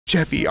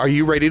Jeffy, are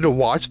you ready to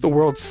watch the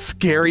world's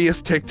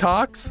scariest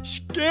TikToks?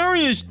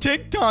 Scariest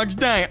TikToks?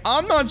 Dang,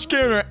 I'm not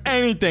scared of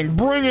anything.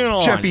 Bring it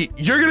on. Jeffy,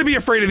 you're gonna be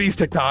afraid of these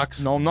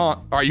TikToks. No, I'm not.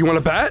 All right, you wanna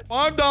bet?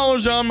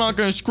 $5 I'm not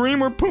gonna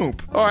scream or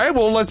poop. All right,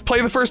 well, let's play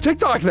the first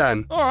TikTok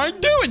then. All right,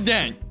 do it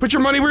then. Put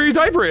your money where your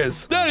diaper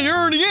is. Daddy, it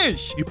already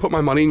is. You put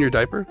my money in your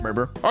diaper?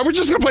 Remember? All right, we're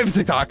just gonna play the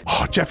TikTok.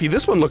 Oh, Jeffy,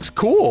 this one looks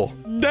cool.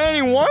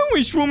 Daddy, why are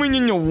we swimming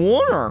in the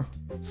water?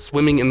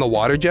 Swimming in the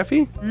water,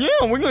 Jeffy? Yeah,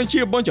 we're gonna see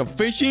a bunch of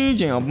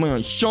fishies and a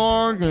bunch of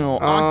sharks and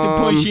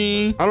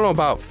octopusy. I don't know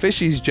about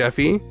fishies,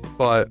 Jeffy,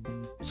 but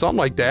something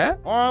like that.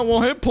 All right, well,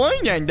 hit play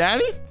then,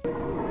 Daddy.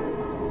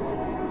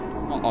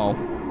 Uh-oh.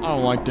 I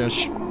don't like this.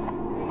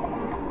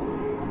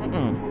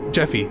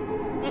 Jeffy.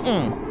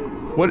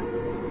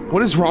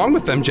 What is wrong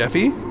with them,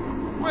 Jeffy?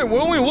 Wait,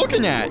 what are we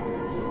looking at?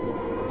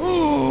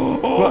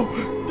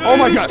 Oh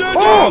my God! Statue.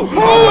 Oh,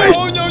 holy!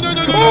 Oh no!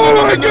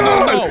 Oh my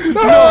God!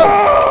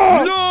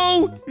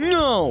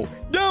 No!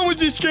 That was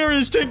the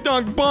scariest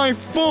TikTok by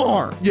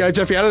far. Yeah,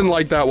 Jeffy, I didn't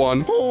like that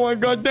one. Oh my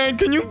God, Dad,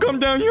 can you come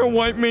down here and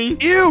wipe me?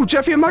 Ew,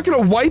 Jeffy, I'm not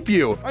gonna wipe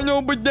you. I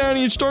know, but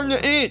Daddy, it's starting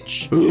to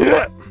itch.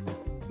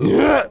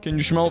 Can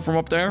you smell it from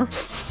up there?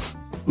 It's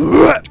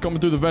coming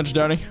through the vents,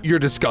 Daddy. You're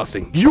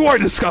disgusting. You are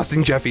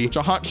disgusting, Jeffy. It's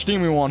a hot,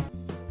 steamy one.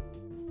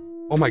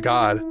 Oh my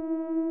God.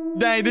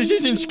 Daddy, this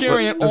isn't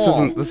scary at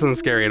all. This isn't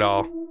scary at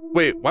all.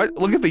 Wait, what?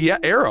 Look at the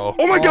arrow.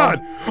 Oh my God!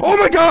 Oh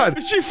my God!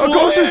 Is she A flying?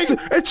 ghost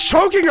it's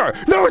choking her!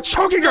 No, it's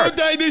choking her! No,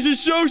 Daddy, this is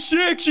so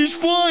sick. She's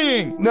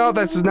flying. No,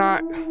 that's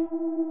not.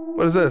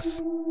 What is this?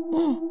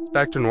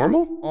 Back to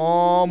normal?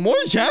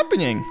 What is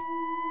happening?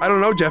 I don't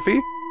know, Jeffy.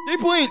 They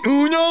playing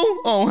Uno?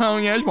 Oh, hell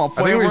yeah, it's my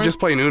favorite. I think they're just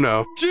playing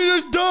Uno. She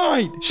just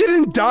died. She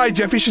didn't die,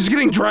 Jeffy. She's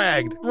getting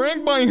dragged.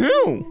 Dragged by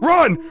who?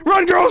 Run!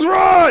 Run, girls,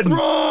 run!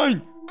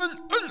 Run!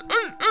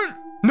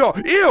 No,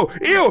 ew,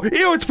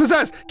 it's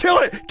possessed. Kill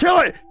it.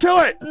 Daddy,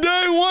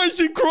 why is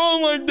she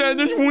crawling like that?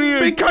 That's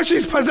weird. Because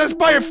she's possessed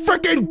by a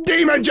freaking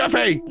demon,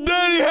 Jeffy.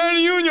 Daddy, how do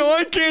you know?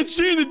 I can't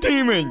see the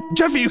demon.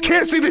 Jeffy, you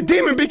can't see the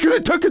demon because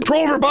it took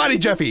control of her body,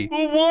 Jeffy.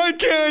 Well, why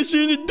can't I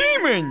see the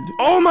demon?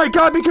 Oh my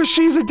God, because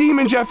she's a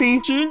demon,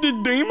 Jeffy. She's the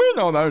demon?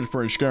 Oh, that is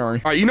pretty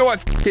scary. All right, you know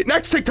what?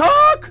 Next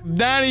TikTok.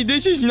 Daddy,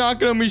 this is not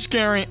gonna be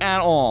scary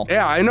at all.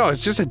 Yeah, I know.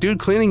 It's just a dude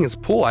cleaning his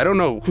pool. I don't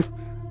know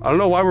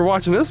why we're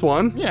watching this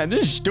one. Yeah,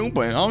 this is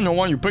stupid. I don't know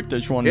why you picked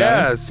this one,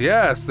 Daddy.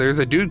 Yes. There's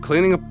a dude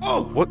cleaning a...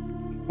 Oh! What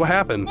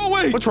happened? Oh,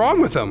 wait! What's wrong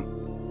with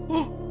him?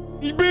 Oh,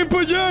 he's being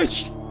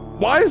possessed!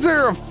 Why is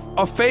there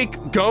a fake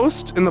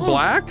ghost in the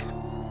black?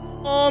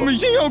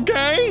 Is he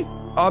okay?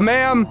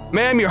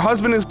 Ma'am, your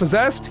husband is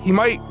possessed. He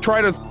might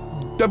try to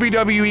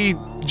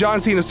WWE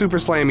John Cena super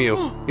slam you.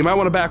 You might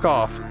want to back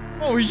off.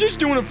 Oh, he's just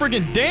doing a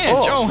freaking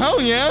dance. Oh,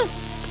 hell yeah.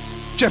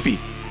 Jeffy,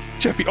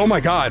 oh my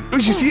God.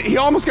 You see, he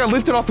almost got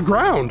lifted off the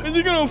ground. Is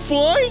he gonna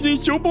fly? Is he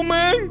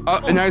Superman?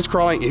 And now he's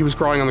crawling. He was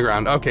crawling on the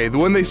ground. Okay,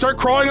 when they start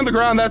crawling on the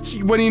ground, that's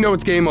when you know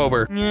it's game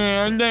over.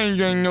 Yeah, there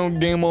ain't no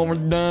game over,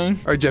 Dang.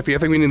 All right, Jeffy, I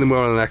think we need to move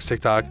on to the next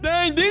TikTok.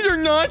 Dang, these are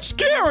not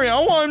scary. I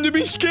want them to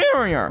be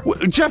scarier.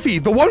 Jeffy,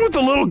 the one with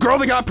the little girl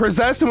that got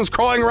possessed and was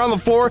crawling around the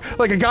floor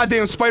like a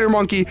goddamn spider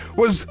monkey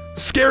was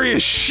scary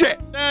as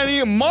shit.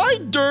 Daddy, my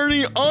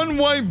dirty,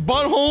 unwiped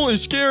butthole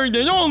is scarier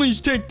than all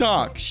these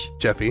TikToks.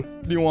 Jeffy.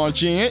 Do you want to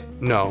see it?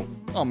 No.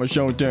 I'm gonna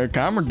show it to the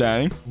camera,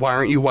 Daddy. Why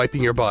aren't you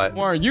wiping your butt?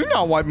 Why are you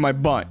not wiping my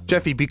butt?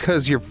 Jeffy,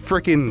 because you're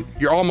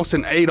almost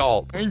an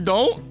adult.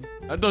 Adult?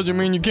 That doesn't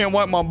mean you can't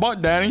wipe my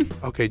butt, Daddy.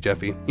 Okay,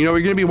 Jeffy. You know,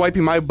 you're gonna be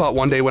wiping my butt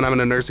one day when I'm in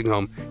a nursing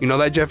home. You know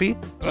that, Jeffy?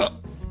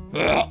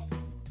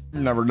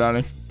 Never,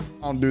 Daddy.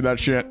 I don't do that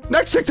shit.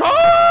 Next TikTok!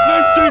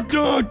 Next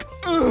TikTok!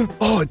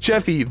 Oh,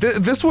 Jeffy,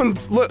 this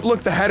one's,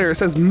 look, the header, it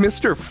says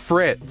Mr.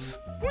 Fritz.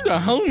 Who the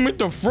hell is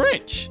Mr.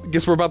 Fritz?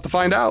 Guess we're about to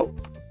find out.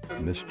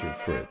 Mr.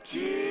 Fritz.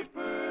 Ew!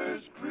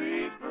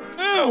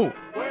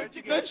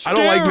 That's scary. I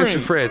don't like Mr.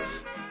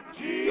 Fritz.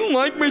 You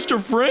like Mr.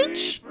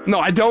 Fritz? No,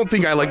 I don't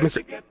think I like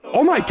Mr.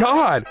 Oh my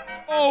God!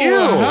 Oh, Ew!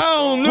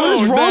 hell no,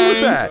 What is wrong Daddy?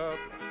 with that?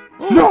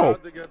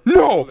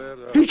 No!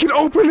 He can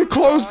open and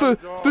close the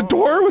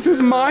door with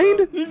his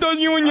mind? He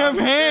doesn't even have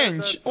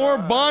hands or a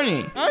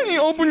body. How did he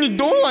open the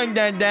door like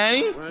that,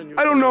 Daddy?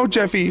 I don't know,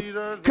 Jeffy.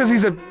 Because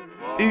he's a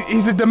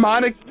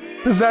demonic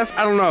possessed.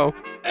 I don't know.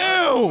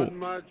 Ew!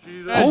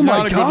 Oh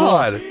my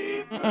God!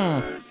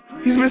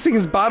 He's missing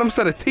his bottom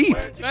set of teeth.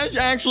 That's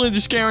actually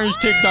the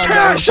scariest TikTok I've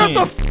Cat, ever shut seen.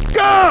 the f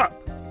up!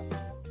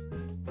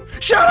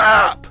 Shut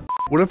up!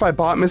 What if I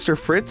bought Mr.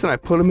 Fritz and I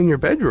put him in your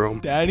bedroom?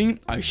 Daddy,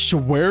 I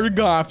swear to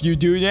God, if you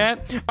do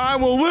that, I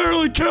will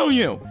literally kill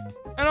you.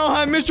 And I'll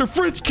have Mr.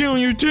 Fritz kill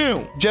you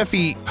too.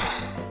 Jeffy,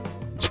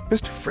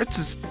 Mr.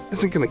 Fritz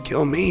isn't gonna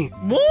kill me.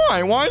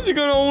 Why? Why is he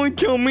gonna only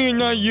kill me and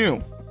not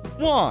you?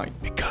 Why?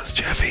 Because,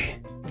 Jeffy,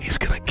 he's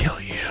gonna kill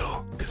you.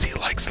 Because he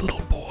likes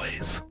little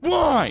boys.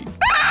 Why?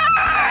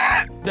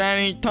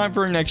 Daddy, time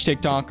for our next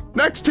TikTok.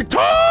 Next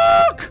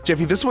TikTok!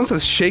 Jeffy, this one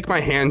says shake my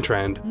hand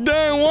trend.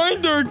 Dang, why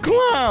is there a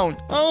clown?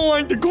 I don't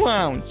like the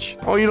clowns.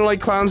 Oh, you don't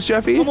like clowns,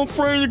 Jeffy? I'm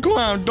afraid of the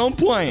clown. Don't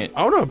play it.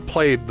 I want to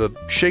play the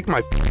shake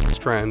my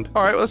trend.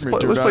 All right, let's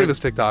play this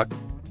TikTok.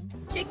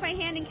 Shake my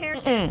hand and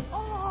carrot.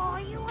 Oh.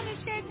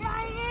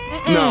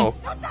 No.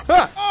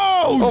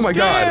 Ah! Oh my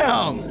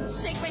god.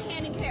 Shake my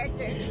hand in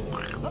character.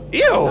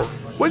 Ew.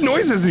 What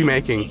noise is he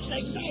making?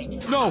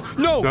 No.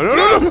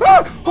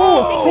 Ah!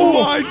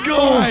 Oh my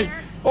god.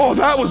 Oh,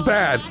 that was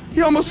bad.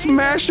 He almost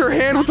smashed her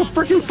hand with a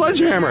freaking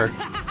sledgehammer.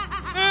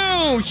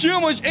 Ew, she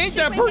almost ate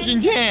that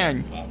person's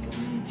hand.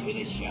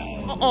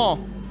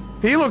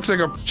 He looks like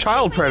a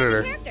child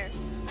predator.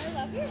 I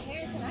love your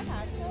hair. Can I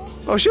have some?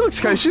 Oh,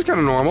 she's kind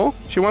of normal.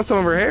 She wants some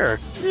of her hair.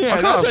 Yeah,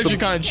 I'll that's have actually some-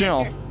 kind of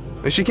chill.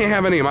 She can't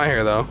have any of my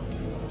hair, though.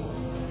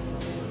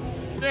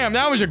 Damn,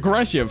 that was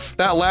aggressive.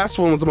 That last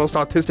one was the most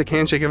autistic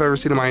handshake I've ever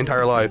seen in my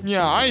entire life.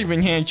 Yeah, I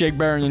even handshake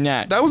better than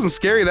that. That wasn't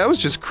scary, that was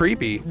just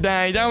creepy.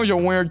 Daddy, that was a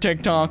weird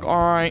TikTok,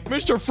 alright.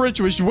 Mr.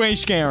 Fritz was way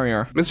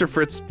scarier. Mr.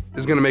 Fritz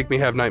is gonna make me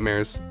have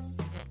nightmares.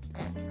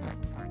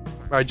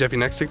 Alright, Jeffy,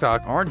 next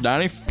TikTok. Alright,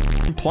 Daddy,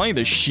 play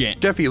this shit.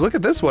 Jeffy, look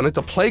at this one. It's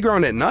a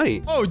playground at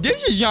night. Oh,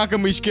 this is not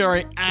gonna be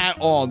scary at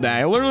all,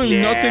 Daddy. Literally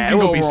nothing can it go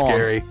won't be wrong.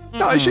 scary.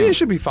 No, it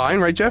should be fine,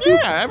 right, Jeffy?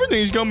 Yeah,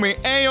 everything's gonna be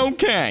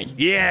A-okay.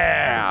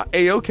 Yeah,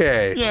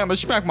 A-okay. Yeah, but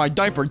smack my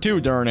diaper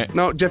too, darn it.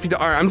 No, Jeffy,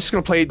 alright, I'm just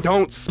gonna play it.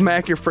 Don't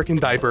smack your freaking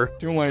diaper.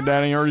 Too late,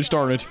 Daddy, you already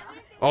started.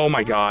 Oh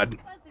my god.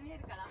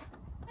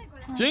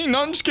 See,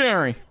 nothing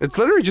scary. It's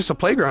literally just a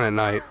playground at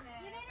night.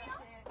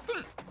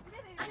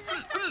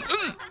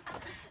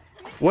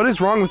 What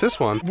is wrong with this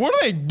one? What are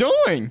they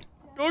doing?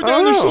 Go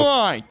down the know.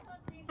 slide.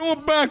 Do a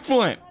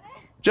backflip.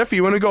 Jeffy,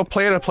 you want to go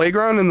play at a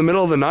playground in the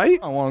middle of the night?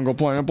 I want to go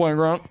play in a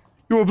playground.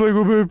 You want to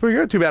play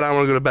playground? Too bad I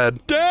want to go to bed.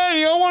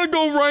 Daddy, I want to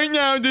go right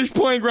now to this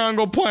playground and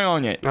go play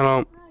on it.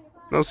 I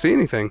don't see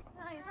anything.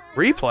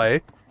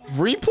 Replay?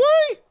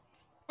 Replay?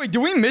 Wait, did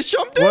we miss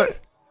something? What?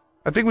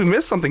 I think we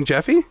missed something,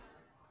 Jeffy.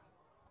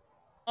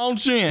 I don't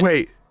see it.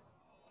 Wait.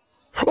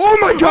 Oh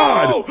my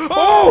god!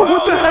 Oh,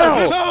 what the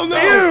hell? Oh,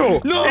 no!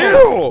 Ew! No!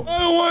 Ew! I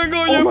don't want to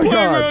go to Oh your my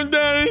playground, God.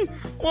 Daddy.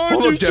 Why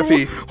Hold would up, you,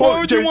 Jeffy. why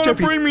would you want to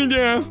Jeffy. bring me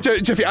down?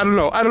 Jeffy, I don't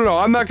know.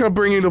 I'm not gonna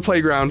bring you to the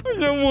playground. I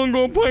don't want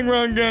to go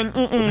playground again.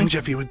 Then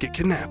Jeffy would get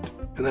kidnapped,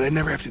 and then I'd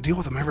never have to deal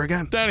with him ever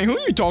again. Daddy, who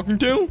are you talking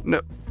to?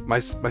 No,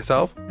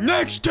 myself.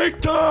 Next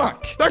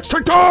TikTok! Next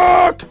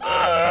TikTok!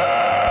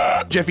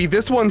 Jeffy,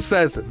 this one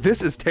says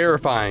this is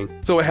terrifying,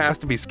 so it has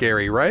to be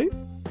scary, right?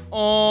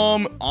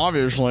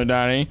 Obviously,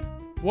 Daddy.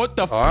 What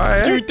the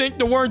Alright. do you think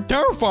the word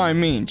terrifying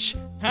means?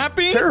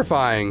 Happy?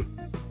 Terrifying.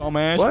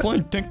 Dumbass, What?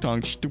 playing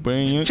TikTok, stupid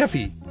idiot.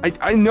 Jeffy,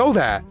 I know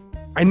that.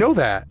 I know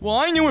that. Well,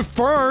 I knew it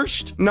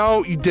first.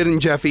 No, you didn't,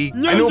 Jeffy.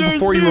 Yes, I knew I it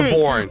before you were did.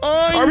 born.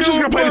 I Are we just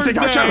knew gonna play the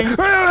TikTok birthday.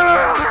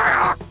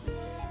 channel?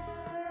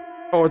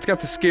 Oh, it's got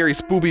the scary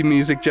spoopy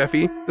music,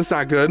 Jeffy. That's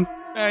not good.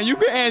 You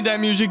can add that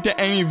music to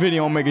any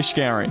video and make it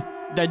scary.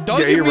 That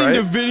doesn't you're mean right.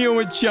 the video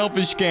itself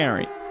is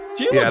scary.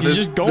 See, Yeah, look, he's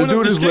just going the dude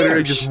up the is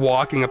literally stairs. just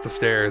walking up the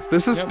stairs.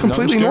 This is Yep,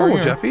 completely nothing scary normal,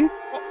 here. Jeffy.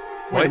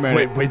 Wait a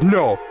minute. Wait,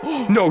 no.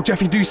 No,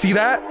 Jeffy, do you see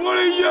that? What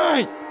is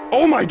that?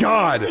 Oh my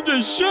god. It's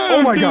a shadow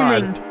Oh my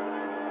demon. god.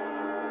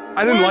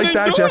 I didn't What are like they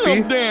that, doing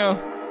Jeffy. up there?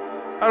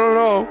 I don't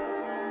know.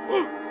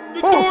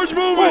 The door's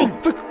moving.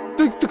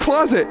 Oh, the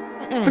closet.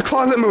 The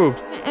closet moved.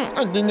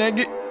 The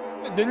nugget.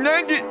 The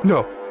nugget.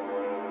 No.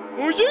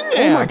 Who's in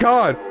there? Oh my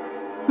god.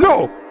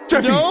 No,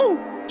 Jeffy. No?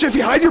 Jeffy,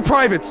 hide your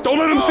privates. Don't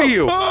let him see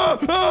you.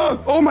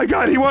 Oh my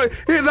god,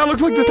 that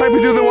looks like the type of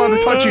dude that wanted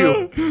to touch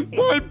you.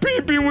 My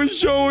pee-pee was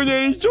showing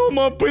and he saw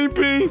my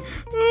pee-pee.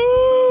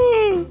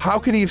 How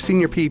could he have seen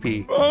your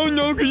pee-pee? Oh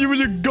no, because he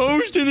was a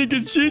ghost and he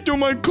could see through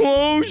my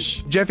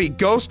clothes. Jeffy,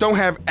 ghosts don't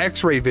have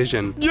x-ray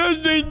vision. Yes,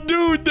 they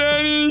do,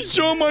 Daddy. He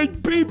saw my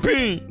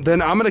pee-pee.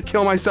 Then I'm gonna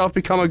kill myself,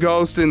 become a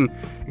ghost, and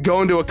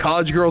go into a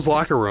college girl's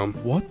locker room.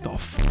 What the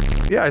f?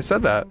 Yeah, I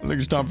said that. I think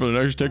it's time for the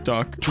next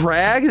TikTok.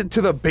 Dragged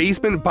to the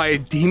basement by a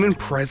demon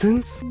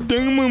presence?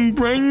 Demon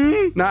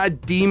present? Not a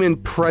demon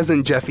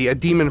present, Jeffy. A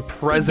demon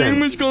presence.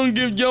 Demon's gonna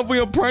give Jeffy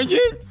a present?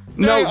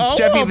 No, Hey, I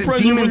Jeffy, want a the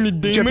present demons. from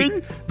the demon.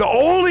 Jeffy, the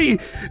only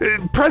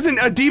present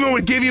a demon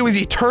would give you is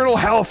eternal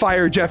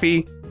hellfire,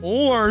 Jeffy.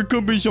 Or it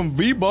could be some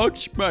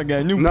V-Bucks. I got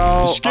a new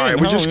No, skin. all right,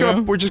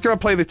 hell we're just gonna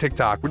play the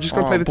TikTok. We're just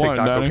gonna All play right, the play it,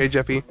 TikTok, Daddy. okay,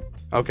 Jeffy?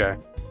 Okay.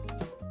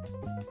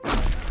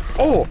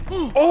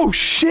 Oh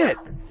shit!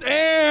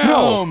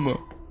 Damn!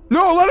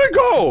 No, let it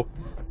go!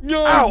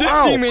 Yo, Ow, this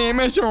ow. demon ain't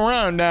messing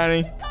around,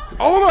 Daddy.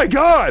 Oh my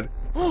god!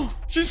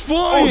 She's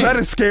flying! Oh, that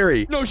is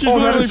scary. No, she's Oh,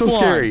 that literally is so flying.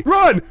 scary.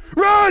 Run!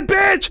 Run,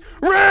 bitch!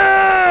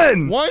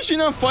 Run! Why is she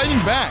not fighting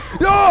back?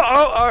 No! Oh,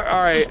 all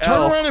right. Just turn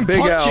L. around and Big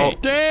punch L.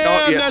 it.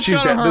 Damn, that's she's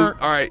gonna dead.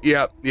 hurt. All right,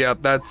 yep,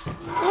 that's...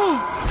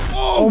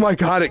 Oh my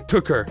god, it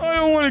took her. I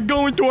don't want to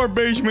go into our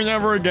basement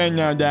ever again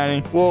now,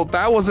 Daddy. Well,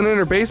 that wasn't in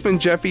her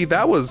basement, Jeffy.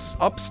 That was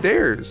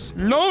upstairs.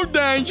 No,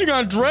 Daddy, she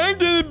got dragged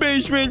to the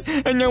basement,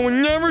 and then we're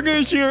never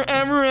gonna see her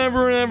ever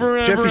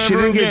Jeffy, she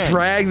ever didn't again. get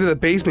dragged to the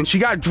basement. She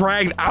got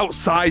dragged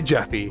outside,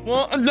 Jeffy.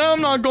 Well, now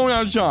I'm not going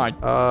outside.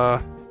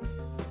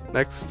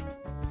 Next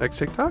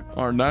TikTok?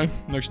 All right, Daddy,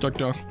 next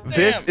TikTok.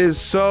 This is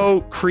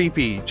so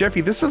creepy.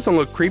 Jeffy, this doesn't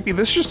look creepy.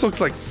 This just looks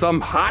like some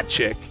hot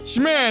chick.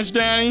 Smash,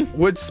 Daddy.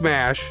 Would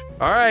smash.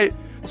 All right.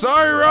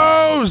 Sorry,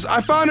 Rose.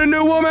 I found a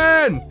new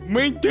woman.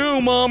 Me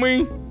too,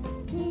 Mommy.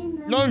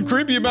 Nothing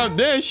creepy about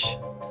this.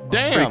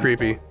 Damn. Pretty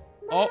creepy.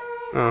 Oh,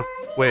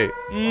 Wait.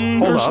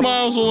 Her up.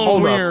 smile's a little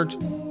Hold up.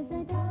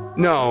 weird.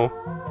 No.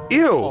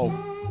 Ew.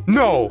 Oh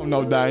No.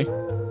 no, Daddy.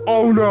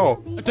 Oh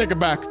no. I take it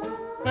back.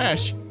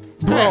 Mash.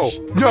 Bro. Mash.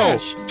 No.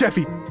 Mash.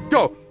 Jeffy. Go.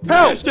 Help.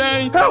 Mash,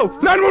 Daddy.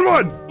 Help.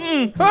 911.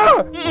 Mm.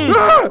 Ah. Mm.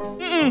 Ah.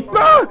 Mm-mm.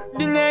 Ah.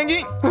 The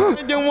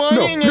nugget. The one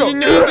No. and No. the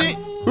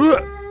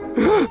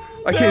nugget.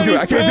 I can't do it.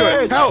 I can't do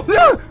it. Daddy, Help.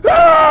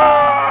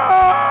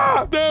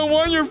 Ah. Dad,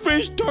 why your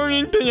face turn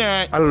into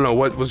that? I don't know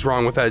what was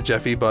wrong with that,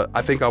 Jeffy, but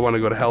I think I want to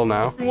go to hell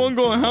now. You wanna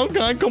go to hell?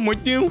 Can I come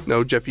with you?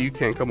 No, Jeffy, you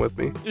can't come with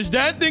me. Is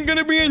that thing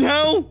gonna be in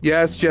hell?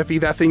 Yes, Jeffy,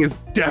 that thing is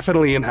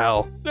definitely in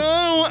hell. I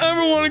don't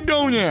ever want to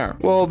go there.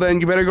 Well,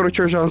 then you better go to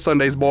church on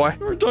Sundays, boy.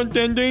 Church on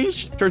 10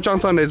 days. Church on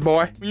Sundays,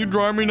 boy. Will you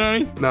drive me,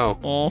 Daddy? No,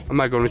 Oh. I'm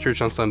not going to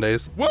church on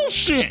Sundays. Well,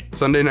 shit.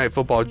 Sunday night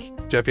football,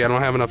 Jeffy, I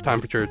don't have enough time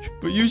for church.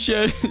 But you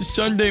said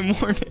Sunday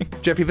morning.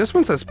 Jeffy, this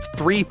one says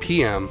 3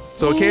 p.m.,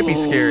 so it can't be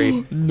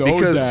scary. No,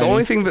 because Daddy.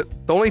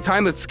 the only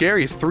time that's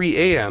scary is 3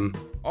 a.m.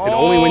 And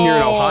only when you're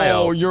in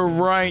Ohio. Oh, you're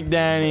right,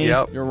 Danny.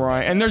 Yep. You're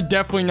right. And they're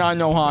definitely not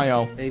in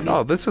Ohio.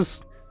 Oh, this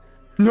is...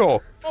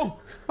 No. Oh.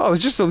 Oh,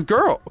 it's just a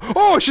girl.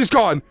 Oh, she's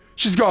gone.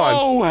 She's gone.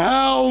 Oh,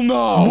 hell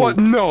no. What?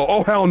 No.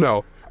 Oh, hell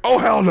no. Oh,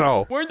 hell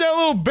no. Where'd that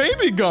little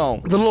baby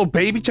go? The little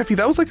baby, Jeffy,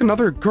 that was like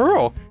another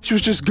girl. She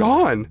was just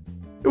gone.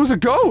 It was a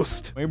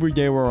ghost. Maybe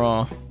they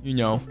were, you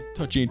know,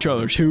 touching each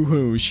other's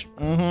hoo-hoos.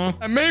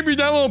 Mm-hmm. And maybe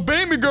that little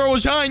baby girl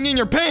was hiding in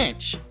your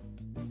pants.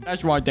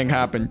 That's what I think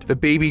happened. The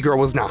baby girl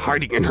was not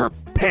hiding in her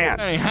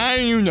pants. Hey, how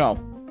do you know?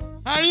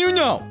 How do you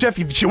know?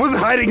 Jeffy, she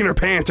wasn't hiding in her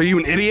pants. Are you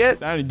an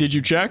idiot? Daddy, did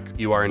you check?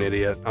 You are an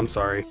idiot. I'm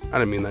sorry. I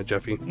didn't mean that,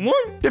 Jeffy.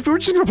 What? Jeffy, we're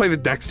just gonna play the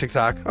next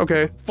TikTok.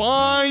 Okay.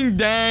 Fine,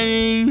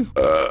 Danny.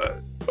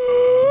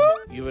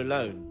 You're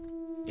alone.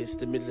 It's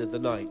the middle of the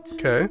night.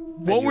 Okay.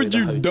 What would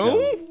you do?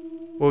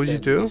 What would you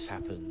Then do? This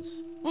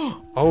happens.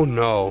 Oh,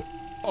 no.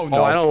 Oh, no.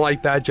 Oh, I don't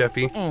like that,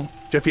 Jeffy.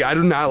 Jeffy, I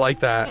do not like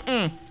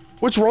that.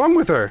 What's wrong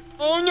with her?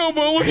 Oh, no,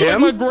 but it looks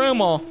Him? like my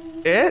grandma.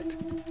 It?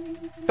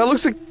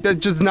 That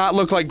does not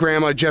look like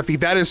Grandma, Jeffy.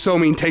 That is so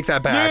mean. Take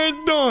that Yeah, back.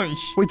 it does.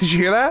 Wait, did you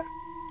hear that?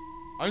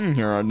 I didn't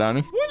hear her,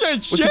 Danny. What's that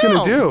What's it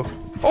gonna do?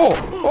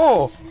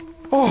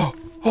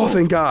 Oh,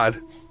 thank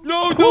God.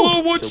 No, the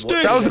little wood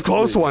stick. That was a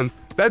close one.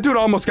 That dude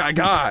almost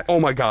got. Oh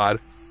my God.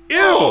 Ew.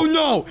 Oh,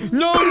 no.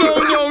 No,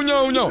 no,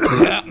 no, no, no.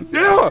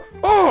 Yeah.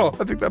 Oh,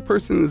 I think that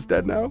person is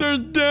dead now. They're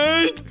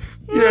dead?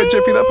 Yeah,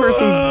 Jeffy, that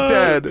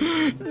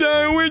person's dead.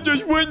 Dad, we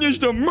just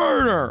witnessed a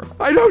murder.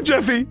 I know,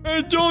 Jeffy.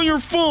 It's all your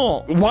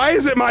fault. Why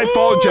is it my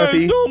fault,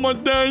 Jeffy? It's all my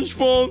dad's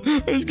fault.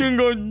 He's gonna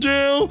go to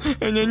jail,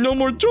 and then no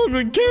more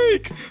chocolate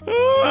cake.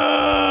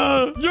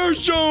 You're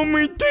showing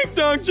me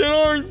TikToks that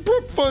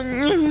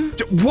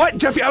aren't What,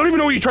 Jeffy? I don't even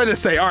know what you're trying to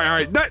say. All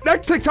right.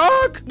 Next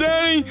TikTok.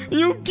 Daddy,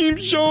 you keep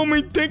showing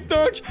me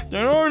TikToks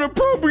that aren't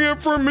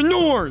appropriate for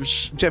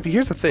minors. Jeffy,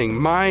 here's the thing.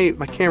 My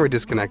camera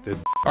disconnected.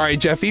 All right,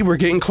 Jeffy, we're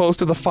getting close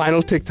to the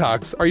final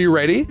TikToks. Are you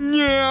ready?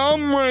 Yeah,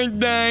 I'm ready,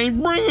 Daddy.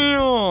 Bring it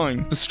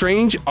on. The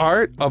Strange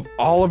Art of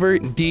Oliver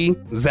D.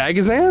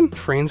 Zagazan?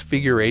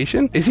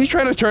 Transfiguration? Is he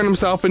trying to turn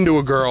himself into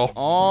a girl?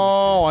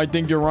 Oh, I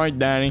think you're right,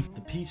 Daddy.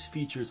 The piece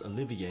features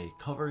Olivier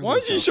covering Why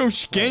is he so himself with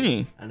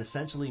skinny? clay and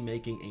essentially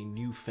making a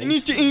new face. He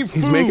needs to eat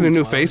He's food. making a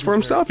new face for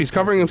himself? He's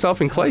covering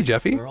himself in clay,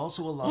 Jeffy. There are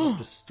also a lot of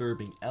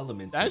disturbing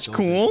elements. That's that goes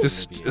cool. into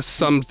Just Olivier.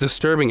 some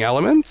disturbing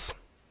elements?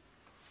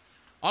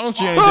 I don't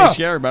see anything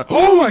scary about it.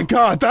 Oh my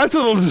God, that's a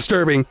little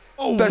disturbing.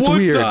 Oh, That's what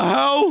weird. the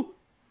hell?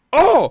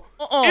 Oh,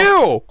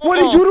 ew. What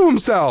did he do to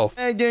himself?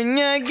 And the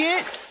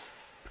nugget,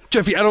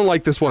 Jeffy, I don't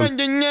like this one. and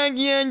the nugget,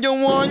 and the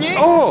want it.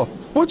 Oh,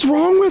 what's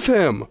wrong with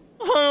him?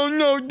 I don't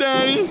know,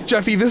 Daddy.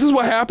 Jeffy, this is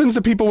what happens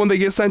to people when they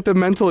get sent to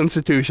mental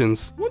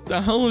institutions. What the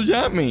hell does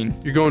that mean?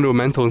 You're going to a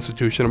mental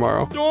institution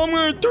tomorrow. So I'm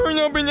gonna turn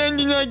up and end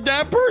like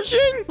that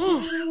person?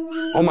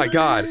 Oh my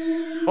God.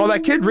 Oh,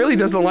 that kid really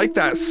doesn't like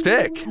that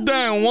stick.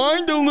 Dad,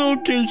 why the little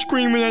kid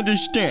screaming at the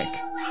stick?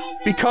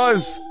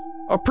 Because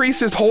a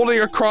priest is holding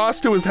a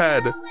cross to his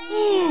head.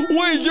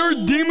 Wait, is there a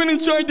demon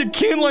inside the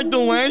kid like the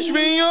last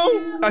video?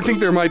 I think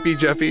there might be,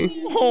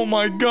 Jeffy. Oh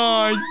my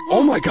God.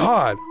 Oh my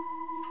God.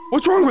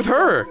 What's wrong with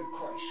her?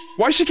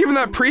 Why is she giving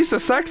that priest a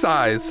sex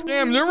eyes?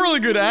 Damn, they're really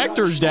good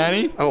actors,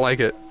 Daddy. I don't like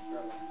it.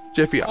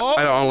 Jeffy, Oh.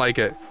 I don't like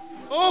it.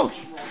 Oh,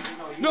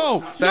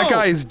 no. That no.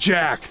 guy is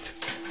jacked.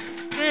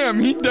 Damn,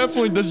 he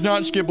definitely does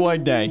not skip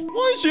leg day.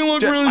 Why does she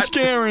look really I-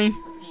 scary?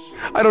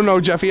 I don't know,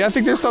 Jeffy. I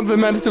think there's something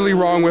mentally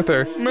wrong with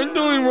her.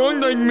 Mentally wrong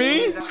like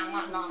me?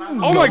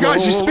 Oh my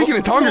God, she's speaking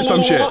in tongue or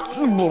some shit.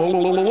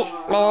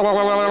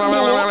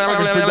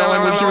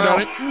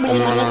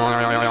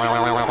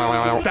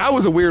 That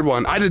was a weird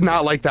one. I did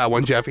not like that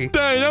one, Jeffy.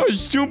 Daddy, that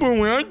was super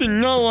weird. I did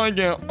not like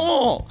it.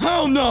 Oh,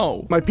 hell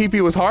no. My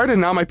pee-pee was hard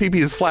and now my pee-pee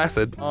is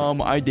flaccid.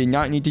 I did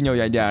not need to know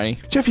that, Daddy.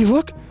 Jeffy,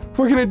 look.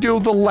 We're gonna do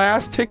the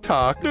last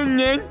TikTok. The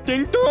next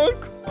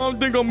TikTok? I don't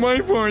think I'm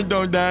ready for it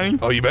though, Daddy.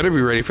 Oh, you better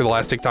be ready for the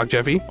last TikTok,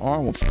 Jeffy.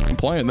 Alright, we'll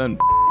play it then.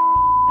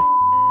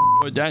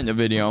 Put that in the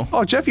video.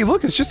 Oh, Jeffy,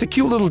 look. It's just a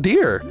cute little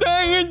deer.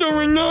 Dang it, the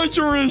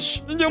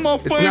rhinoceros. It's my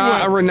favorite. It's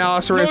not a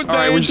rhinoceros. No, All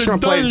right, Dad, we're it's just a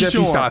gonna play it. Jeffy,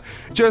 dinosaur. stop.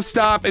 Just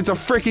stop. It's a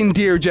freaking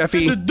deer,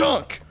 Jeffy. It's a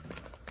duck.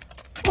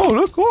 Oh,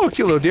 look. Oh,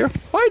 cute little deer.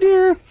 Bye,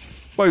 deer.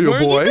 Bye, little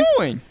boy. Where are you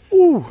going?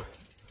 Ooh.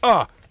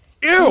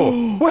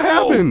 Ew. What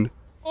happened?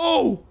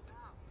 Oh.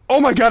 Oh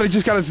my god, it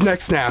just got its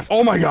neck snapped.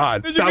 Oh my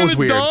god, Is it that was gonna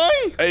weird.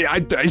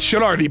 die? It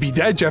should already be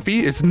dead,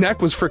 Jeffy. Its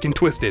neck was freaking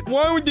twisted.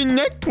 Why would the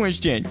neck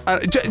twisted?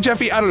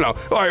 Jeffy, I don't know.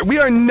 All right, we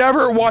are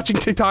never watching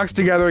TikToks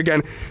together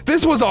again.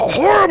 This was a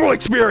horrible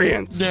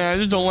experience. Yeah,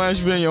 this is the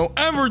last video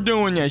ever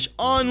doing this,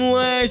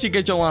 unless it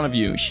gets a lot of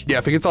views. Yeah,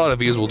 if it gets a lot of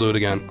views, we'll do it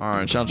again. All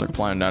right, sounds like a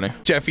plan, Daddy.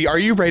 Jeffy, are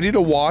you ready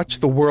to watch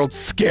the world's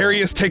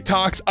scariest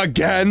TikToks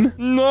again?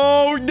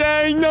 No,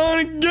 Daddy, not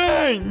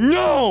again.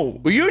 No.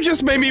 Well, you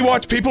just made me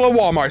watch people at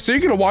Walmart, so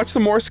you're gonna watch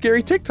some more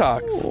scary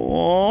TikToks.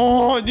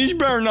 Oh, these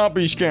better not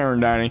be scaring,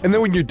 Daddy. And then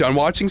when you're done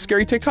watching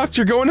scary TikToks,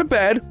 you're going to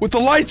bed with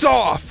the lights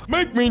off.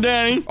 Make me,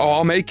 Daddy. Oh,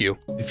 I'll make you.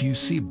 If you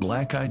see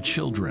black-eyed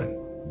children,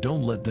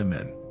 don't let them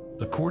in.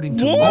 According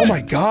to What? legend, Oh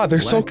my god,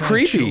 they're so black-eyed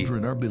creepy.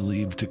 Children are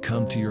believed to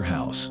come to your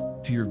house,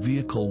 to your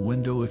vehicle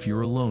window if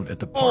you're alone at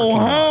the parking Oh,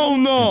 lot, hell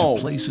no. and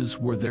to places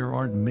where there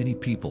aren't many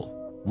people.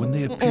 When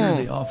they appear,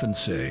 they often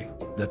say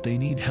that they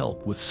need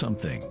help with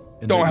something,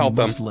 and Don't that help you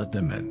them. must let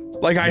them in.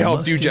 Like I You helped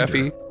must you, enter,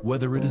 Jeffy.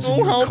 whether it is Don't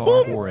in your help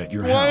car them? or at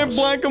your Why house. am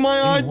black in my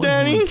eye, Anyone who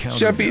Daddy? encountered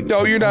Jeffy, them no,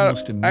 has you're not.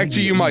 almost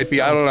Actually, you might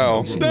be. I don't know.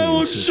 immediately That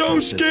looks so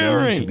insisted that they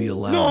aren't scary. to be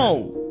allowed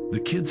No. in. The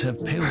kids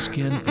have pale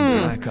skin and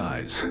black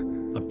eyes.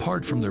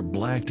 Apart from their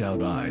blacked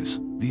out eyes,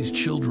 these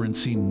children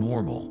seem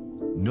normal.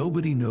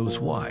 Nobody knows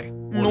why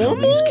or how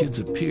Normal? these kids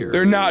appear.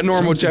 They're not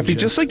normal, Some Jeffy,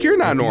 suggest just like you're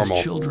not that normal.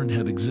 These children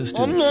have existed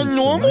I'm not since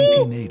normal?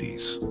 the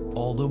 1980s.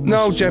 Although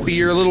No, most Jeffy,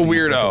 you're a sources little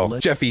state that the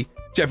weirdo.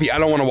 Jeffy, I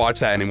don't want to watch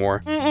that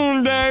anymore.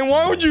 Daddy,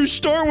 why would you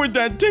start with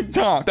that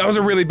TikTok? That was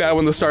a really bad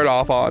one to start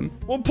off on.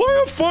 Well, play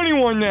a funny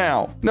one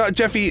now. No,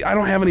 Jeffy, I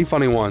don't have any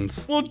funny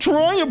ones. Well,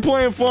 try to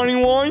play a funny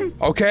one.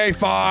 Okay,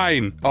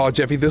 fine. Oh,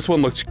 Jeffy, this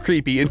one looks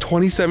creepy. In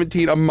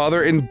 2017, a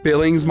mother in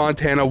Billings,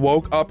 Montana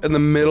woke up in the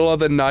middle of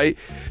the night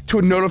to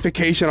a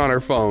notification on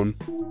her phone.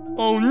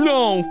 Oh,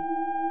 no.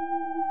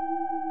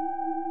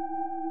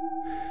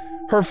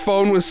 Her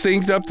phone was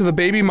synced up to the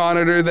baby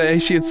monitor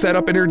that she had set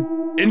up in her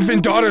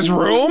infant daughter's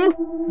room?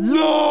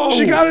 No.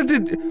 She got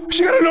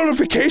a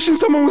notification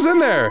someone was in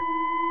there.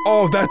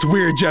 Oh, that's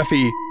weird,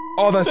 Jeffy.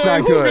 Oh, that's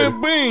Daddy, not who good. could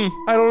it be?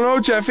 I don't know,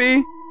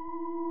 Jeffy.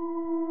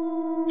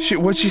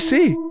 What'd she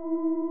see?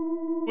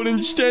 But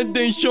instead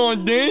they saw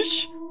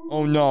this?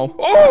 Oh, no.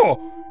 Oh!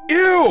 Ew!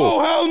 Oh,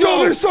 hell no!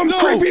 Yo, there's some No!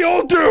 creepy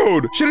old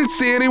dude! She didn't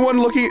see anyone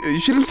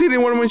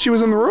when she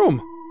was in the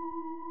room.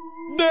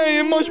 Daddy,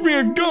 it must be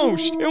a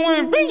ghost. It went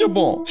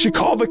invisible. She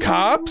called the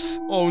cops?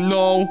 Oh,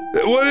 no.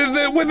 What is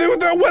it? When they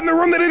went in the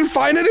room, they didn't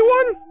find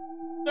anyone?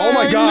 Oh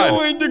my god.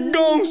 No, it's a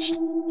ghost.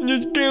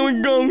 It's a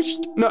scary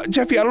ghost. No,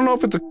 Jeffy, I don't know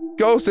if it's a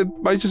ghost. It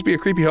might just be a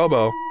creepy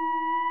hobo.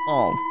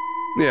 Oh.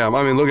 Yeah,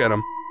 I mean, look at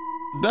him.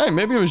 Dang,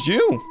 maybe it was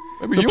you.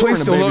 Maybe The you were in police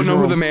the still don't baby's know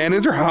who room. the man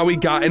is or how he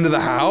got into the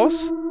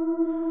house.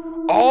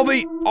 All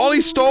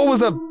he stole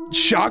was a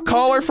shot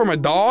collar from a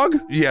dog.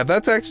 Yeah,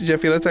 that's actually,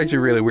 Jeffy, that's actually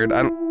really weird.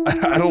 I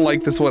don't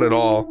like this one at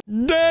all.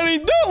 Daddy,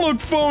 that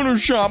looked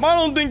Photoshop. I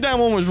don't think that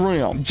one was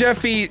real.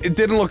 Jeffy, it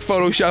didn't look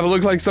Photoshop. It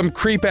looked like some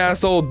creep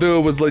ass old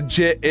dude was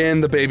legit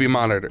in the baby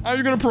monitor. How are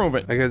you gonna prove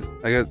it? I guess.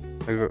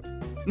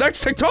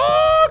 Next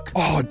TikTok!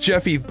 Oh,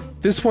 Jeffy,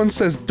 this one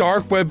says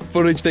dark web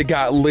footage that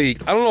got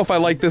leaked. I don't know if I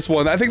like this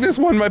one. I think this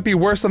one might be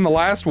worse than the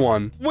last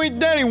one. Wait,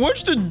 Daddy,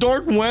 what's the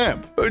dark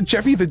web?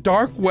 Jeffy, the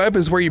dark web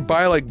is where you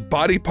buy like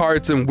body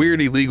parts and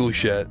weird illegal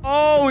shit.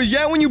 Oh, is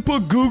that when you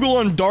put Google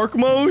on dark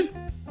mode?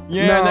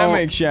 Yeah, No. that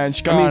makes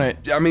sense. Got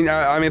it.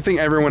 I think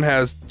everyone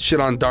has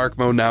shit on dark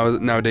mode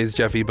nowadays,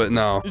 Jeffy, but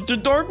no. It's the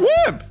dark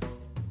web.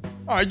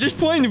 All right, just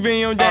play the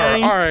video,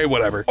 Daddy. All right,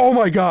 whatever. Oh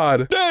my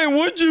god. Daddy,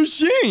 what'd you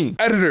see?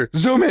 Editor,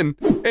 zoom in,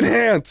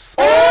 enhance.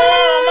 Oh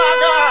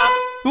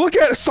my God! Look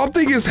at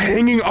something is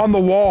hanging on the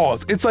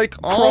walls. It's like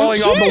I don't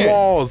crawling on see the it.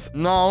 walls.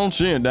 No, I don't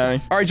see it,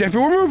 Daddy. All right, Jeffy,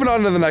 we're moving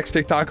on to the next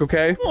TikTok,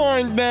 okay? All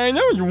right, Daddy,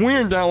 that was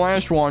weird, that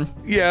last one.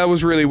 Yeah, it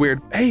was really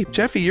weird. Hey,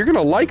 Jeffy, you're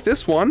gonna like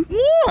this one.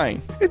 Why?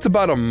 It's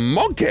about a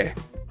monkey.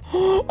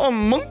 A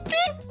monkey?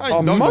 I A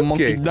love the monkey.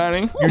 monkey, Daddy.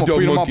 You I'm gonna dumb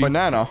feed him a monkey.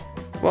 banana.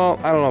 Well,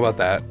 I don't know about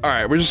that. All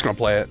right, we're just gonna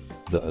play it.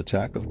 The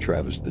attack of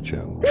Travis the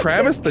Chimp.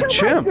 Travis the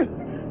chimp.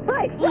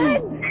 My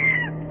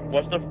friend!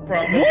 What's the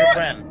problem with your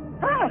friend?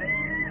 Oh,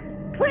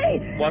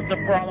 please! What's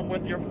the problem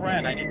with your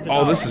friend? I need to know.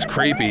 Oh, this is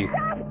creepy.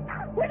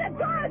 With a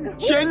gun!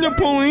 Send the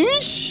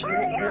police? Who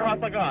has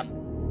a gun?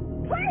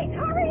 Please,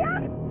 hurry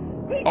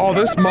up! He's Oh,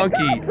 this killing my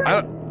monkey.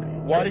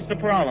 girlfriend. What is the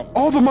problem?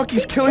 Oh, the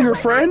monkey's killing her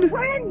friend?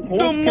 Friend! Who's The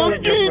killing your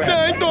monkey? friend?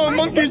 Daddy, I thought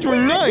monkeys were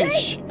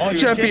nice. Oh, your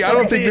Jeffy, sister I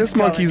don't think is this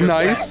killing monkey's your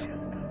nice.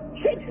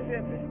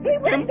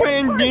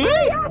 Chimpanzee?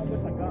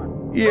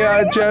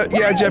 Yeah,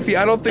 Jeffy,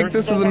 I don't think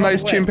this is a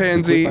nice The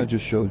chimpanzee. clip I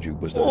just showed you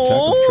was the attack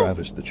Oh. of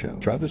Travis the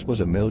Chimp. Travis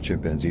was a male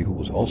chimpanzee who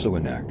was also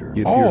an actor.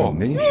 He appeared Oh. on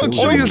many Oh, shows.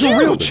 so he was a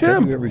real But chimp.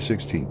 February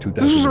 16,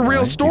 2009, This was a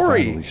real he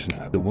story. finally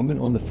snapped. The woman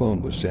on the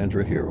phone was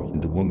Sandra Harrell,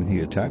 and the woman he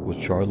attacked was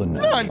Charla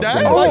Nash. Nah,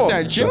 Dad, I Oh. like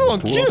that. Jim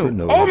looked Travis tore off her cute.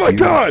 nose, Oh my ears,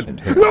 God! and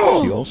hair.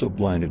 No! He also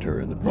blinded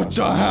her in the process.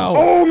 What the hell?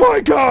 Oh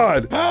my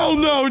god! Hell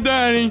no,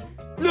 Daddy.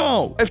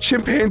 No. If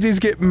chimpanzees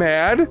get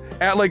mad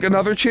at like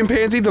another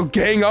chimpanzee, they'll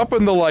gang up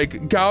and they'll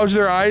like gouge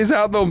their eyes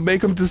out. They'll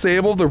make them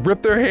disabled. They'll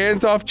rip their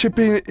hands off.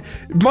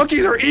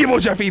 Monkeys are evil,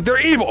 Jeffy. They're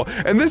evil.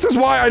 And this is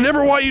why I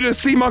never want you to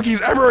see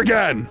monkeys ever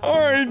again. All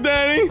right,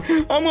 Daddy.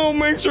 I'm gonna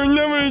make sure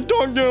never to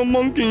talk to the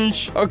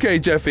monkeys. Okay,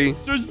 Jeffy.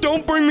 Just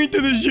don't bring me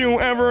to the zoo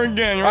ever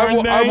again, all right,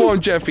 I Daddy?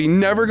 won't, Jeffy.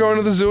 Never going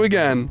to the zoo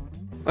again.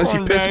 Unless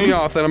you piss me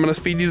off, then I'm gonna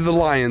feed you to the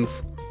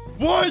lions.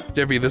 What?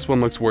 Jeffy, this one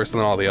looks worse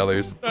than all the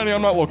others. Daddy,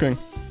 I'm not looking.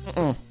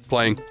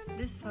 Playing.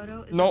 This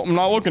photo is No, I'm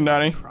not looking,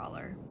 Daddy.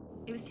 crawler.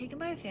 It was taken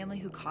by a family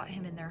who caught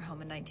him in their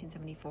home in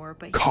 1974,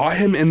 but Caught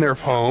him in their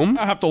home?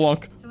 I have to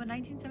look. So in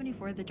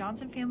 1974, the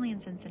Johnson family in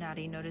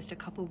Cincinnati noticed a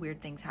couple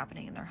weird things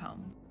happening in their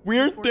home.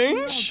 Weird Their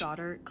 14-year-old things?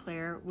 daughter,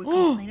 Claire, would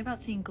complain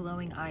about seeing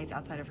glowing eyes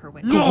outside of her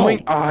window.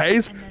 Glowing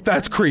eyes? And then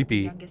That's one night, creepy.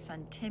 Her youngest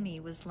son, Timmy,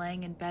 was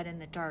laying in bed in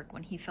the dark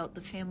when he felt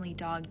the family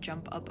dog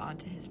jump up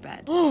onto his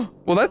bed. Well,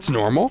 that's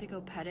normal. To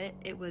go pet it,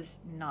 it was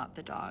not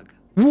the dog.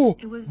 Whoa.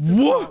 It was the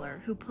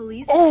crawler, who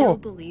police Oh. still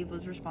believe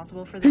was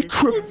responsible for the The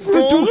disappearance of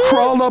dude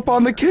crawled up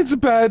on the kid's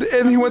bed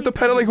and he went to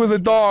pet it like it was a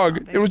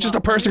dog. It was just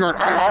a person going.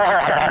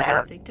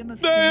 victim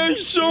of That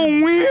is so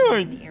in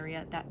weird. the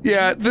area that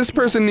Yeah, this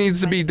person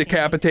needs to be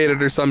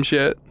decapitated or some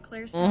shit.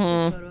 Claire snapped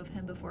this photo of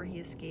him before he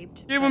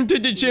escaped. Give him to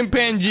the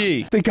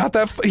chimpanzee. They got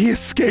that. He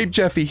escaped,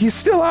 Jeffy. He's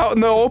still out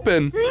in the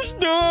open. He's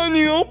still in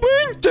the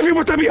open? Jeffy,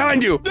 what's that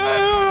behind you?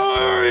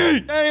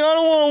 Daddy, I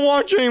don't want to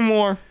watch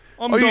anymore.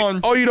 I'm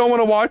done. You don't want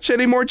to watch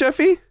anymore,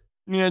 Jeffy?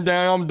 Yeah,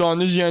 Daddy, I'm done.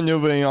 This is the end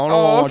of the video. I don't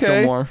Oh, want to watch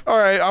okay. no more. All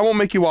right, I won't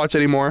make you watch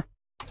anymore.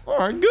 All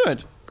right,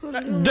 good.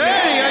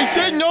 Daddy, I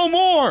said no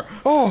more.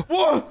 Oh,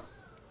 What?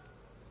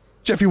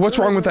 Jeffy, what's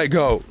wrong with that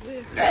goat?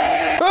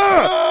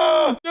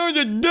 There was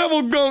a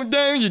devil goat.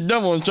 Daddy, there's a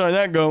devil inside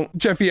that goat.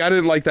 Jeffy, I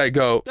didn't like that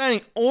goat.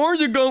 Daddy, or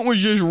the goat was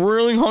just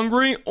really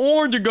hungry,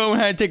 or the goat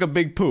had to take a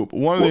big poop.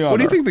 One or the other. What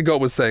do you think the goat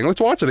was saying?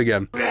 Let's watch it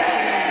again.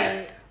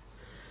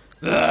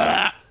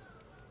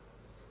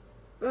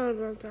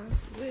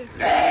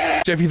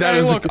 Jeffy, that Hey,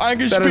 is look, I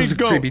can speak a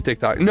goat. creepy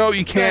TikTok. No,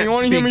 you can't you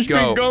want to hear me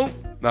speak goat?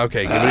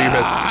 Okay, give it your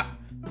best.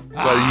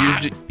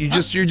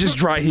 But you're just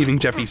dry heaving,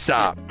 Jeffy.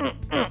 Stop.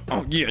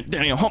 Oh yeah,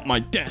 Daddy, I'll hump my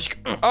desk.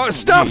 Oh,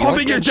 stop You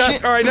humping like your that desk.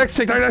 shit? All right, next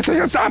TikTok. Next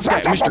TikTok. Stop.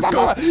 Mr.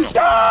 Goat.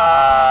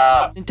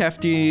 Stop.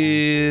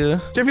 Tefty.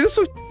 Jeffy,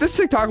 this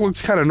TikTok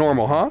looks kind of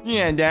normal, huh?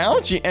 Yeah, Dad, I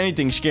don't see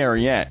anything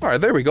scary yet. All right,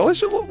 there we go.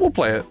 We'll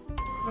play it.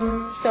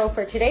 So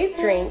for today's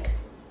drink,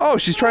 Oh,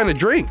 she's trying to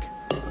drink.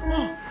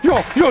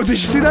 Yo, did you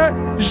see that?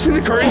 Did you see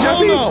the curtain,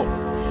 Jeffy? Oh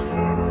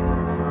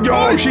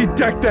no! Yo, she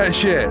decked that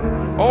shit.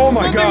 Oh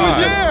my Nothing god. was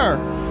there!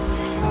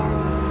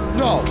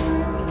 No.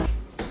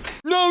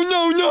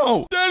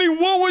 No! Daddy,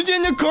 what was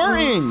in the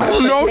curtains? I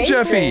don't know, Today's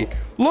Jeffy. drink.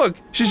 Look,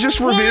 she's just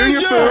What reviewing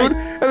is her that? food,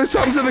 and then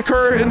something's in the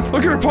curtain.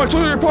 Look at her punch.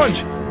 Look at her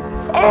punch.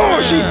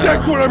 Oh, she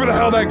decked whatever the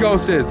hell that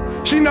ghost is.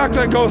 She knocked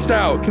that ghost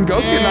out. Can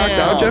ghosts get knocked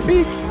out, Yeah.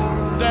 Jeffy?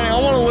 Daddy, I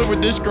want to live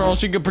with this girl.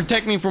 She could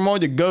protect me from all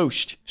the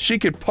ghosts. She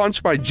could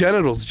punch my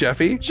genitals,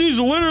 Jeffy. She's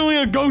literally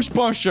a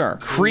ghostbuster.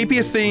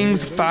 Creepiest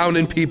things found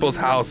in people's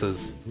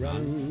houses.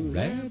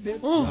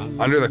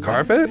 Under the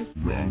carpet?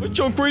 What's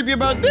so creepy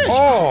about this?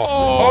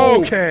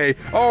 Oh, okay.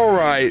 All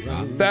right.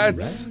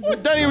 That's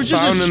What, Daddy, it was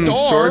just a found in the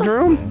star. storage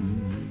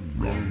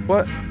room?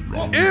 What?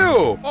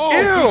 Ew! Oh,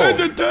 Ew!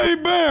 that's a teddy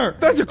bear.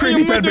 That's a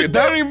creepy You met teddy the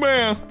bear. teddy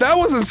bear. That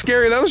wasn't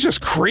scary. That was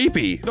just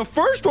creepy. The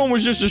first one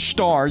was just a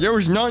star. There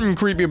was nothing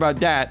creepy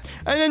about that.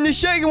 And then the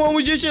second one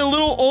was just a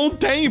little old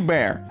teddy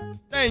bear.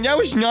 Dang, that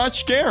was not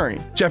scary.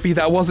 Jeffy,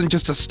 that wasn't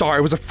just a star.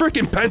 It was a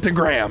freaking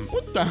pentagram.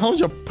 What the hell's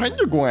a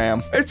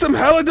pentagram? It's some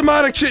hella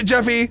demonic shit,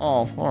 Jeffy.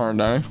 Oh, all right,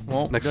 Daddy.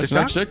 Well, Next that's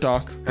TikTok? next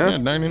TikTok. Huh? Yeah,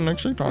 Daddy,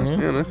 next TikTok. Yeah,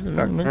 next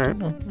TikTok. All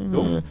right.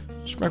 Cool.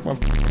 Smack my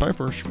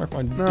paper, smack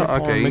my dick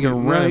Okay, on, make it no,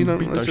 red, you don't-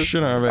 beat the let's just-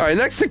 shit out of it. All right,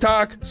 next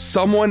TikTok.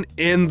 Someone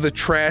in the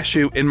trash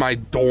chute in my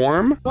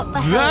dorm. what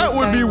the hell That is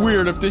would be going on?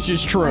 weird if this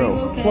is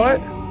true. What?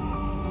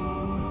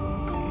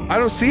 I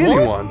don't see What?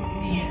 anyone.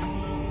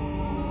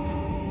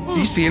 Do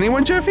you see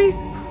anyone, Jeffy?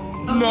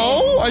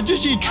 No, I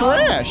just see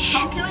trash.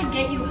 How can I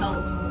get you help?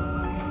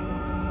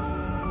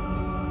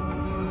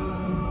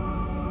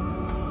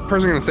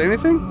 Person gonna say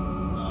anything?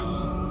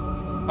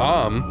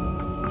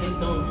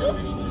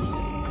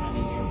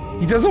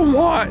 He doesn't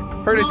want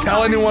her to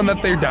tell anyone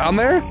that they're down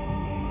there?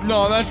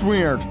 No, that's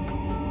weird.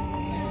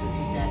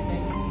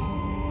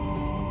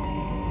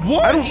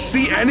 What? I don't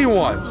see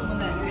anyone.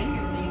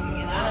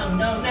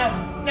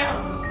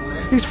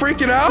 He's freaking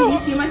Can you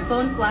out? see my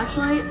phone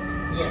flashlight?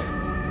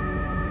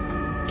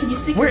 Yeah. Can you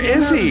stick Where your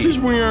hand is out? This he? is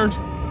weird.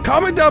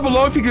 Comment down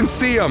below if you can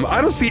see him.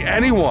 I don't see I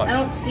anyone.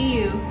 don't see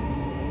you.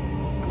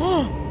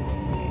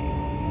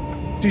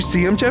 Do you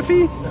see him,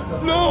 Jeffy?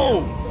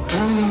 No!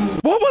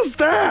 What was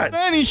that?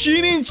 Danny,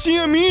 she didn't see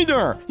him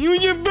either. He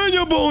was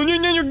invisible and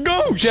then a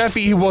ghost.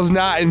 Jeffy, he was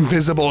not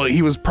invisible.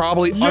 He was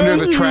probably under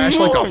the he trash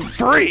like a was.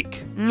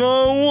 freak.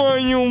 No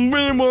way, you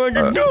invisible like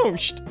a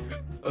ghost.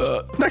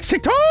 Next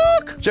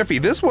TikTok. Jeffy,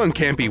 this one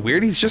can't be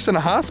weird. He's just in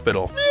a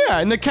hospital. Yeah,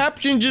 and the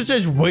caption just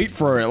says wait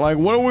for it. Like,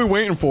 what are we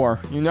waiting for?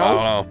 You know? I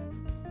don't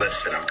know.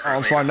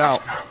 Let's find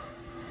out.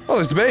 Oh,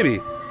 there's the baby.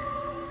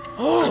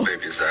 Whose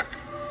baby is that?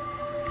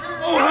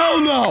 Oh, hell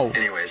no!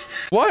 Anyways.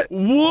 What?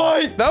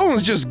 What? That one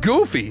was just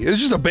goofy. It was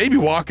just a baby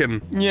walking.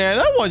 Yeah,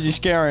 that wasn't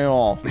scary at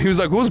all. He was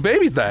like, whose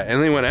baby's that? And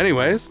then he went,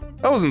 anyways.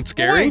 That wasn't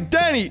scary. Wait,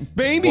 Danny,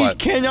 babies What?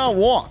 cannot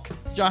walk.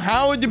 So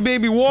how is the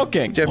baby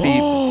walking? Jeffy.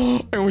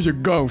 It was a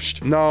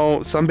ghost.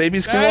 No, some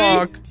babies can Danny,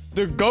 walk.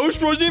 the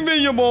ghost was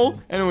invisible,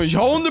 and it was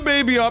holding the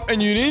baby up,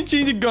 and you didn't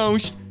see the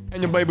ghost,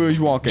 and the baby was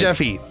walking.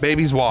 Jeffy,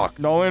 babies walk.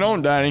 No, they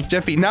don't, Danny.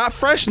 Jeffy, not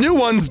fresh new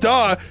ones,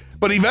 duh.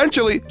 But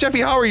eventually,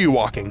 Jeffy, how are you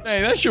walking?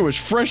 Hey, that shit was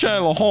fresh out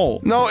of the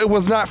hole. No, it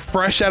was not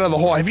fresh out of the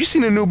hole. Have you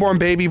seen a newborn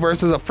baby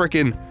versus a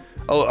freaking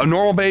a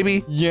normal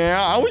baby? Yeah,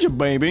 I was a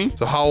baby.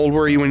 So how old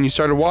were you when you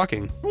started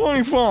walking?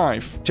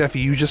 25. Jeffy,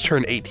 you just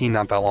turned 18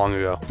 not that long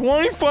ago.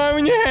 25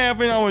 and a half,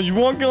 and I was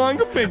walking like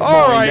a big boy,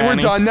 All right, we're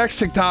Danny. done. Next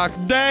TikTok.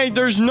 Danny,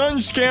 there's nothing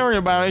scary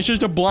about it. It's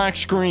just a black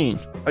screen.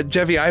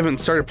 Jeffy, I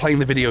haven't started playing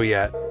the video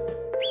yet.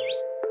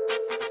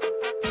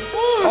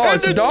 Oh,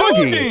 it's a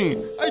doggy.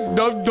 I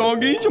love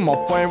doggies. I'm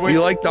a favorite.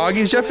 You like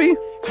doggies, Jeffy?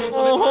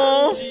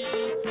 Uh-huh.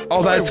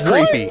 Oh, that's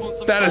Wait,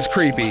 creepy. That is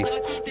creepy.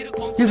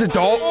 He's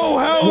adult. Oh,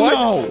 hell What?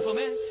 no.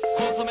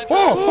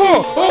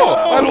 Oh,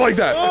 I don't like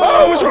that.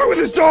 Oh, what's wrong with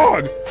this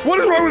dog? What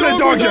is wrong with that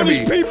dog, was on his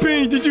Jeffy?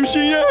 pee-pee. Did you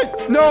see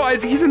that? No, he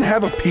didn't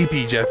have a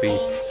pee-pee, Jeffy.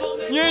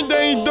 Yeah,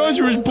 Danny does.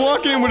 He was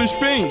blocking it with his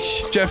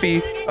face. Jeffy,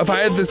 if I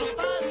had this...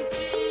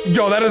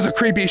 Yo, that is the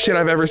creepiest shit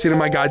I've ever seen in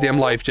my goddamn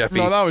life, Jeffy.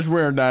 No, that was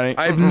weird, Danny.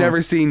 I've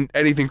never seen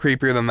anything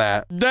creepier than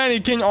that. Danny,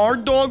 can our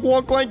dog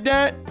walk like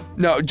that?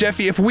 No,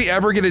 Jeffy, if we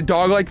ever get a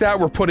dog like that,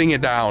 we're putting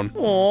it down.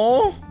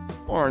 Aw.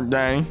 All right,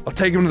 Danny. I'll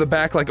take him to the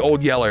back like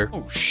Old Yeller.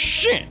 Oh,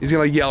 shit. He's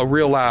gonna yell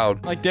real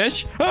loud. Like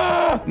this?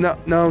 Ah!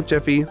 No,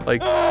 Jeffy.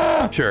 Like,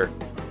 sure,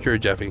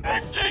 Jeffy.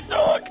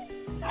 TikTok.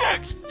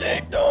 Next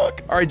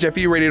TikTok. All right,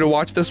 Jeffy, you ready to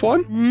watch this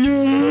one?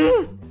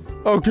 Yeah.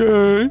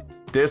 Okay.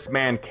 This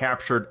man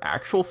captured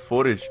actual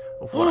footage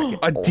of what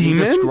I A can only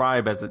demon?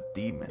 describe as a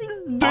demon.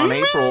 On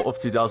April of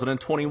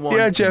 2021,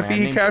 Yeah, a Jeffy, man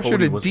he named captured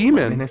Cody a was demon.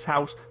 alone in his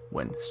house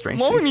when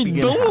strange Why would things he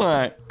began to do happen.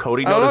 that?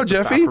 Cody I don't know, noticed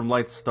the Jeffy. bathroom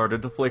lights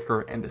started to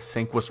flicker and the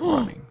sink was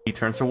running. He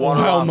turns the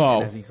water hell on, no.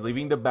 and as he's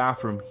leaving the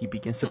bathroom, he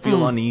begins to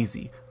feel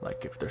uneasy,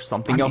 like if there's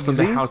something else in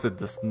the Uneasy? house that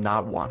does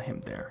not want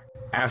him there.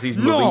 As he's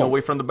moving away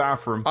from the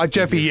bathroom,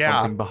 Jeffy, he hears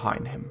yeah. something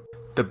behind him.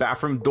 The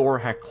bathroom door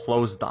had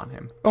closed on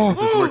him. Oh.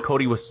 This is where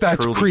Cody was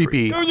That's truly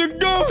creepy. Oh, you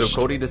ghost. So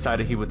Cody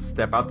decided he would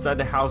step outside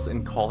the house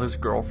and call his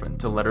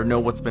girlfriend to let her know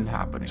what's been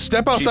happening.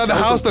 Step She outside the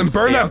tells house, him then to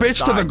burn stay that bitch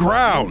to the outside, but he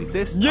ground.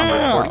 insists Yeah.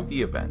 on recording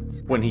the event.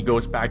 When he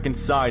goes back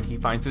inside, he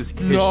finds his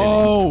kitchen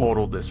No. in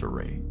total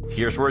disarray.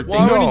 Here's where Why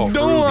things would he No. do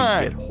truly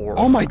that? get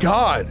horrible. Oh my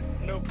god.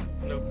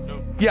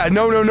 Yeah,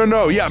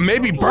 no. Yeah,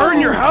 maybe burn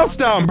your house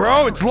down,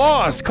 bro. It's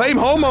lost. Claim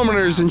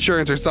homeowner's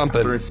insurance or After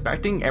something.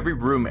 inspecting every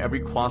room, every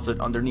closet,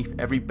 underneath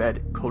every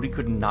bed, Cody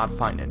could not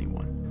find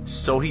anyone.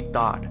 So he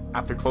thought.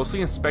 After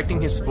closely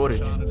inspecting his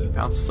footage, he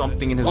found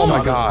something in his Oh my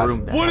daughter's God.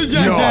 room that What had is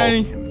that, Yo.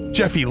 Danny?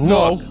 Jeffy,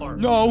 No, look.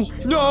 no,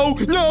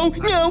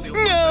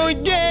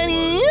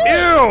 Danny.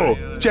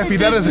 Ew! Jeffy,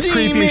 that is the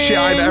creepiest shit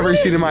I've ever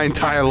seen in my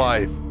entire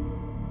life.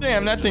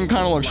 Damn, that thing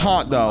kind of looks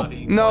hot, though.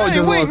 No, it Hey,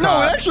 doesn't wait, look no,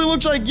 hot. it actually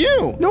looks like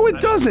you. No, it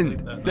doesn't.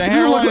 It doesn't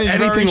hairline look is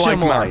very anything like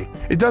similar. me.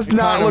 It does It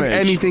not kind of look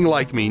is. anything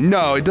like me.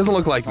 No, it doesn't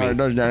look like It me.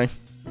 does, Danny.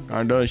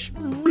 It does.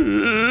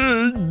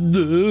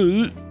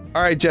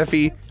 All right,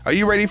 Jeffy, are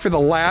you ready for the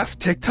last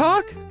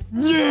TikTok?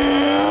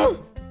 Yeah.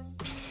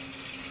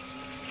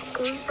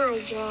 Going for a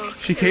walk.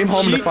 She came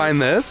home to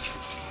find this.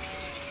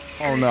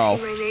 Oh no.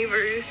 My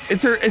neighbors.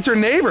 It's her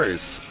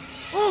neighbors.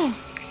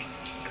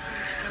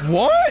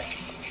 What?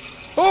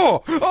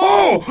 Oh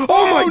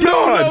my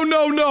god!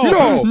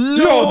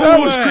 No, that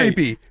was way.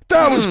 creepy.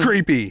 That was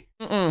creepy.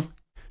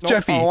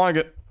 Jeffy. I don't like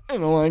it. I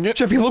don't like it.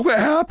 Jeffy, look what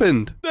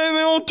happened.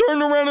 They all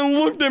turned around and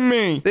looked at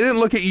me. They didn't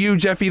look at you,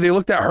 Jeffy. They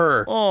looked at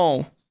her.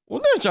 Oh.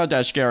 Well, that's not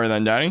that scary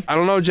then, Daddy. I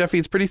don't know, Jeffy.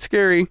 It's pretty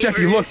scary.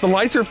 Jeffy, look. The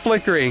lights are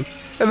flickering.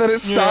 And then it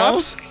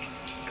stops.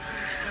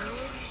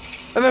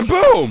 And then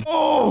boom.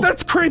 Oh.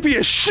 That's creepy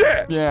as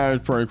shit. Yeah,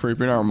 it's pretty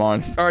creepy. Never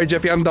mind. All right,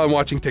 Jeffy. I'm done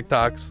watching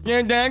TikToks.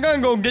 Yeah, Dad, I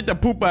gotta go get the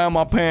poop out of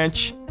my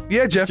pants.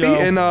 Yeah, Jeffy. Joe.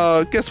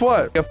 And guess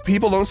what? If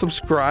people don't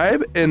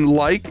subscribe and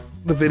like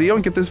the video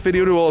and get this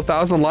video to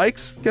 1,000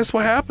 likes, guess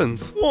what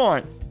happens?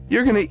 What?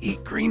 You're gonna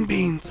eat green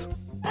beans.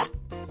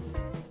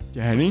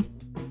 Daddy?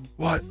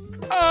 What?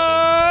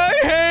 I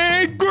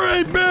hate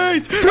green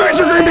beans! Green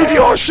beans, you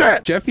little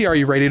shit! Jeffy, are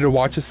you ready to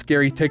watch a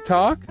scary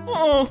TikTok?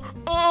 Oh,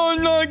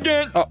 not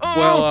again.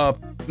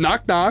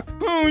 Knock, knock.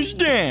 Who's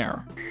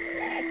there?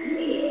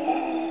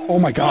 Oh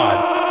my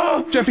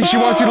god. Jeffy, she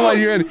wants you to let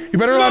you in. You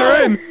better let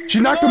her in. She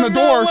knocked on the I'm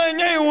door. not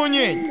letting anyone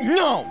in.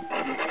 No.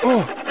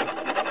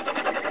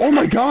 Oh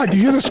my god, do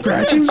you hear the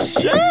scratching?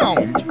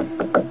 Sound.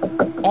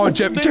 Oh,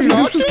 Jeffy,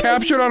 this was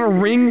captured on a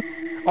ring,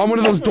 on one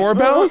of those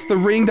doorbells? The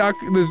ring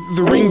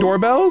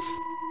doorbells?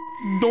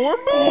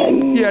 Doorbell?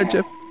 Yeah,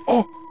 Jeff.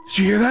 Oh, did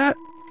you hear that?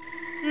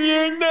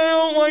 Yeah, they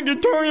don't like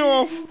it. Turn it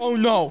off. Oh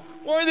no.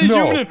 Why are they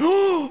zooming in?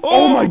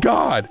 Oh my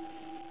god.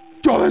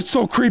 Oh, that's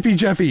so creepy,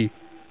 Jeffy.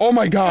 Oh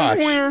my gosh.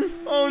 That's weird.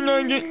 Oh no,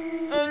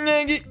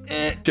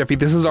 Jeffy,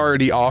 this is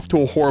already off to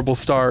a horrible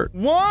start.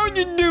 Why would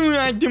you do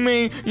that to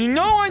me? You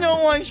know I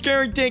don't like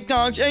scary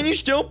TikToks, and you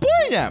still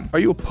play them. Are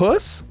you a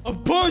puss? A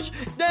push?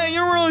 Dang,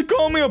 you really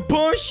call me a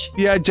push?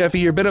 Yeah, Jeffy,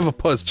 you're a bit of a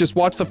puss. Just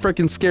watch the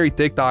freaking scary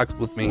TikToks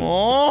with me. Oh,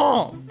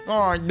 all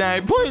right,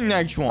 Dad, play the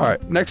next one. All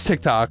right, next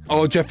TikTok.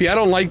 Oh, Jeffy, I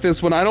don't like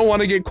this one. I don't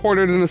want to get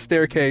cornered in a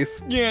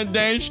staircase. Yeah,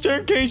 Dad,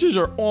 staircases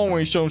are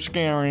always so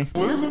scary.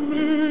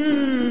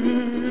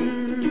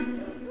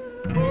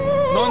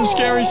 Nothing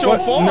scary so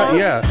far. No,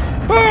 yeah.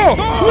 Oh,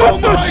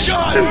 what the my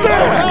God! is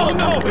that? Oh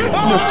no!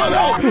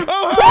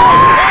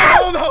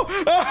 Oh no!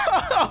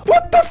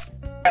 What the f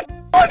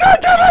was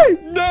that,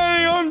 Jeffy?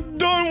 Daddy, I'm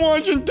done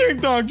watching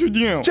TikToks with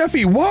you.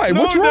 Jeffy, why?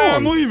 What's Dad, wrong?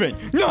 I'm leaving.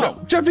 No,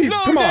 Jeffy,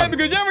 come Dad, on.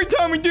 because every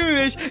time we do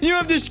this, you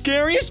have the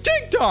scariest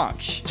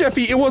TikToks.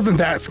 Jeffy, it wasn't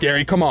that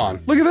scary. Come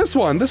on. Look at this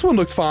one. This one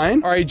looks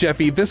fine. All right,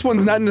 Jeffy, this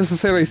one's not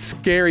necessarily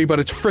scary, but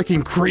it's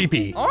freaking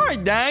creepy. All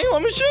right, Daddy,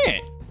 let me see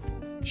it.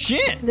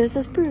 Shit. This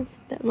is proof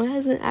that my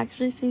husband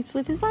actually sleeps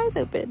with his eyes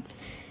open.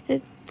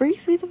 It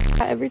freaks me the f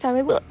out every time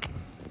I look.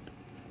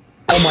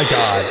 Oh my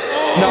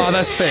God. No,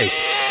 that's fake.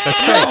 That's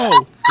fake.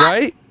 No.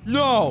 Right?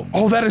 No.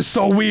 Oh, that is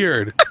so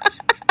weird.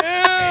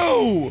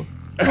 Ew.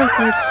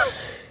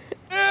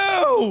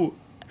 Ew.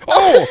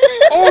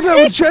 Oh,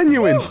 that was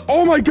genuine.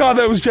 Oh my God,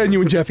 that was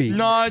genuine, Jeffy.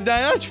 Nah,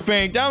 Dad, that's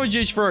fake. That was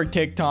just for a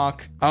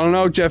TikTok. I don't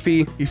know,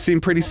 Jeffy. You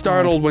seemed pretty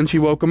startled when she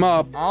woke him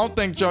up. I don't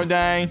think so,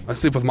 Daddy. I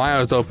sleep with my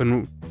eyes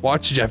open.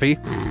 Watch, Jeffy.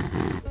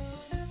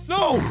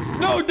 No,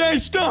 no, Daddy,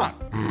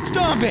 stop.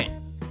 Stop it.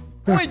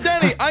 Wait,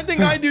 Daddy, I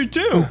think I do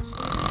too.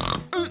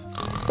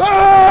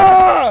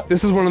 Ah!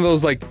 This is one of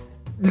those, like,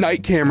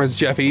 night cameras,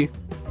 Jeffy.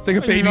 It's like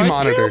a baby Night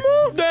monitor.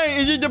 camera? Daddy,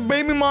 is it the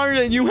baby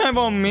monitor that you have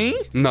on me?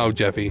 No,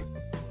 Jeffy.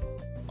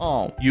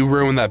 Oh. You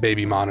ruined that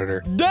baby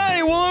monitor.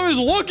 Daddy, well, it was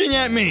looking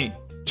at me.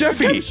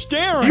 Jeffy! Kept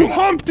staring. You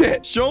humped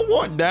it! So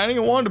what, Daddy? I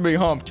wanted to be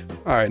humped.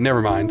 Alright,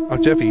 never mind. Oh,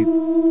 Jeffy.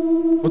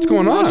 What's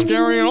going on? Not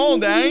scary at all,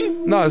 Daddy.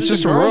 No, it's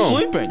just a girl room.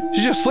 sleeping.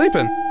 She's just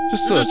sleeping.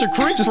 Just You're just a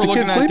creep just for a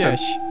looking kid at sleeping.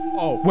 this.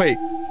 Oh. Wait.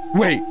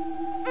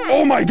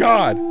 Oh my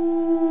God.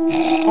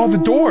 Oh, the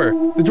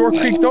door. The door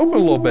creaked open a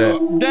little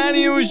bit.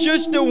 Daddy, it was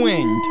just the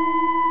wind.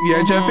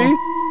 Yeah, Jeffy?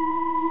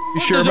 You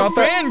sure There's about a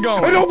that? fan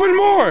going. It opened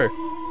more.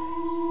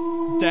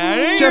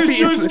 Daddy, Jeffy, it's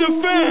just a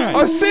fan.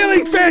 A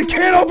ceiling fan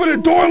can't open a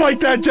door like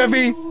that,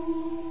 Jeffy.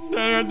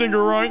 Daddy, I think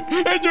you're right.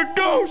 It's a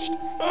ghost.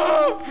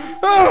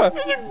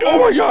 It's a ghost. Oh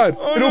my God.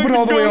 Oh, It opened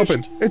all the way ghost.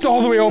 open. It's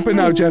all the way open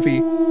now,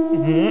 Jeffy.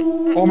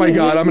 Oh my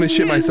God, I'm gonna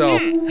shit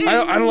myself.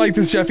 I don't like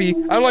this, Jeffy.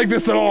 I don't like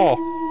this at all.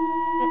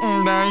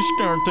 Daddy,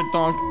 scared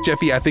TikTok.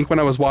 Jeffy, I think when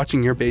I was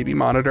watching your baby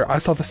monitor, I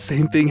saw the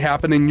same thing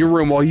happen in your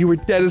room while you were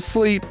dead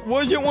asleep.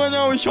 Was it when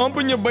I was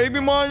humping your baby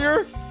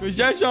monitor? Because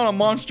that's not a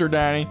monster,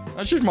 Daddy.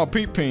 That's just my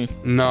pee-pee.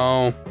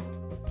 No,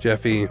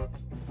 Jeffy, it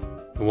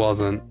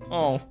wasn't.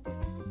 Oh.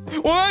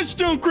 Well, that's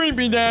still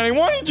creepy, Daddy.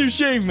 Why didn't you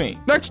save me?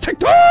 Next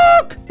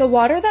TikTok! The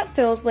water that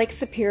fills Lake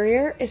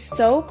Superior is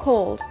so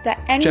cold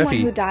that anyone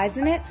Jeffy, who dies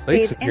in it Lake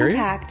stays Superior?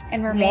 intact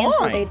and remains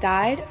Why? where they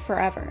died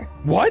forever.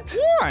 What?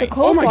 Why? The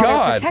cold Oh my water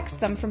God. protects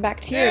them from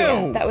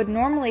bacteria Ew. that would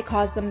normally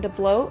cause them to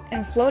bloat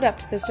and float up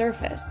to the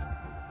surface.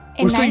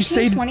 In Oh, so you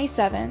stayed-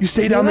 1927, you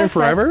stayed down there USS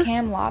forever?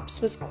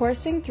 Kamloops was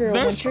coursing through a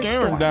That's winter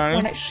scary, storm Daddy.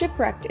 when it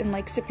shipwrecked in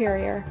Lake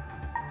Superior.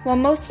 While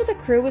most of the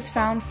crew was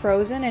found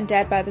frozen and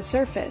dead by the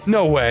surface,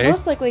 No way.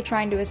 most likely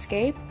trying to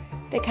escape,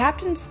 the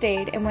captain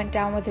stayed and went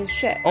down with his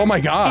ship. Oh my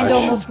gosh. And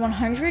almost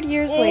 100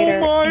 years Oh later,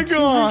 my and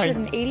God.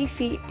 280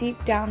 feet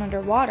deep down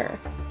underwater,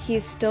 he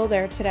is still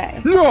there today.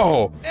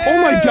 No!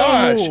 Oh my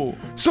gosh! Ew.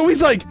 So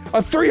he's like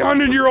a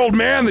 300-year-old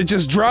man that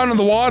just drowned in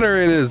the water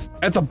and is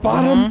at the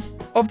bottom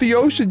of the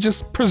ocean,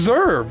 just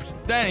preserved.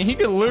 Daddy, he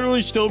could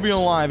literally still be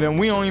alive, and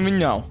we don't even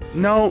know.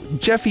 No,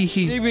 Jeffy,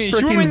 he He'd be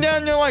swimming freaking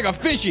down there like a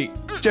fishy.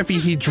 Jeffy,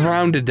 he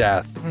drowned to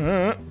death.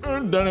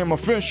 Daddy, I'm a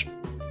fish.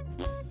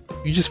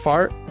 You just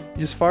fart?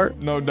 You just fart?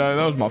 No, Daddy,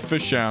 that was my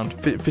fish sound.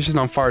 Fishes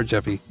don't fart,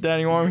 Jeffy.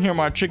 Daddy, you want to hear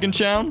my chicken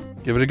sound?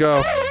 Give it a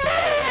go.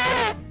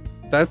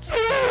 That's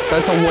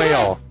a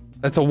whale.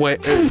 That's a whale.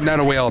 Not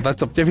a whale.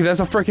 That's a Jeffy. That's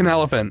a freaking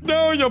elephant.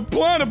 That was a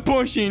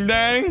platypus,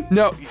 Daddy.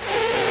 No.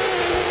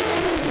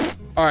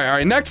 All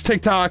right. Next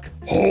TikTok.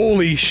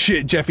 Holy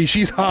shit, Jeffy.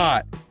 She's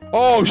hot.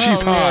 Oh,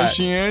 she's Hell yeah, hot.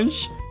 she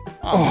is.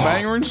 I'll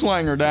bang her and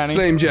slang her, Daddy.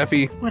 Same,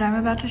 Jeffy. What I'm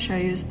about to show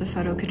you is the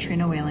photo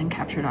Katrina Whalen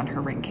captured on her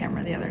Ring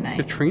camera the other night.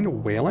 Katrina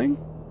Whaling?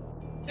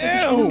 So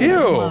Katrina was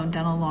Ew. alone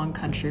down a long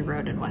country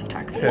road in West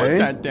Texas. Okay. What's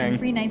that And thing?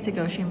 3 nights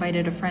ago, she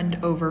invited a friend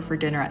over for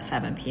dinner at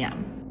 7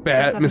 p.m.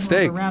 Bad 7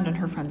 mistake. rolls around and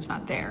her friend's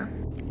not there.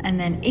 And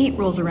then 8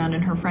 rolls around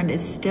and her friend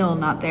is still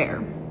not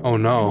there. Oh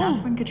no.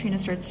 That's when Katrina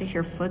starts to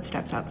hear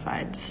footsteps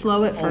outside.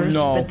 Slow at first,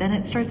 no. but then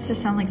it starts to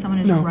sound like someone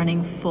is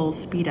running full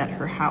speed at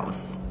her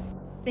house.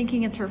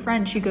 Thinking it's her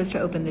friend, she goes to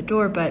open the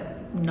door,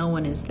 but no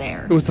one is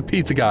there. It was the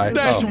pizza guy.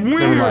 That's oh, weird.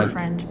 never It's her mind.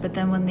 friend, but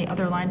then when the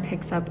other line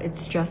picks up,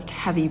 it's just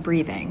heavy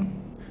breathing.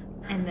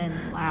 And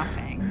then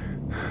laughing.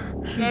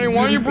 She's Daddy,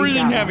 why are you freaked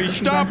breathing out, heavy? so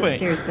she Stop runs it.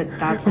 upstairs, but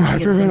that's when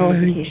she gets the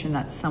notification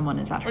that someone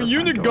is at her Are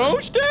you front the door.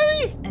 ghost,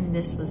 Daddy? And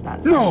this was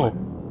that No.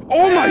 someone.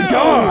 Oh my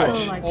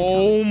gosh!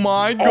 Oh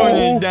my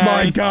goodness, Oh Daddy.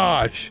 my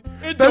gosh!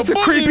 It's That's the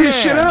creepiest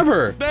boogeyman. shit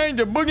ever! Daddy,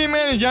 the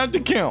boogeyman is out to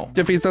kill.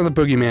 Jeffy, it's not the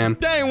boogeyman.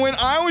 Daddy, when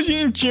I was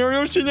eating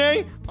Cheerios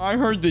today, I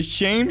heard the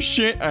same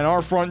shit at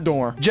our front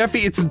door. Jeffy,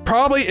 it's not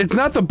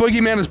the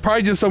boogeyman, it's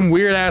probably just some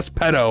weird ass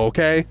pedo,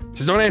 okay?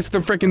 Just don't answer the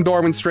freaking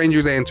door when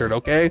strangers answered,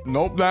 okay?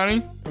 Nope, Daddy.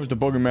 It was the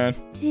boogeyman.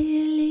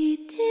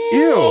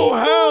 Ew! Oh,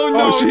 hell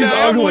no, Oh, she's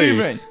Daddy, I'm ugly.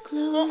 leaving.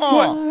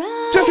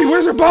 What? Jeffy,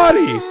 where's her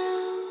body?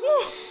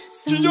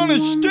 She's on a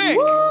stick.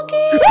 No!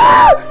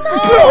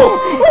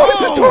 Oh,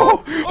 it's a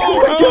doll!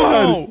 Oh my hell god!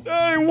 no.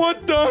 Daddy,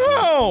 what the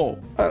hell?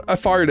 I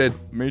farted.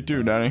 Me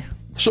too, Daddy.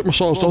 Shit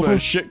myself, A little bit Jeffy.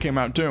 of shit came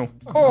out too.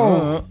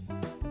 Oh.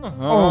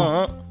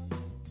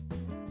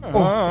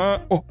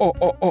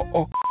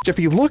 Oh.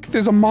 Jeffy, look,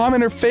 there's a mom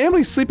and her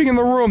family sleeping in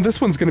the room.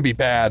 This one's gonna be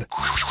bad.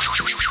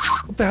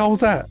 What the hell was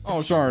that?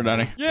 Oh, sorry,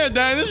 Daddy. Yeah,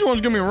 Daddy, this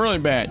one's gonna be really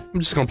bad. I'm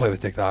just gonna play the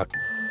TikTok.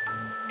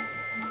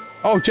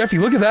 Oh, Jeffy,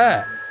 look at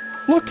that.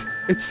 Look,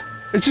 it's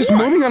just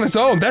moving on its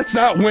own. That's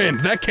not wind.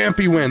 That can't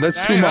be wind. That's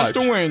Daddy, too much.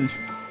 That's the wind.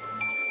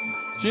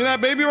 See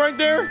that baby right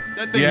there?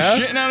 That thing's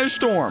shitting out a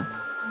storm.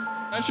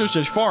 That's just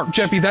his farts.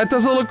 Jeffy, that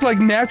doesn't look like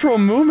natural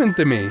movement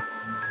to me.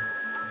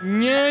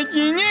 Yeah,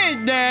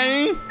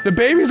 Daddy. The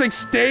baby's like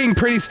staying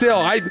pretty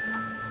still.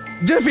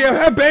 Jeffy, I've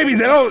had babies.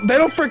 They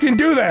don't freaking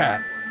do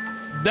that.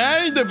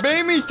 Daddy, the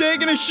baby's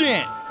taking a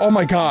shit. Oh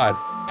my god.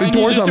 The And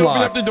door's you just unlocked.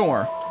 opened up the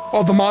door.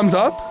 Oh, the mom's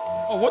up?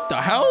 Oh, what the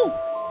hell?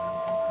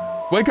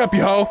 Wake up,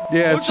 yo.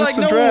 Yeah, Looks it's just like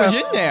the no one draft.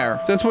 was in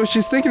there. That's what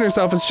she's thinking to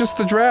herself. It's just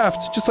the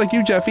draft. Just like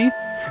you, Jeffy.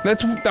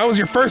 That was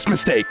your first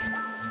mistake.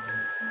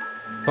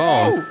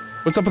 Phone.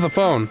 What's up with the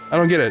phone? I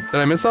don't get it. Did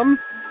I miss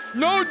something?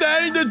 No,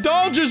 Daddy, the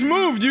doll just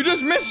moved. You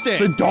just missed it.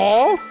 The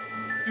doll?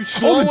 You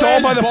Oh, the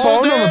doll by the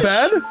phone on the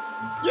bed?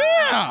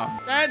 Yeah,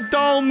 that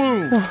doll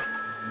moved.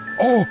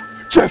 Oh,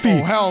 Jeffy.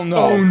 Oh, hell no.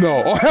 Oh,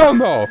 no. Oh, hell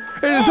no.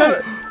 Is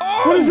that...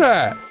 What is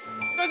that?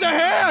 That's a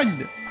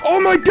hand. Oh,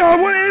 my God.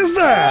 What is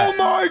that? Oh,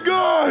 my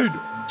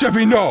God.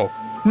 Jeffy, no.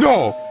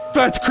 No.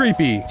 That's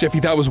creepy.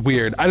 Jeffy, that was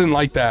weird. I didn't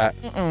like that.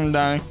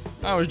 Daddy.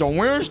 That was the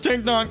weirdest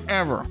TikTok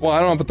ever. Well, I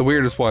don't know about the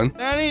weirdest one.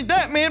 Daddy,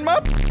 that made my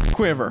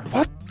quiver.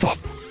 What the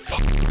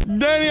fuck?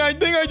 Daddy, I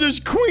think I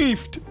just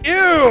queefed.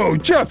 Ew,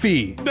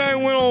 Jeffy. That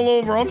went all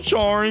over. I'm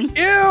sorry.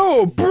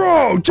 Ew,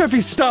 bro.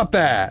 Jeffy, stop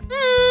that.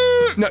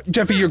 No,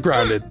 Jeffy, you're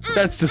grounded.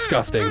 That's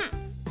disgusting.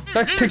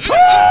 Next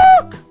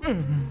TikTok.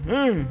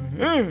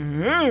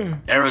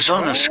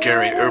 Arizona's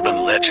scary urban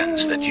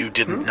legends that you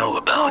didn't know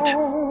about.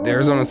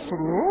 Arizona's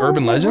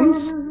urban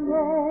legends?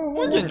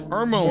 What's an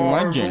urban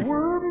legend?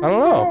 I don't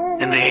know.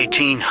 In the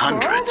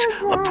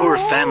 1800s, a poor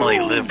family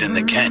lived in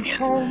the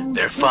canyon.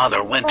 Their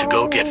father went to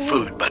go get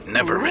food but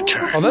never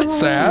returned. Oh, that's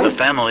sad. The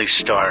family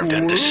starved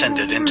and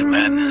descended into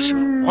madness.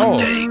 One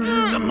day,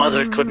 the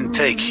mother couldn't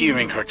take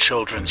hearing her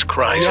children's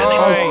cries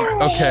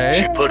anymore.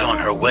 Okay. She put on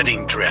her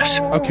wedding dress,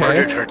 Okay.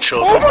 murdered her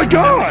children, Oh my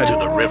God! into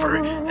the river,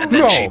 and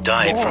then No. she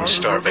died from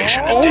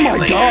starvation a Oh day my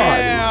later.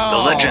 God! The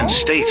legend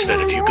states that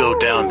if you go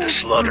down to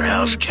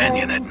Slaughterhouse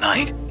Canyon at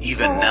night,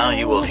 even now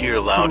you will hear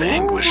loud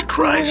anguished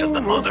cries of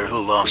the mother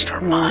who lost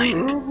her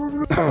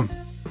mind.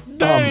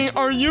 Daddy,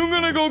 are you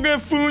gonna go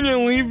get food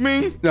and leave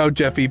me? No,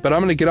 Jeffy, but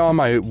I'm gonna get on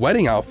my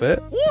wedding outfit.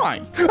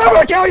 Why? I'm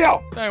gonna kill you!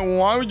 Hey,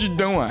 why would you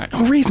do that?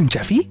 No reason,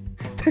 Jeffy.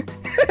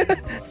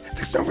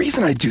 There's no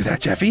reason I'd do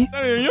that, Jeffy.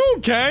 Daddy, are you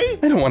okay?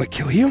 I don't want to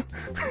kill you.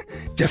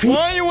 Jeffy?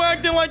 Why are you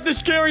acting like the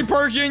scary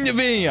person in the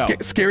video?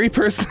 Scary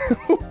person?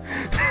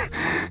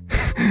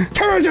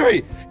 Come on,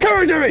 Jeffy! Come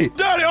on, Jeffy!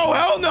 Daddy, oh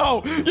hell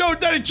no! Yo,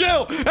 Daddy,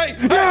 chill! Hey!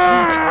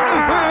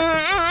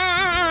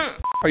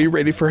 Are you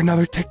ready for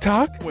another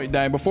TikTok? Wait,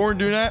 Daddy, before we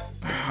do that,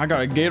 I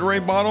got a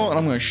Gatorade bottle and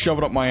I'm gonna shove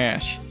it up my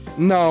ass.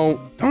 No,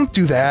 don't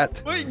do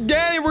that. Wait,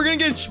 Daddy, we're gonna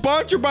get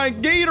sponsored by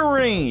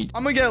Gatorade.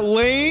 I'm gonna get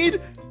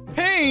laid,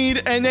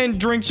 paid, and then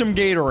drink some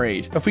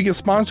Gatorade. If we get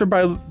sponsored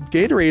by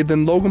Gatorade,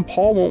 then Logan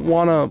Paul won't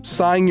want to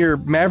sign your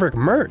Maverick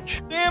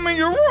merch. Damn it,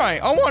 you're right.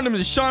 I want him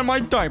to sign my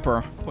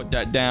diaper. Put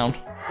that down.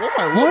 What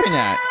am I looking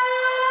at?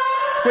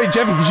 Wait,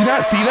 Jeffy, did you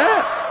not see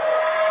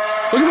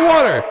that? Look at the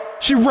water.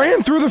 She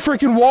ran through the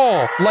freaking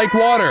wall like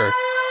water.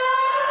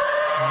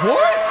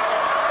 What?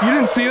 You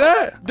didn't see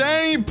that?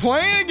 Daddy,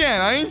 playing again.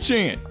 I didn't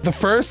see it. The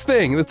first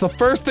thing. That's the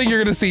first thing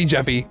you're gonna see,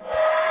 Jeffy.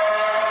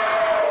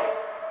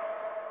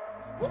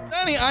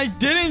 Danny, I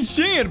didn't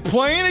see it.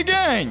 Playing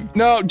again.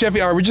 No, Jeffy,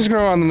 all right, we're just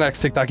gonna go on the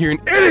next TikTok. You're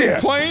an idiot.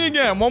 Playing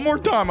again. One more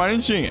time. I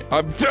didn't see it.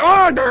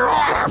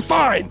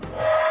 Fine.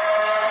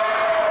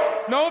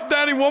 Nope,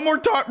 Daddy. One more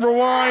time.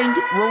 Rewind.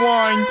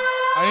 Rewind.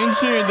 I didn't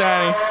see it,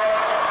 Daddy.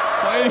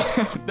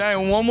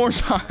 Daddy, one more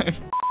time.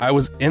 I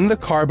was in the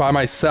car by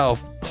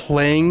myself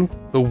playing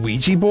the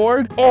Ouija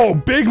board. Oh,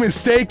 big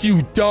mistake,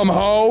 you dumb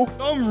hoe.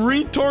 Some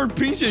retard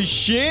piece of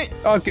shit.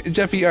 Okay,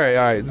 Jeffy, all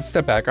right, let's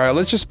step back. All right,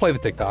 let's just play the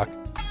TikTok.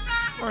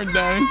 All right,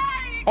 Daddy.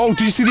 Oh,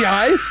 do you see the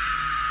eyes?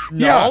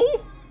 No. Yeah.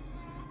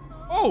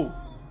 Oh.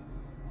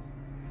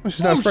 Well,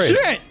 she's not afraid.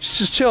 Shit. She's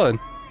just chilling.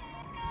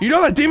 You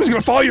know that demon's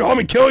gonna follow you home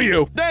and kill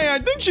you. Dang, I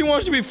think she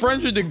wants to be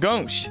friends with the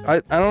ghost. I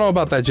don't know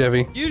about that,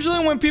 Jeffy.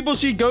 Usually when people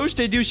see ghosts,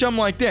 they do something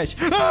like this.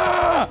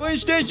 Ah! But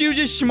instead, she was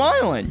just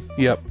smiling.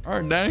 Yep.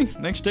 All right, Danny.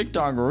 Next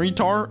TikTok,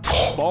 retard.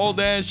 Bald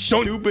ass,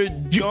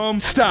 stupid,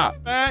 dumb.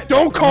 Stop. Fat,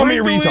 Don't call me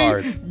a wrinkly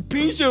retard.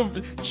 Piece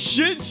of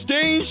shit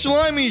stained,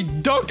 slimy,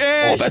 duck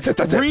ass. Oh, that's it.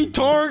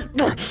 Retard.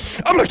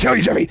 I'm gonna kill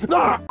you, Jeffy.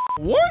 Ah!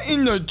 What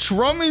in the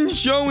Truman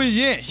Show is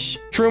this?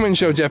 Truman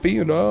Show, Jeffy.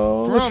 You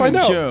know, let's find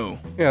out. Show.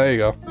 Yeah, there you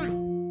go.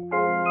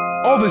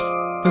 Oh,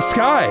 the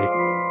sky.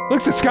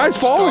 Look, the sky's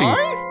falling.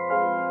 Sky?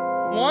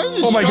 Why is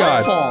the Oh my sky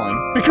God.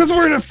 falling? Because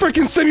we're in a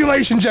freaking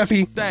simulation,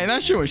 Jeffy. Dang,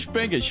 that shit was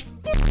fake as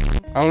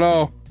I don't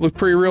know. Looked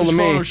pretty real to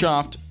me.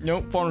 Photoshopped.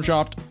 Nope,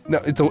 photoshopped. No,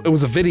 it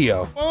was a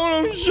video.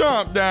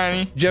 Photoshop,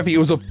 Danny. Jeffy, it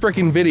was a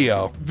freaking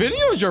video.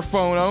 Videos are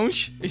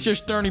photos. It's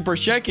just 30 per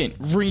second.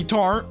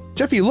 Retard.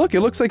 Jeffy, look,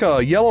 it looks like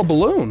a yellow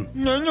balloon.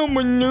 No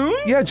balloon?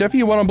 Yeah, Jeffy,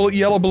 you want a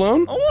yellow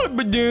balloon? I want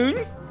a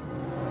balloon.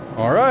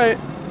 All right.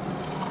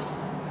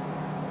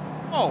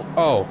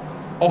 Oh.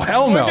 Oh,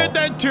 hell no. Want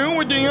that too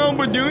with the yellow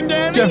balloon,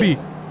 Danny? Jeffy.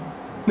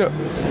 No.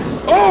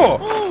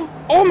 Oh!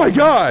 Oh my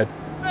God.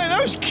 Hey,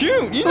 that was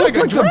cute. He's That like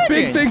looks a like the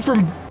dragon. big thing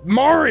from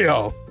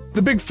Mario.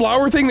 The big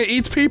flower thing that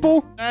eats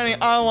people? Danny,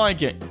 I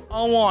like it.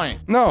 I want it.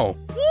 No.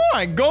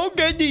 Why? Go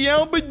get the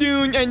yellow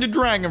balloon and the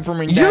dragon for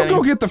me, You Danny.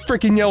 go get the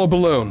freaking yellow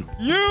balloon.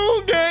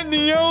 You get the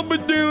yellow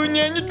balloon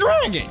and the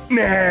dragon.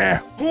 Nah.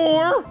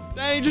 Or,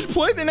 Danny, just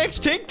play the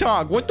next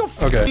TikTok. What the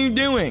fuck are you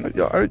doing?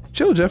 All right,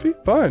 chill, Jeffy.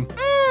 Fine.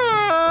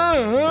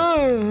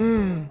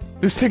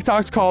 This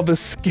TikTok's called the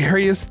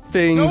scariest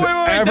things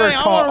wait, ever Danny,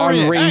 I caught wanna on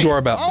read it. Ring Hey,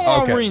 Doorbell. I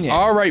wanna Okay. read it.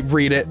 All right,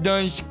 read it.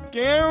 The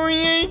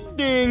scariest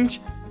things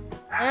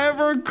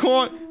ever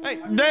caught. Hey,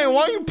 Danny,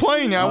 why are you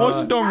playing that? I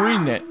wasn't done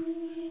reading it.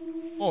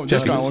 Oh, this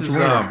Jeffy, guy looks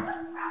weird.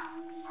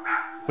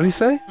 What did he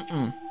say?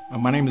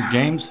 My name is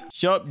James.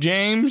 Sup,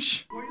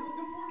 James?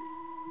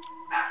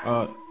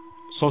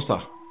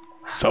 Sosa.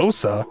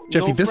 Sosa?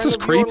 Jeffy, No this friend is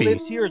of yours creepy.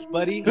 lives here,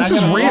 buddy. This I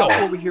is got a real.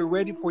 Glock over here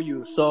ready for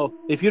you. So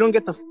if you don't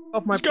get the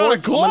off my He's got a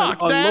porch, I'm Glock,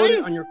 gonna unload Daddy.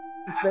 it on your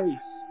face.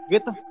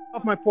 Get the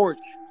off my porch.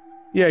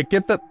 Yeah,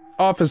 get that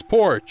off his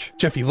porch.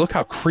 Jeffy, look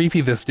how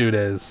creepy this dude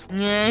is.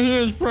 Yeah, he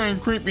is pretty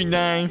creepy,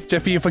 Danny.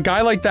 Jeffy, if a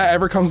guy like that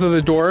ever comes to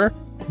the door,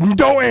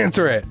 don't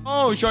answer it.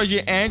 Oh, so I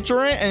should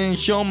answer it and then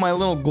show him my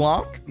little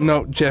Glock?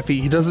 No,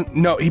 Jeffy, he doesn't.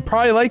 No, he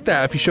probably like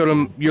that if you showed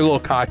him your little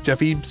cock,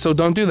 Jeffy. So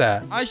don't do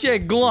that. I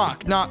said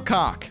Glock, not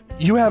cock.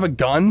 You have a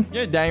gun?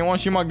 Yeah, Danny, you want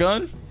to see my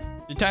gun?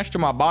 It's attached to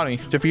my body.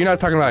 Jeffy, you're not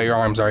talking about your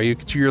arms, are you?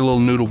 It's your little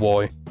noodle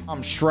boy.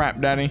 I'm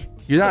strapped, Danny.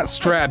 You're not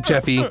strapped,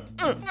 Jeffy.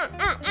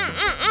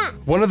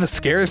 One of the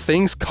scariest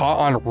things caught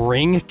on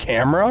Ring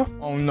camera?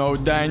 Oh no,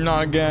 Danny,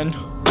 not again.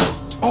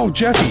 Oh,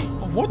 Jeffy.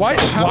 What Why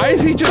the hell? why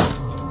is he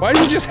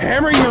just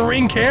hammering the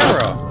Ring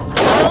camera?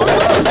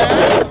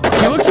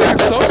 He looks like a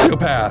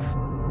sociopath.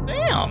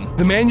 Damn.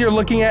 The man you're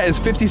looking at is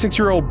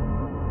 56-year-old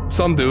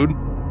some dude.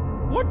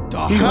 What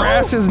the He hell?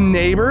 harassed his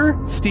neighbor,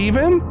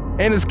 Steven,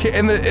 and his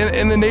and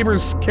the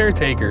neighbor's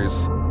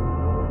caretakers.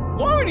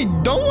 Why would he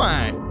do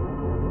that?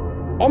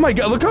 Oh my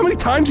God, look how many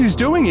times he's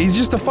doing it. He's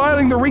just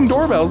defiling the Ring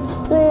doorbells.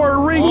 Poor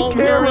Ring Oh,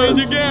 here he cameras.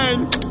 is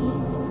again.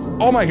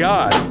 Oh my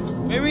God.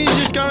 Maybe he's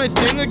just got a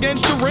thing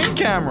against the Ring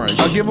cameras.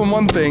 I'll give him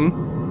one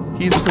thing.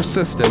 He's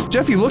persistent.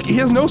 Jeffy, look, he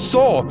has no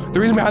soul. The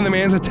reason behind the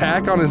man's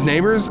attack on his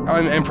neighbors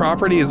and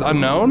property is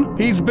unknown.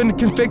 He's been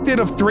convicted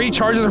of 3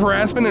 charges of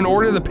harassment in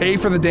order to pay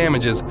for the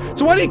damages.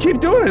 So why do you keep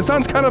doing it? It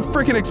sounds kind of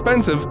freaking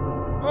expensive.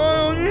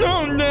 Oh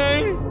no,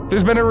 dang.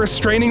 There's been a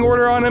restraining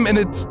order on him and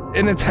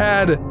it's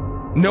had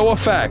no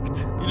effect.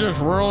 He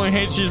just really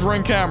hates these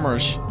Ring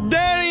cameras.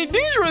 Daddy,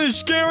 these were the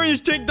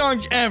scariest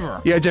TikToks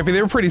ever. Yeah, Jeffy,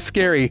 they were pretty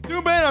scary.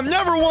 Too bad I'm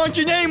never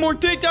watching any more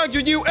TikToks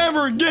with you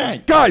ever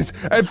again. Guys,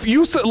 if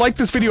you like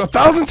this video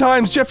 1,000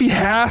 times, Jeffy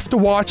has to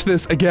watch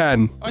this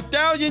again.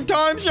 1,000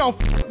 times? No, f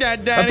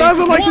that, Daddy.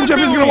 1,000 likes and 1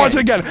 Jeffy's gonna million. watch it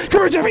again.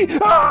 Come here, Jeffy.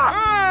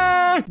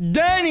 Ah!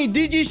 Danny,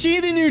 did you see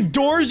the new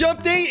Doors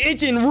update?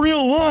 It's in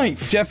real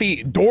life.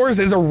 Jeffy, Doors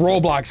is a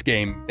Roblox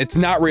game. It's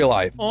not real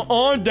life.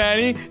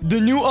 Daddy.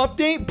 The new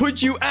update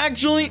puts you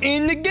actually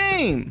in the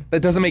game.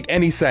 That doesn't make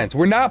any sense.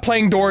 We're not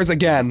playing Doors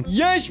again.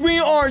 Yes, we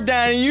are,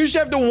 Daddy. You just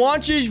have to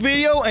watch this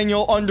video and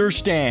you'll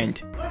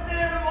understand. Listen,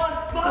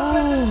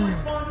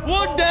 everyone.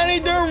 Look, Daddy,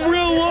 they're in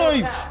real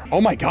life.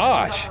 Oh my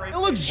gosh. It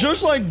looks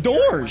just like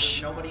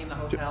Doors. Nobody in the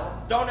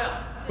hotel? Don't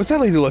know. What's that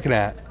lady looking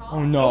at?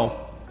 Oh,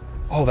 no.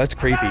 Oh, that's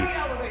creepy.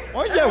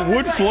 Why is that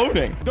wood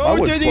floating? Go That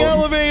to wood's the floating.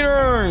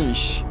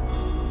 elevators.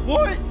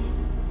 What?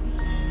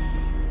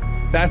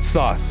 That's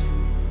sus.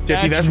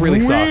 Jeffy, that's really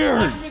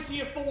weird. sus.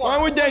 Why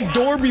would that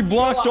door be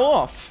blocked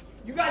off?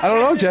 You guys I don't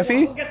get know, this Jeffy.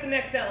 one. We'll get the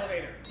next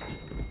elevator.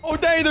 Oh,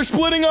 Daddy, they're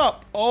splitting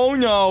up. Oh,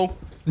 no.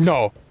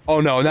 No. Oh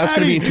no, that's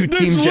gonna be in 2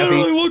 teams, This Jeffy.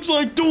 literally looks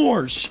like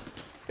Doors.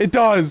 It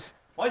does.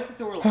 Why is the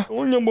door locked?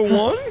 Door number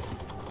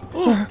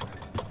 1?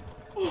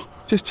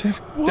 Just Jeff.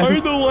 Why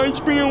are the lights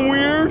being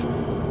weird?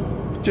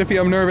 Jeffy,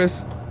 I'm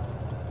nervous.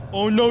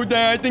 Oh, no,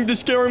 Dad. I think the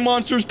scary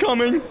monster's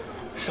coming.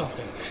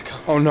 Something's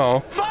coming. Oh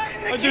no.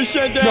 I just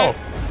said that. No.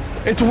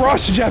 It's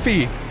Rush,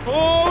 Jeffy.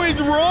 Oh,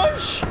 it's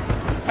Rush?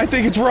 I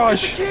think it's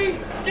Rush.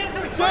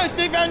 Yes,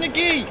 they found the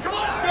key.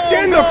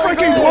 Get in the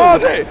freaking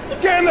closet!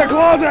 Get in the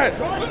closet!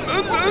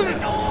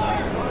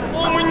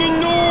 Open the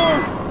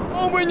door!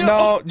 Open the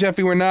No,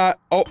 Jeffy, we're not.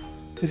 Oh,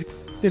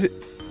 did it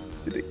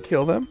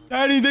kill them?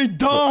 Daddy, they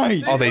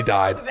died! Oh, they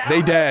died.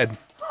 They dead.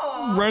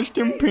 Rest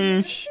in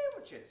peace.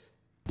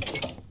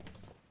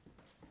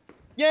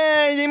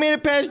 Yay, they made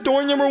it past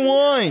door number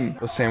 1.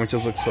 Those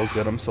sandwiches look so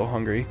good. I'm so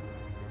hungry.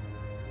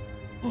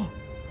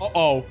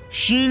 Uh-oh,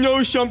 she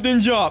knows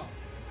something's up.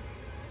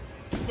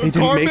 They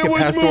didn't make it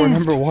past door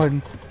number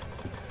 1.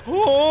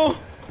 Oh!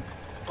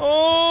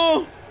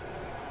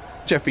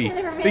 Jeffy,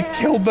 they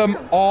killed them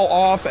all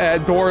off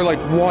at door like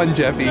 1,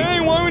 Jeffy.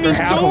 Dang, why would you do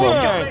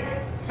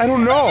that? I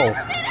don't know.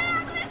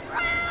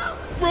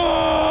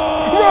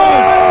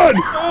 Run!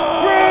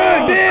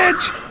 Run,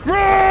 bitch!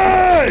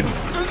 Run!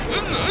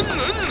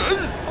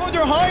 Oh,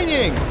 they're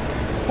hiding!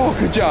 Oh,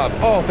 good job.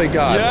 Oh, thank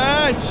God.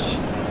 Yes!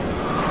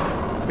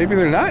 Maybe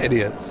they're not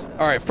idiots.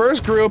 All right,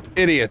 first group,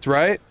 idiots,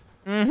 right?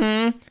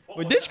 Mm-hmm.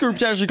 But this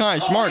group's actually kind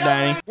of smart,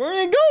 Danny. Where are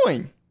they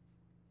going?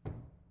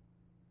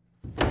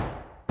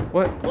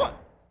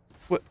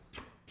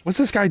 What's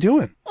this guy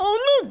doing?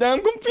 Oh, no, Dad,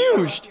 I'm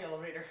confused.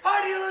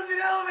 How do you lose an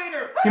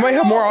elevator? He might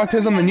have more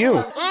autism than you.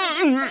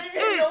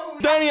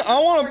 Danny, I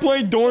want to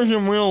play doors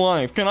in real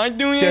life. Can I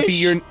do this? Jeffy,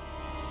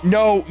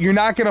 you're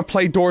not gonna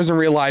play doors in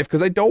real life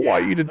because I don't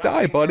want you to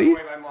die, buddy.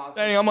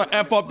 Danny, I'm gonna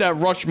F up that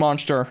Rush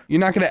monster. You're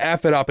not gonna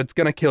F it up. It's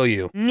gonna kill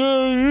you.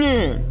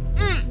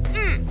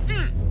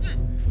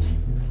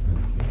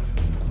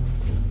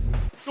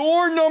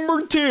 Door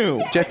number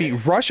 2. Jeffy,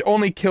 Rush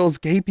only kills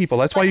gay people.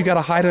 That's why you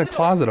gotta hide in a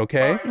closet,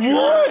 okay?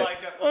 What?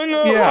 I'm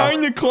gonna hide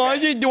in the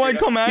closet? Do I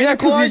come out of the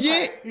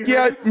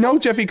closet? No,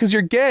 Jeffy, because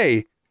you're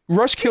gay.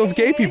 Rush kills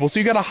gay people, so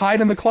you gotta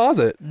hide in the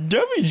closet.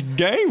 Jeffy's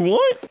gay?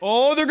 What?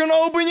 Oh, they're gonna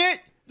open it!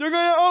 They're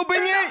gonna open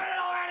it!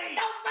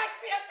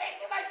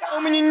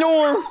 Open the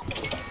door!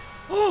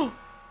 Oh!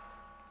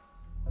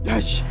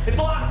 Yes! It's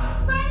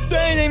locked!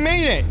 Dang, they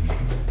made it!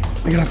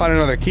 We gotta find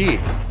another key.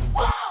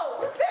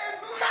 Whoa!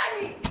 There's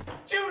money!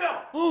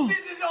 Judah! This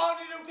is a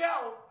haunted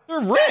hotel!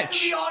 They're That's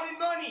rich! the haunted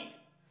money!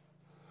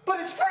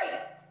 But it's free!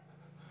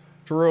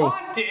 True.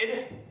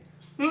 Haunted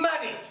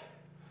money!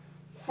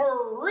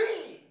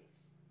 Free!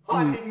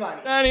 Haunted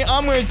money! Danny,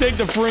 I'm gonna take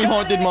the free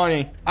haunted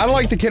money. I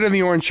like the kid in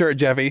the orange shirt,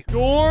 Jeffy.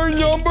 Door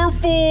number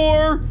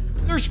 4!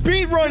 They're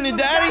speed running,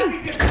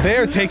 Daddy! They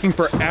are taking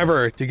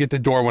forever to get to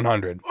door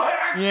 100.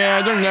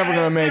 Yeah, they're never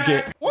gonna make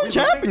it. What's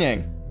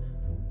happening?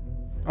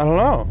 I don't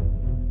know.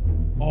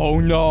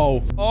 Oh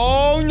no.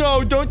 Oh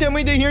no, don't tell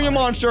me they hear the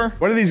monster.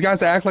 Why do these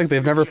guys act like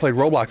they've never played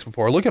Roblox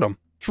before? Look at them.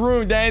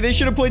 True, Daddy, they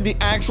should have played the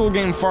actual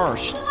game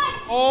first.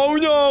 Oh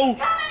no!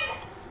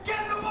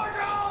 Get the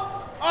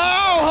wardrobe! Oh,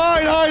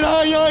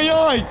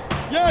 hide!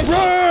 Yes!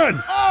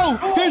 Run!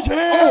 Oh, his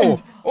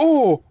hand!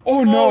 Oh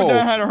no! Oh,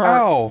 that had to hurt.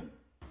 Ow!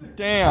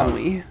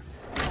 Damn.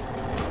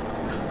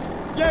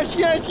 Yes,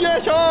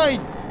 hide!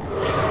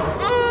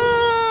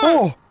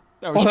 Oh!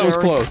 That was that was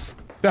scary. close.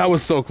 That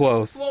was so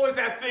close. What was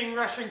that thing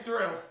rushing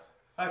through?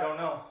 I don't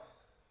know.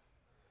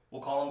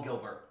 We'll call him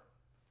Gilbert.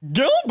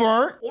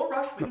 Gilbert? Or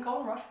Rush. We can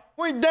call him Rush.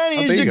 Wait, Danny,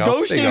 Oh, is there the you go.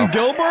 ghost There you named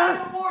go.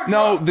 Gilbert?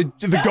 No,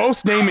 the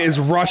ghost name is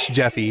Rush,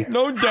 Jeffy.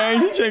 No,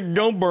 Danny, he said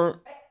Gilbert.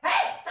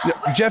 No,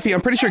 Jeffy,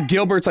 I'm pretty sure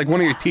Gilbert's like one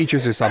of your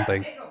teachers or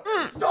something.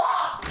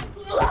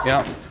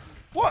 Yeah.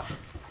 What?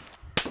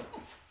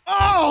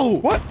 Oh!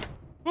 What?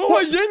 Who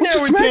was in Who there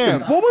just with smacked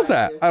him? What was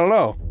that? I don't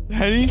know.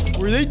 Daddy,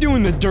 were they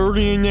doing the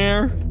dirty in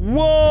there?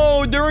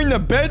 Whoa, they're in the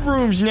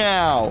bedrooms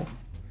now.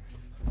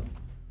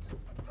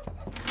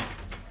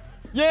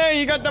 Yeah,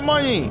 you got the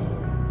money.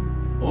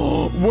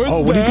 Oh,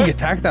 What do you think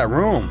attacked that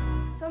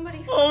room?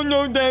 Somebody. Oh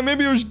no, Dad,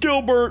 maybe it was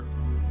Gilbert.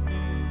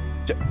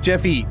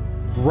 Jeffy,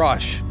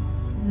 Rush.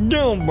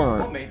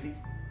 Gilbert. Who made these?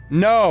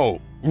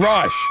 No,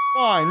 Rush.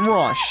 Fine,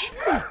 Rush.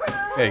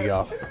 There you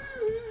go.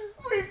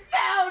 We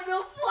found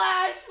a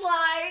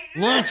flashlight!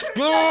 Let's There's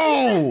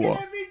go.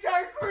 gonna be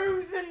dark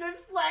rooms in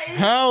this place!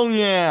 Hell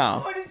yeah.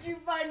 What did you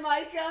find,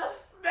 Micah?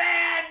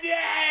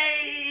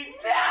 Band-aids!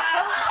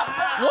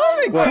 Why are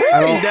they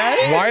crying,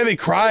 Daddy? Why are they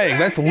crying?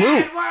 That's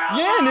loot.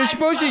 Yeah, they're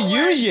supposed to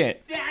use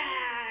it. Come on,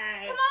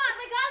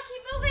 we gotta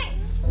keep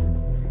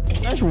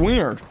moving. That's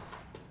weird.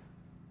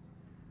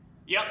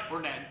 Yep,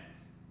 we're dead.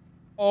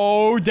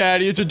 Oh,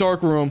 Daddy, it's a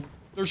dark room.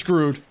 They're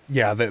screwed.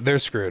 Yeah, they're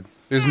screwed.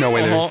 There's no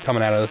way they're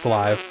coming out of this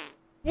alive.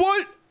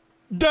 What?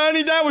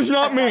 Daddy, that was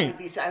not me.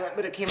 Be silent,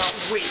 but it came out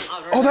way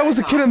louder. Oh, that was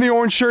the kid in the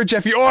orange shirt,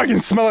 Jeffy. Oh, I can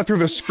smell it through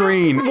the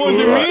screen.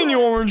 Wasn't me in the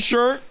orange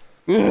shirt.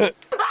 Something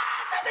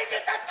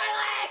just touched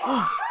my leg!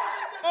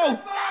 Oh,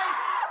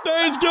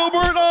 thanks,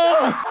 Gilbert.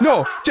 Oh.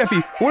 No,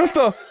 Jeffy. What if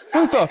the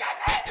thing No,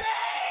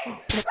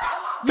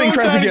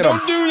 tries Daddy, to get him?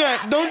 don't do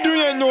that. Don't do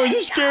that noise.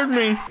 It scared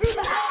me.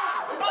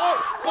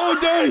 Oh,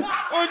 Daddy.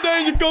 Oh,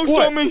 Daddy, the ghost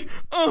What? on me.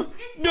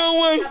 Go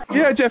away.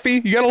 Yeah,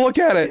 Jeffy. You gotta look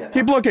at it.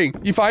 Keep looking.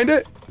 You find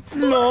it?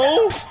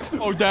 No.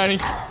 Oh, Daddy.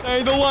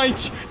 Hey, the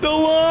lights. The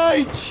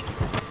lights.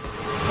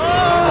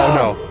 Oh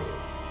no.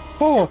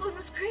 Oh, One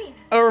was green.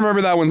 I don't remember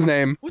that one's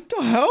name. What the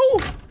The hell?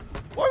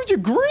 Why was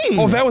it green?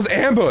 Oh, that was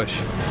ambush.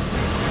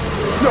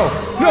 No,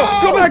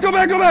 go back.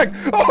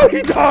 Oh,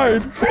 he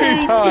died.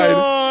 He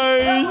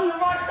died.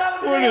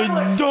 What a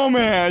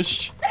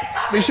dumbass.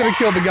 They should have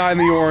killed the guy in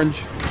the orange.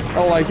 I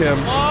don't like him.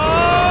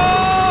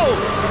 Oh!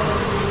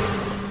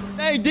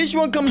 Hey, this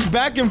one comes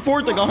back and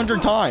forth like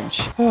 100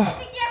 times. You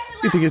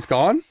think it's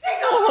gone?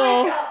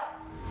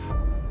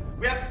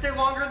 We have to stay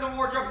longer in the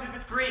wardrobes if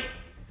it's green.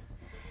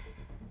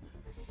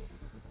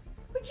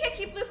 We can't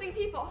keep losing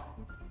people.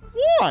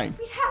 Why?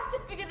 We have to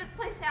figure this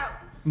place out.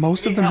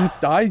 Most of them have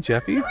died,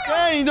 Jeffy.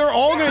 Danny, they're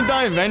all gonna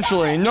die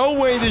eventually. No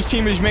way this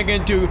team is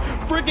making it to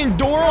freaking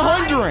door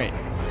 100.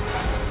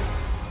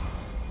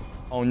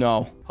 Oh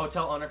no.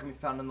 Hotel owner can be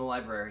found in the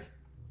library.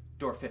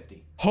 Door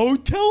 50.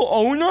 Hotel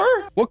owner?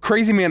 What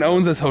crazy man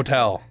owns this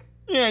hotel?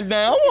 Yeah, Danny,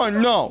 I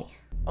wanna know.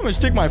 I'm gonna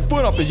stick my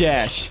foot up his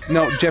ass.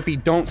 No, Jeffy,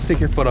 don't stick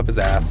your foot up his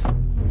ass.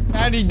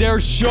 Daddy, they're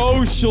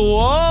so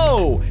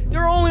slow.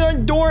 They're only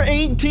on door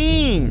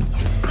 18.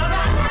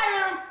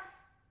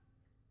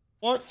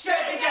 What?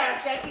 Check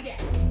again.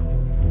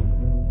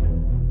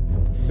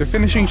 They're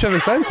finishing each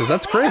other's sentences.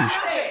 That's cringe.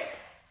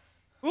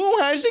 Who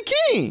has the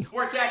key?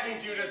 We're checking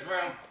Judah's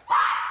room.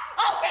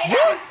 What? Okay,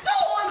 What? so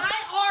I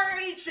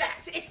already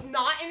checked. It's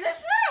not in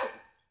this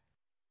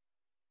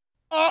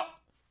room.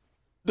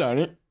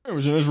 Danny, it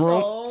was in his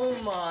room. Oh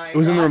my. It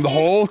was in the room the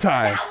whole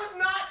time.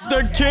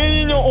 The kid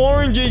in the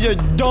orange is a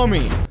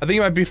dummy. I think he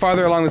might be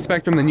farther along the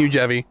spectrum than you,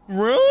 Jeffy.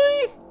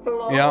 Really?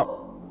 Yeah.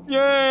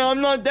 Yeah,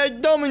 I'm not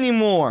that dumb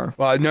anymore.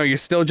 Well, no, you're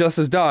still just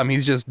as dumb.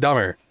 He's just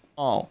dumber.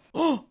 Oh.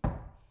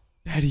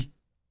 Daddy,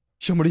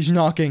 somebody's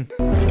knocking.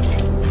 I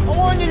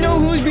want to know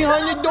who's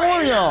behind the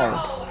door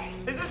now.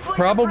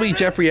 Probably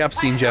Jeffrey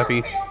Epstein,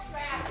 Jeffy.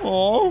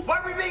 Oh. Why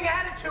are we being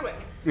added to it?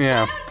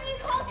 Yeah.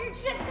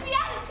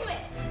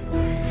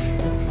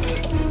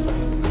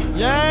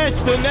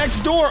 Yes, the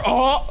next door.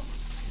 Oh.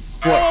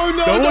 What? Oh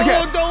no!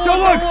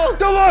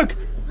 Don't look!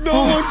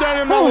 Don't look,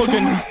 Daddy. I'm not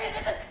looking.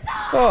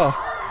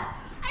 Oh.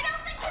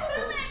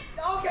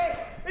 Okay,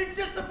 it's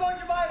just a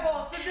bunch of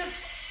eyeballs, so just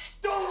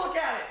don't look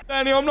at it.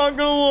 Daddy, I'm not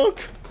gonna look.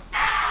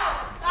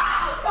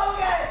 Don't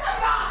look at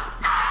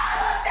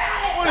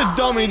it. What a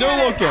dummy!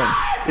 They're looking.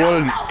 What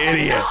an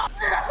idiot.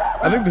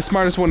 I think the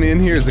smartest one in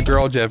here is the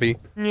girl, Jeffy.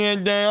 Yeah,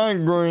 Daddy, I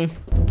agree.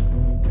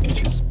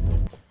 She's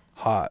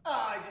hot.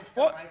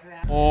 What?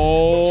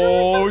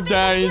 Oh,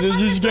 Daddy, this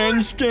is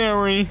getting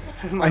scary.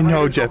 I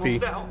know,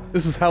 Jeffy.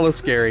 This is hella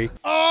scary.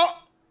 Oh,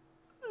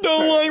 the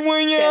light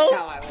went out. That's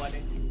how I want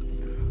it.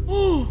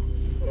 Oh,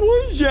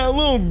 what is that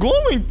little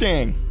glowing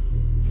thing?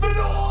 The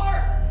door.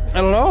 I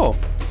don't know.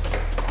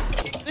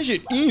 They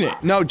should eat it.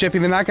 No, Jeffy,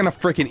 they're not gonna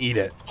freaking eat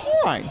it.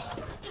 Why?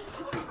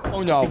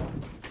 Oh no.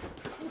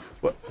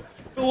 What?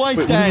 The lights,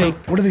 Wait, Daddy.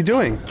 what are they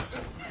doing?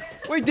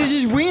 Wait, this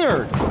is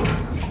weird.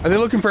 Are they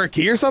looking for a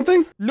key or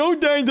something? No,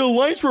 Daddy, the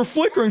lights were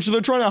flickering, so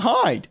they're trying to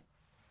hide.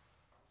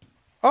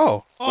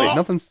 Oh, wait,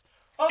 nothing's...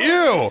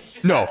 Ew!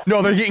 No,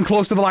 they're getting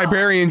close to the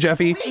librarian,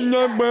 Jeffy.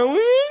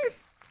 Librarian?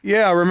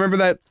 Yeah, remember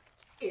that?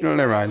 No,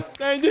 never mind.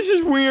 Daddy, this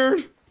is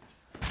weird.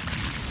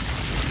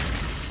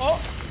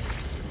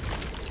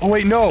 Oh,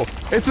 wait, no.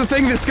 It's the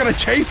thing that's gonna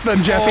chase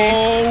them, Jeffy.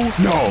 Oh,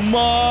 no.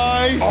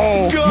 My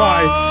God.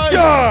 my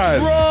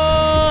God.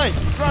 Run!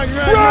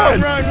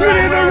 Run! We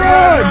need to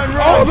run!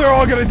 Oh, they're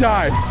all gonna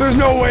die. There's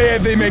no way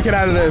they make it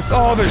out of this.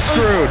 Oh, they're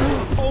screwed.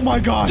 Oh my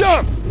gosh.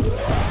 Jump!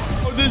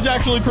 Oh, this is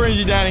actually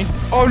crazy, Daddy.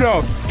 Oh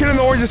no. Kid in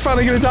the orange is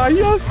finally gonna die.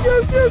 Yes.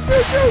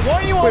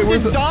 Why do you want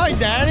to die,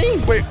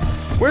 Daddy? Wait,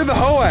 where's the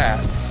hoe at?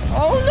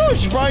 Oh no,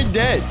 she's probably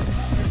dead.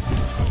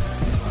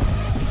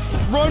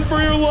 Run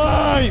for your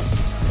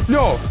life!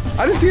 No,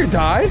 I didn't see her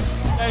die.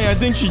 Hey, I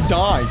think she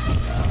died.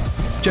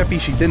 Jeffy,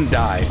 she didn't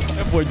die.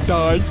 That boy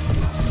died.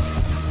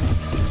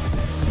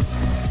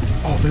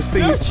 Oh, this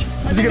thing Yes,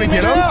 is he gonna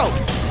get him? Out.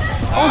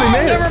 Oh, they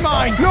made it. Never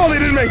mind. No, they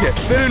didn't make it.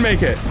 They didn't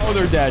make it. Oh,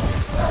 they're dead.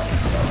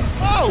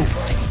 Oh!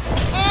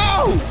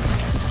 Oh!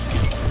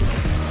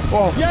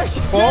 Oh. Yes!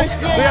 Oh.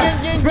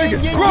 Yes! Make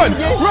it.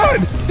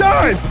 Run!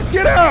 Die!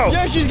 Get out!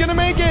 Yes, she's gonna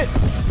make it!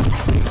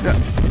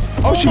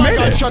 Oh, she my made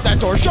God, it! shut that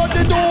door! Shut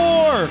the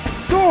door!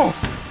 Oh.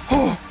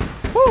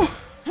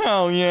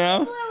 Hell yeah!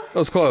 That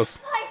was close.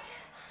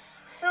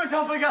 It was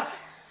helping us.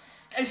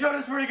 It showed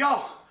us where to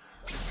go.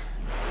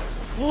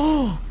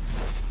 Oh.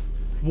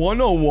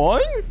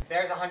 101?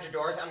 There's 100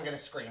 doors. I'm gonna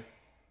scream.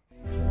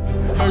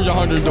 There's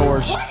 100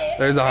 doors.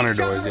 There's 100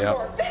 doors, yeah.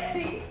 Door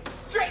 50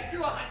 straight to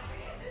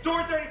 100.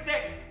 Door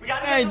 36. We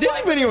gotta Hey, this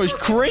video is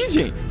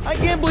crazy. I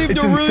can't believe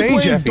It's they're really insane,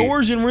 playing Jeffy.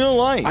 doors in real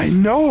life. I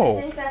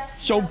know.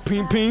 So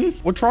pee-pee.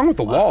 What's wrong with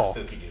the wall?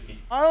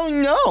 I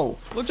don't know.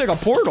 Looks like a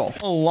portal.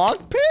 A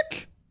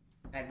lockpick?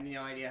 I have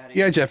no idea how to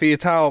Yeah, Jeffy,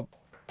 it's how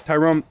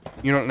Tyrone.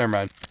 You know, never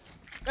mind.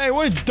 Hey,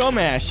 what a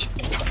dumbass.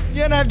 You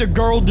gotta have the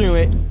girl do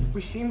it. We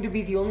seem to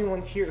be the only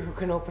ones here who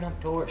can open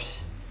up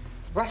doors.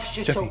 Rush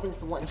just Jeffy, opens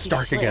the one it's he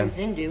dark again. slams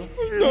into.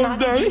 No, Not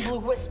Daddy. these blue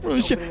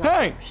whispers opening up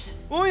Hey, doors.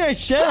 what was that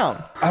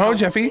sound? I don't know,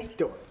 Jeffy. What'd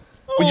you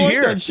Oh,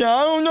 hear? That sound?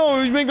 I don't know.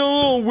 He was making a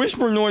little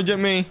whisper noise at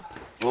me.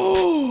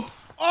 Oh!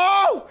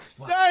 Oh!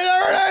 Daddy,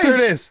 there it is!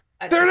 There it is.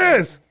 There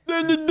it is.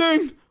 Ding, ding,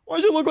 ding. Why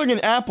does it look like an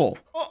apple?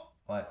 Oh.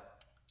 What?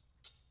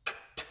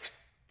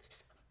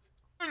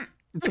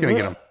 It's gonna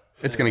get him.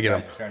 It's gonna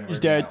get him. He's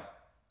dead.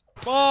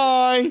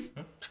 Bye.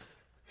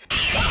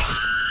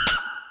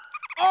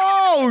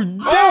 Oh,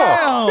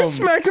 damn! It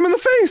smacked him in the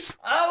face.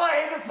 Oh, I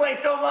hate this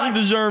place so much. He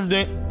deserved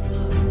it.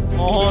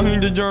 Oh, he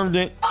deserved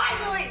it.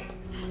 Finally!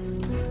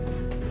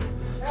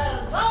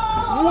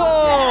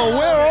 Whoa,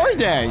 where are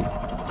they?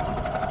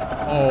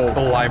 Oh,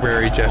 the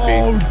library, Jeffy.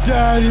 Oh,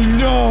 Daddy,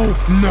 no.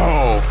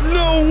 No.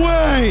 No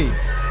way.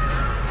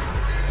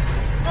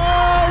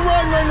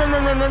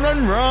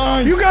 Oh,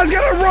 run. You guys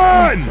gotta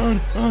run.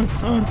 Run.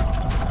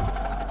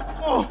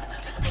 Oh,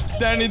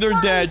 Danny, they're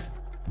dead.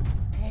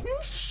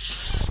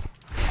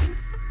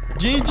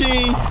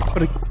 GG.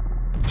 But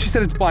she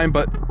said it's blind,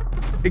 but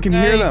it can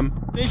hear them.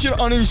 They should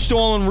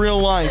uninstall in real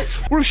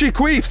life. What if she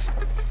queefs?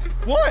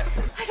 What?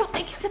 I don't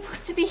think he's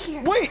supposed to be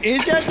here. Wait,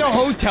 is that the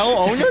hotel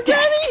owner,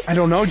 Daddy? I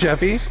don't know,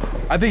 Jeffy.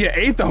 I think it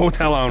ate the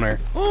hotel owner.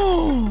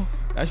 Oh,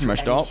 that's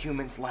messed up.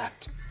 Humans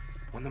left.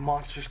 When the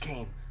monsters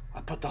came,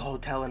 I put the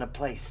hotel in a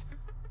place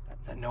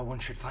that no one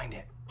should find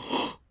it.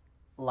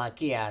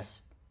 Lucky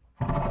ass.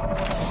 What?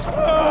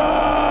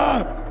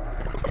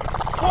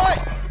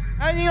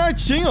 How did you not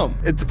see him?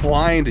 It's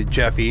blind,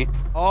 Jeffy.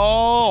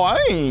 Oh,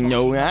 I didn't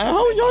know that. How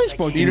was I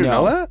supposed to You didn't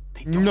know that?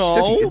 No.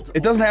 Jeffy,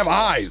 it doesn't have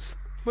eyes.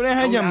 But it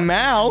has a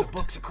mouth.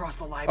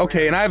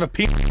 Okay, and I have a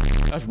penis.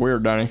 That's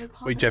weird, Danny.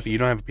 Wait, Jeffy, you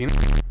don't have a penis?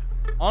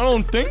 I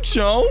don't think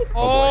so.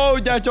 Oh,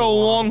 that's a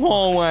long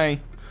hallway.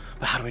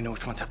 But how do we know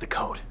which ones have the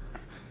code?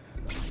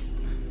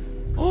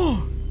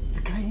 Oh,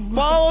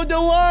 follow the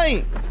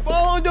light.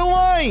 Follow the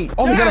light.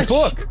 Oh, they got a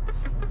book.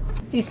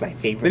 He's my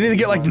favorite. They need to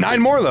get like 9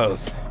 more of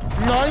those.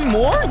 9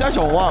 more? That's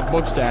a lot of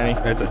books, Danny.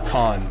 That's a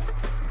ton.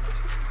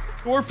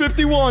 Door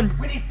 51.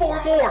 We need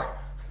 4 more.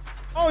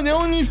 Oh, they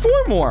only need 4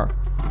 more.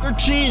 They're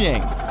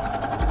cheating.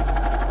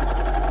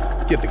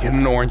 Get the kid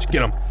in orange.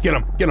 Get him. Get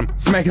him. Get him.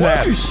 Smack his Why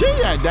ass. did you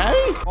say that,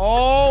 Daddy?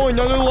 Oh,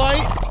 another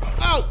light.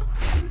 Ow.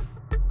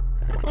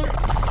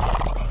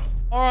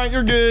 All right,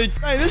 you're good.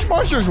 Hey, this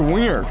monster's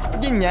weird. I'm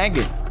getting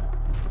nagged.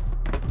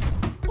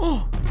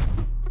 Oh,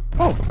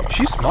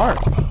 she's smart.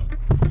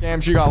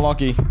 Damn, she got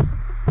lucky.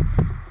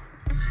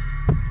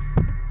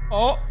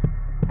 Oh.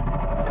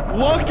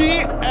 Lucky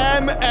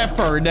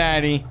MFer,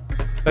 Daddy.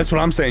 That's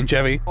what I'm saying,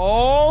 Jeffy.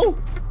 Oh.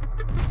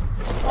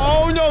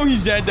 Oh, no,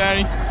 he's dead,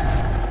 Daddy.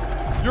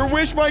 Your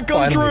wish might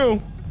come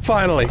true.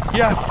 Finally.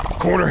 Yes.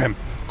 Corner him.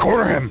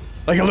 Corner him.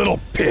 Like a little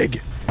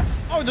pig.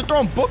 Oh, they're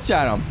throwing books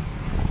at him.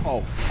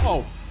 Oh.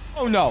 Oh.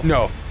 Oh, no.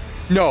 No.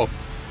 No.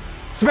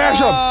 Smash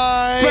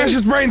him. Smash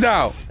his brains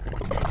out.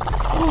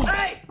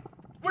 Hey!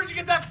 Where'd you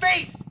get that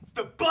face?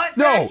 The butt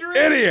No, factory?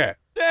 idiot.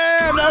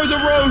 Damn, that was a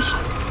roast.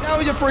 That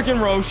was a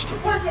freaking roast.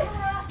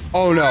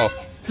 Oh, no.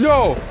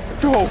 No.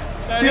 No.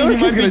 Daddy, The other he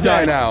kid's might gonna be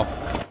die dead. now.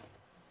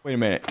 Wait a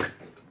minute.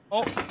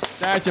 Oh,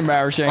 that's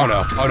embarrassing. Oh,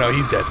 no. Oh, no.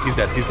 He's dead. He's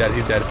dead. He's dead.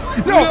 He's dead.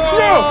 No.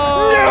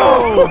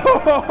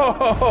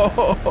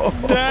 No.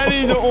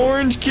 Daddy, the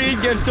orange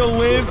kid gets to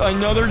live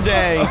another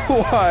day.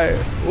 Why?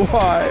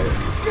 Why?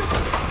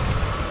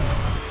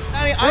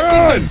 Daddy,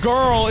 I think the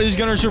girl is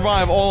gonna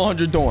survive all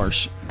 100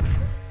 doors.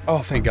 Oh,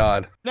 thank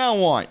God. Now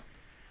what?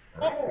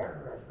 Oh,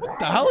 what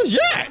the hell is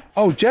that?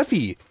 Oh,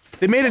 Jeffy.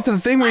 They made it to the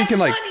thing where you can,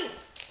 like,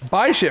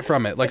 buy shit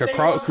from it. Like a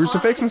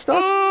crucifix and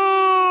stuff.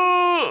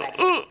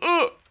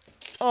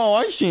 Oh,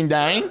 I seen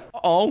Daddy.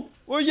 Uh-oh.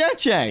 Where's that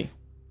say?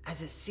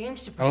 As it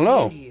seems to I don't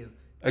know. pertain to you,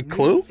 A many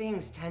clue?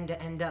 things tend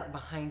to end up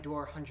behind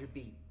door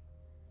 100B.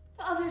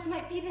 The others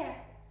might be there.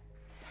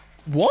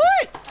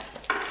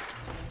 What?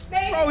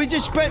 Bro, he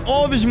just spent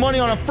all of his money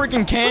on a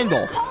freaking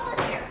candle.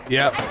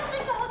 Yep.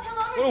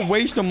 What a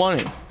waste of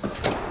money.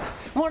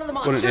 One of the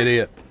What monsters. an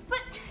idiot. Why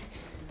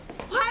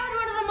would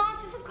one of the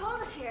monsters have called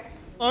us here?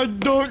 I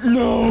don't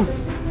know.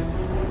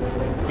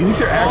 You think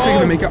they're actually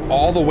gonna make it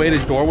all the way to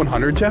door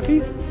 100,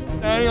 Jeffy?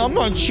 Daddy, I'm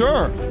not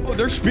sure. Oh,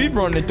 they're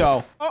speedrunning it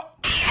though. Oh.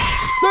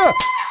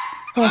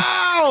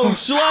 Ow!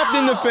 Slapped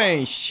in the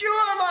face. You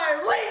are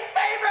my least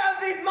favorite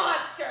of these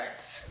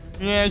monsters.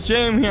 Yeah,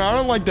 same here. I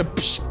don't like the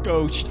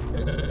ghost.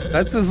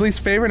 That's his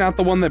least favorite, not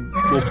the one that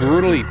will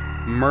brutally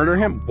murder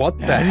him. What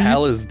the Daddy?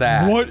 hell is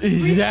that? What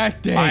is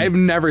that thing? I've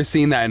never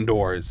seen that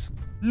indoors.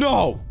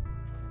 No.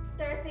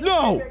 There are things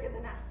No. bigger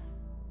than us.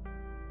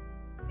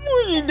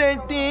 What is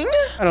that thing?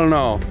 I don't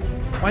know.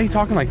 Why are you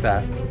talking like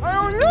that? I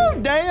don't know,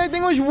 Daddy. That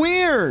thing was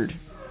weird.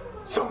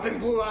 Something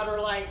blew out her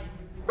light.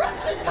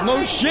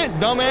 No shit,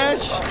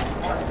 dumbass.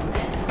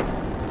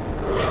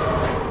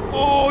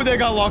 Oh, they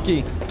got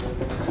lucky.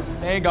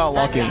 They got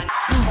lucky.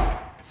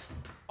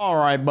 All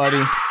right,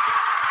 buddy.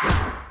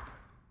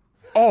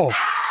 Oh.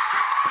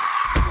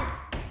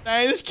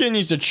 Hey, this kid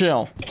needs to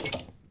chill.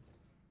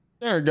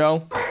 There we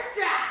go.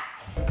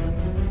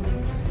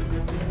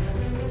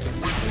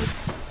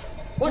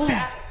 What's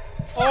that?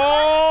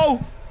 Oh!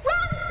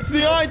 It's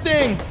the eye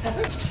thing.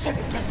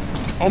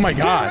 Oh my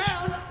gosh.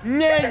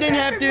 Nah, it didn't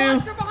have to. Do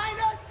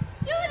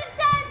what it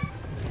says!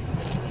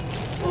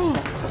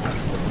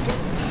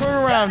 Turn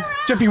Turn around.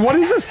 Jeffy, what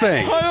is this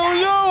thing? I don't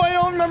know. I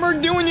don't remember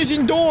doing this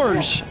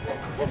indoors.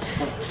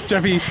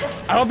 Jeffy,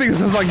 I don't think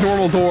this is like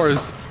normal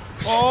doors.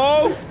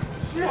 Oh.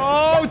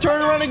 Oh,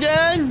 turn around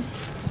again.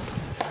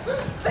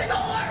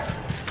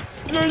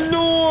 The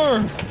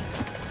door.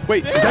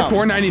 Wait, is that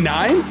door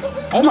 99?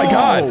 Oh my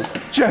God.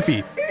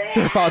 Jeffy,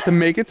 they're about to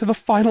make it to the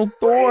final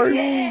door.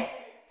 They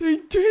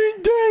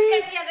did,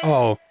 Daddy.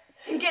 Oh.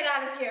 Get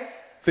out of here.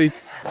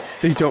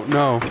 They don't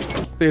know.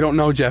 They don't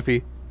know,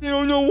 Jeffy. They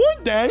don't know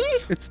what, Daddy?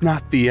 It's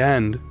not the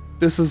end.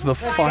 This is the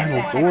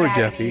final door,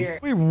 Jeffy.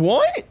 Wait,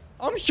 what?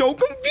 I'm so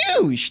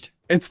confused.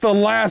 It's the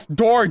last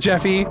door,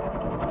 Jeffy.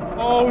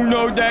 Oh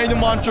no, Daddy, the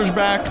monster's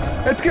back.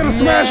 It's gonna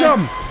smash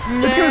him.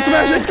 It's gonna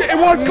smash. It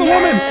wants the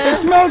woman. It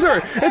smells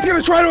her. It's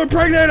gonna try to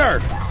impregnate her.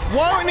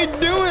 Why would it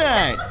do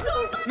that?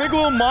 Make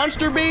little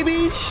monster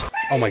babies?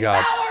 Oh my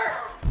God.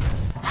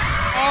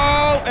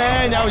 Oh,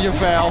 and that was a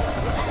fail.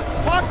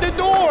 Lock the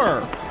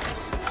door.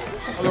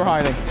 Oh, they're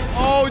hiding.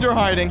 Oh, they're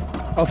hiding.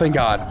 Oh, thank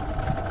God.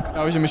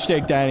 That was a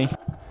mistake, Daddy.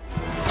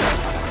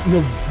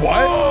 The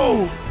what?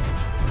 Oh!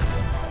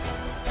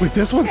 Wait,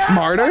 this one's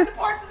smarter?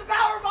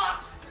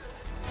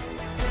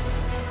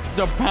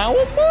 The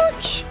power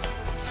box?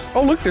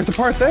 Oh, look, there's a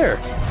part there.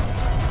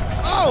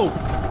 Oh!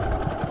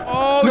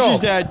 Oh, No. she's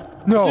dead.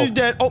 No. She's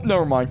dead. Oh,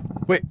 never mind.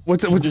 Wait,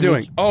 what's it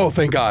doing? Oh,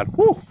 thank God.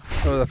 Woo.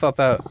 Oh, I thought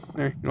that.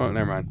 You know what?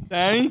 Never mind.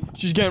 Daddy,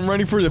 she's getting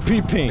ready for the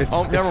pee-pee.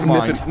 Oh, never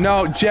mind.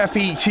 No,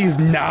 Jeffy, she's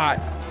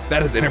not.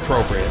 That is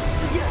inappropriate.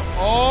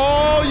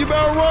 Oh, you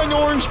better run,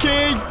 Orange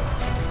Kid.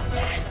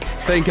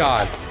 Thank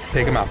God.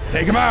 Take him out.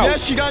 Take him out.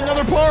 Yes, she got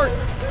another part.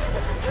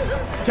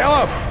 Kill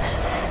him.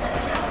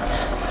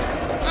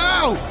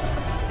 Ow!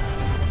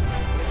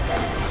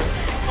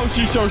 Oh,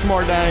 she's so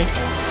smart, Daddy.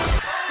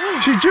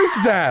 She juked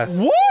his ass.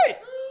 What?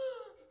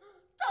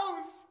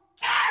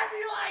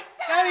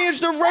 Daddy, it's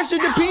the rest of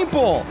the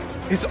people.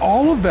 It's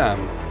all of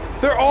them.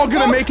 They're all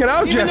gonna make it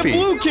out, even Jeffy.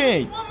 Even the blue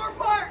kid.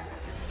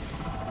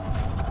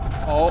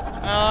 Oh,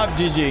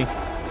 GG.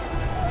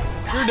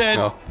 You're dead.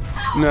 No.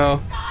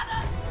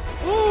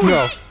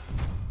 No.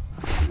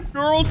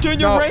 Girl to the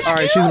No. rescue. All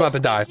right, she's about to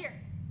die.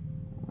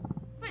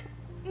 But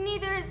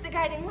neither is the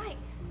guiding light.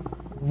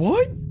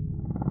 What?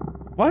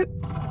 What?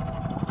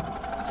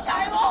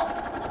 Shiloh!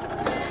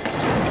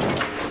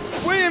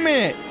 Wait a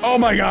minute. Oh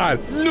my God.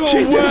 No She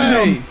ditched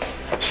way. him.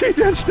 She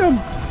ditched him.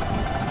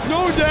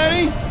 No,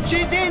 Daddy.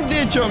 She didn't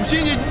ditch him.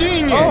 She's a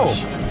genius.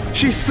 Oh,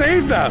 she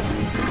saved them.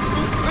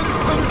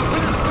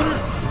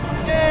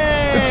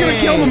 It's gonna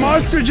kill the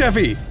monster,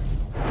 Jeffy.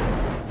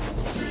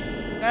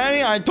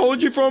 Daddy, I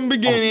told you from the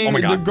beginning oh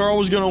my that the God. girl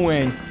was gonna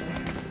win.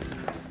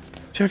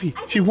 Jeffy,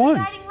 she won. The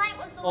guiding light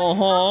was the one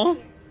who lost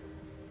you.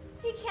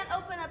 He can't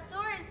open up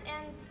doors,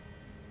 and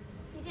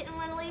he didn't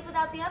want to leave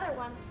without the other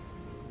one.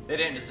 They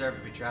didn't deserve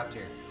to be trapped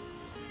here.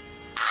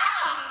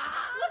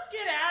 Let's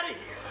get out of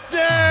here.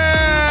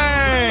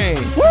 Dang!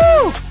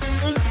 Woo!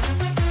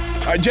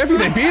 Jeffy,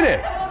 they beat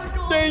it.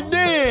 They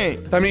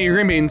did. Time to eat your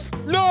green beans.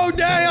 No,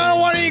 Daddy, I don't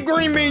want to eat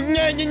green beans.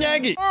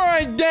 Naggy. All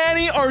right,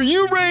 Daddy, are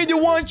you ready to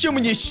watch some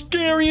of the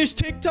scariest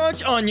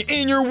TikToks on the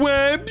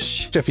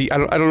interwebs? Jeffy, I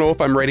don't know if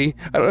I'm ready.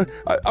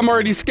 I'm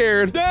already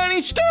scared.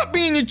 Daddy, stop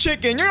being a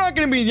chicken. You're not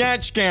gonna be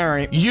that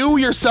scary. You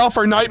yourself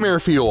are nightmare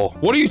fuel.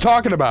 What are you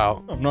talking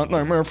about? I'm not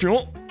nightmare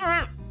fuel.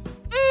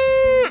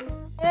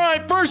 All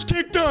right, first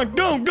TikTok.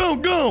 Go, go,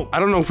 go. I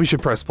don't know if we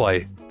should press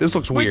play. This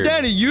looks weird. Wait,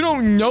 Daddy, you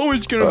don't know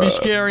it's gonna be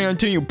scary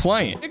until you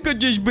play it. It could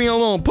just be a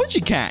little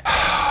pussycat.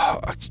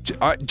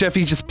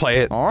 Jeffy, just play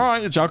it. All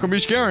right, it's not gonna be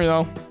scary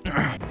though.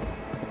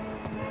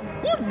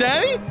 Look,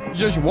 Daddy,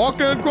 just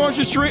walking across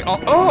the street.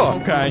 Oh,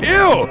 okay.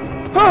 Ew!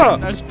 Huh!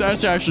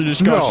 That's actually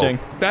disgusting.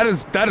 No,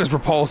 that is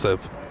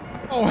repulsive.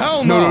 Oh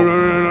hell no!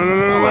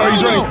 No!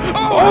 He's running.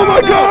 Oh my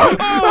God!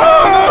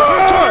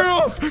 Turn it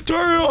off!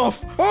 Turn it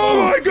off!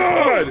 Oh my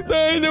God!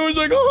 Daddy, there was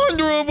like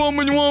 100 of them,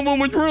 and one of them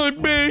was really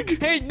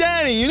big. Hey,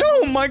 Daddy, you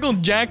know who Michael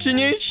Jackson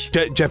is?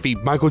 Jeffy,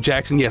 Michael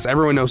Jackson. Yes,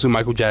 everyone knows who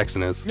Michael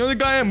Jackson is. You know the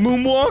guy that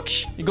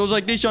moonwalks? He goes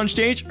like this on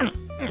stage.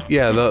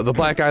 Yeah, the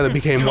black guy that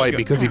became white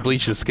because he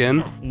bleached his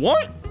skin.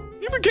 What?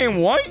 He became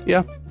white?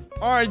 Yeah.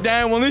 All right,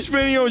 Dad. Well, this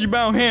video is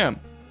about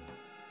him.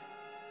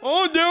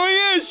 Oh, there he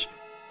is.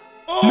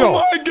 Oh No.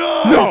 my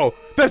God. No,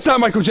 that's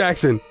not Michael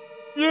Jackson.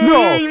 Yeah,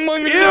 No. he's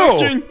Michael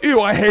Jackson. Ew,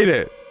 I hate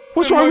it.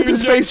 What's Hey, wrong with Michael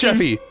his face, Jackson.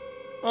 Jeffy?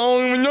 I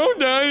don't even know,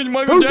 Dad. It's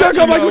Michael Who Jackson. dug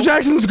up Michael though.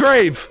 Jackson's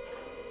grave?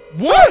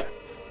 What?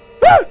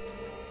 Ah!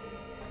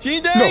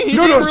 See, Daddy, No, he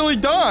no, didn't no. really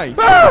die.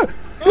 Ah!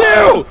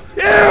 Ew!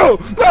 Ew!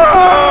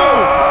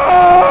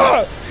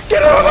 Ah!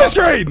 Get it off my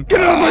screen! Get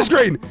it off my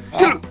screen!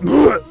 Get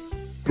it.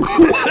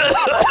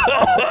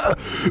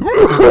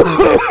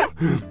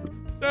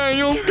 Daddy,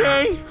 you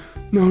okay?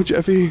 No,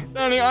 Jeffy.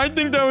 Daddy, I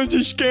think that was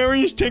the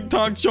scariest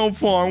TikTok so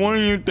far. What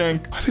do you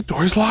think? Are the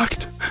doors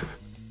locked?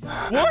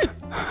 What?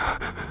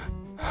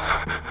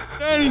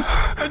 Daddy,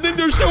 I think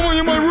there's someone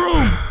in my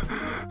room.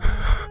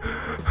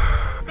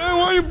 Daddy,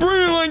 why are you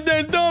breathing like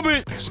that? Stop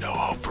it. There's no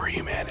hope for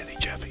humanity,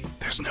 Jeffy.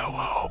 There's no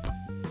hope.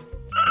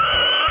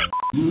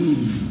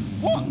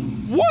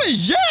 What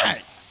is that?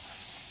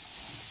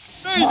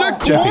 Hey, is that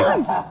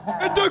corn?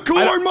 It's a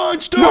corn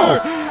monster! No,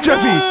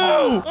 Jeffy!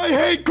 No! I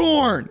hate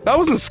corn! That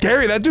wasn't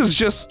scary. That dude's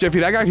just... Jeffy,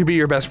 that guy could be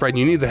your best friend.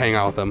 You need to hang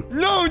out with him.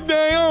 No,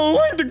 Dang, I don't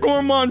like the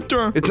corn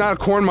monster. It's not a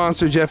corn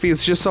monster, Jeffy.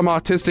 It's just some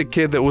autistic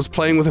kid that was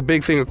playing with a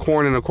big thing of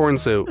corn in a corn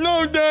suit.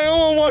 No, Dang, I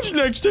want to watch the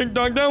next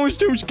TikTok. That was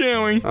too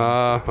scary.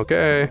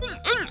 Okay.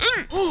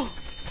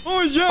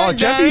 What was that, Oh,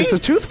 Jeffy, Daddy? it's a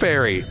tooth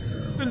fairy.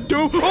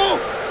 Oh!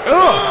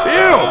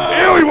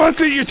 Ew! Ew! He wants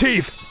to eat your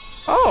teeth.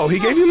 Oh, he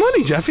gave you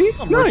money, Jeffy.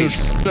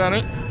 Nice.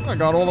 Daddy, I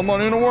got all the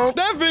money in the world.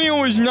 That video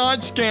was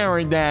not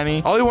scary,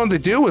 Daddy. All he wanted to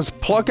do was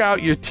pluck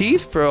out your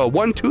teeth for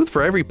one tooth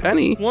for every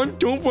penny. One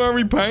tooth for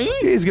every penny?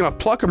 Yeah, he's gonna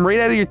pluck them right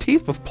out of your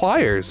teeth with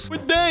pliers.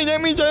 But Daddy,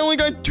 that means I only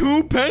got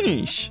 2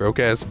 pennies. Broke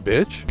ass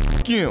bitch.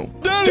 Fuck you.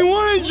 Daddy,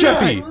 what is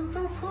Jeffy.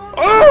 that?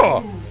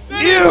 Oh!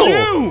 That is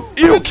you!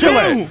 Ew! That's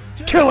Kill you!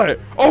 it! Kill it!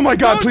 Oh my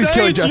God! No, Please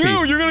kill it, Daddy, it's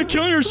Jeffy. You're gonna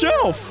kill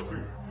yourself.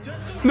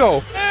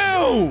 No.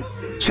 Ew!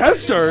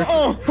 Chester?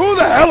 Who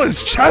the hell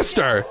is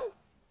Chester?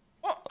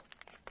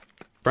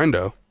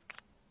 Brendo.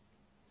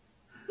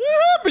 What's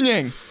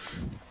happening?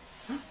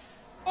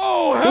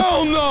 Oh,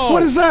 hell no!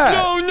 What is that?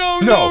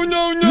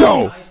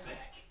 No!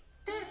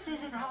 This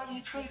isn't how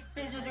you treat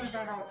visitors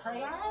at our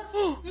playhouse,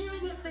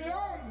 even if they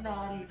are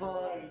naughty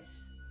boys.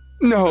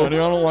 No. Daddy,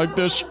 I don't like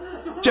this.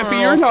 Jeffy,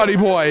 you're a naughty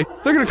boy.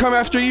 They're gonna come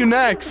after you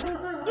next.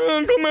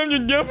 Come after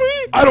Jeffy?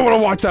 I don't want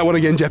to watch that one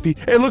again, Jeffy.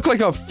 It looked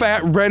like a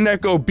fat,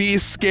 redneck,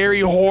 obese,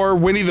 scary whore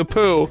Winnie the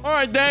Pooh.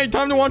 Alright, Daddy,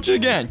 time to watch it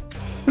again.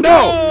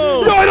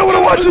 No! No, I don't want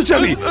to watch this,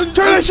 Jeffy! Turn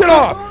that shit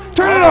off!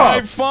 Turn it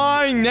Alright, off!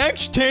 fine.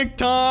 Next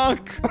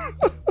TikTok. I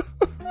don't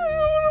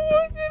want to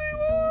watch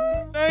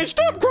anymore. Hey,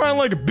 stop crying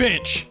like a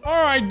bitch.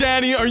 Alright,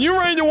 Daddy, are you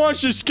ready to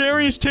watch the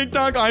scariest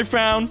TikTok I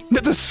found?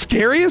 The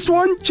scariest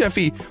one?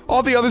 Jeffy,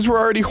 all the others were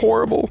already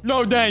horrible.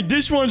 No, Daddy,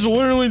 this one's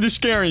literally the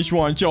scariest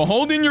one. So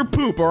hold in your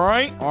poop,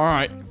 alright?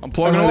 Alright, I'm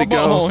plugging in my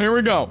butthole. Here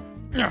we go.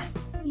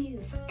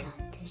 You've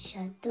got to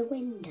shut the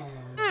window.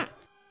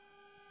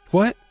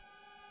 What?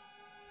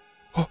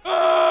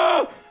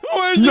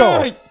 What is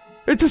No! that?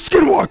 It's a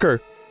skinwalker!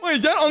 Wait,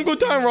 is that Uncle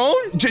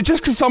Tyrone?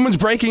 Just because someone's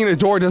breaking in a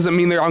door doesn't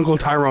mean they're Uncle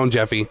Tyrone,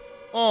 Jeffy.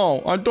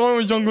 Oh, I thought it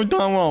was Uncle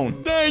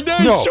Tyrone. Daddy,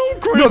 that's No, so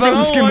creepy. no, that was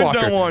a I don't skinwalker.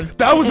 like that one.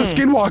 That was a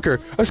skinwalker.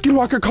 A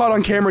skinwalker caught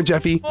on camera,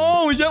 Jeffy.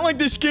 Oh, is that like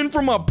the skin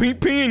from a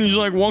pee-pee and he's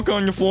like walking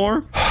on the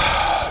floor?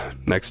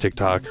 Next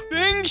TikTok.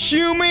 Things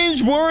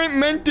humans weren't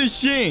meant to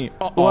see.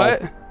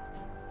 What?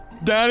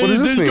 Daddy, What does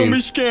this this is gonna mean?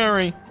 be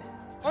scary.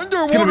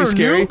 Underwater It's gonna be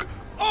scary. nuke?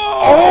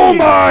 Oh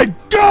my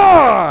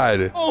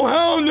God! Oh,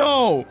 hell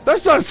no!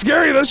 That's not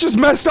scary, that's just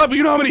messed up.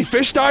 You know how many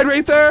fish died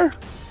right there?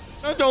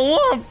 That's a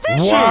lot of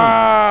fishing!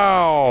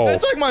 Wow!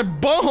 That's like my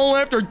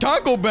butthole after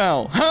Taco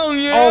Bell. Hell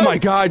yeah! Oh my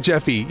God,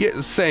 Jeffy. Yeah,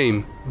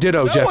 same.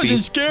 Ditto, That Jeffy.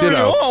 wasn't scary at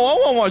Ditto. all. I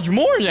want to watch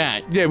more of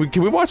that. Yeah,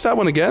 can we watch that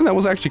one again? That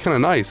was actually kind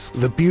of nice.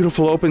 The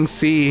beautiful open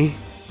sea.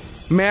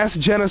 Mass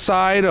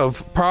genocide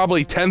of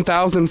probably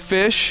 10,000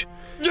 fish.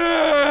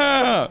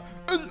 Yeah!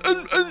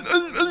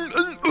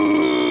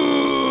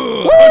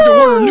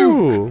 Underwater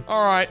nuke.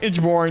 All right, it's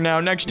boring now.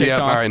 Next TikTok.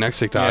 Yep, all right, next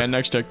TikTok. Yeah,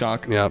 next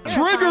TikTok. Yep.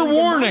 Trigger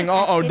warning.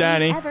 Uh-oh,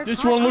 Daddy.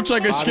 This one looks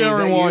like a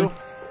scary one.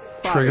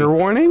 Trigger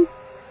warning?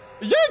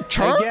 Is that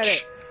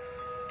church?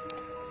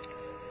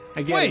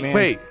 I get it, man.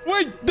 Wait,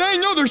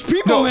 Dang, no, there's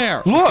people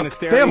there. Look,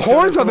 they have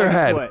horns on their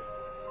head.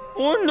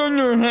 Horns on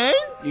their head?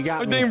 You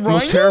got Are me. they Most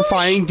rhinos?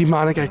 terrifying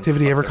demonic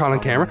activity ever caught on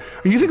camera.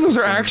 You think those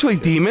are actually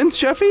demons,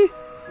 Jeffy?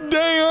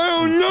 Dang, I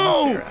don't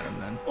know.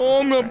 Oh,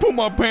 I'm gonna put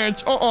my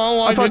pants.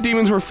 I thought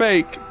demons were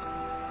fake.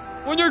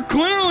 Well, they're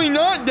clearly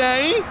not,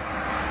 Daddy.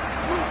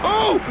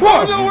 Oh,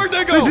 Whoa. oh no, where'd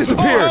they go? They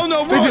disappeared. Oh,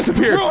 no, They run,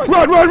 disappeared. Run,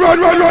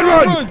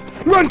 Run,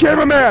 Run,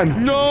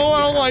 cameraman. No,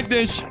 I don't like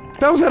this.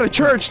 That was at a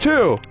church,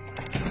 too.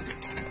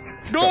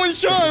 Go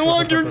inside,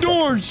 lock your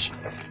doors.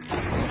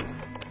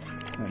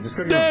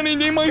 Daddy,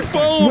 they might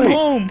follow him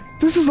home.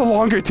 This is a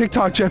longer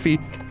TikTok, Jeffy.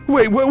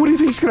 Wait, what do you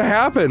think's gonna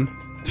happen?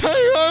 Daddy,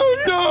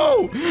 I don't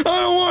know. I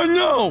don't want to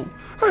know.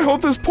 I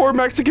hope this poor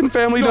Mexican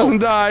family doesn't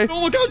die.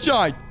 Don't look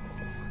outside.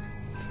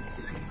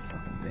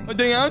 Are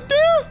they out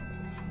there?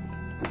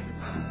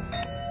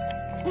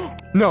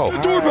 No. The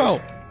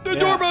doorbell. The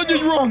doorbell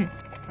just rung.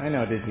 I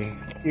know, Disney.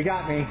 You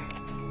got me.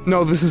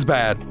 No, this is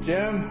bad.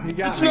 Jim, you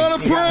got It's me. not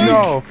a prank.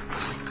 No.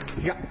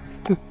 You got...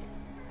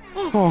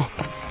 Oh.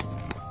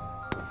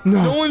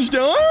 No. No one's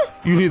there?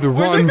 You need to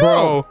Where'd they run,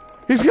 go? bro.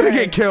 He's gonna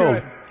get killed.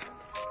 Good.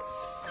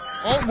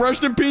 Oh,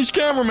 rest in peace,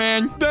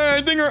 cameraman.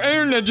 Daddy, I think our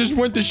internet just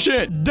went to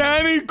shit.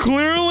 Daddy,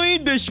 clearly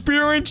the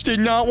spirits did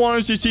not want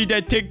us to see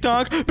that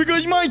TikTok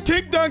because my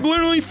TikTok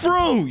literally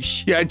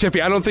froze. Yeah,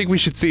 Jeffy, I don't think we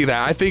should see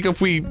that. I think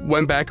if we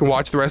went back and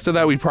watched the rest of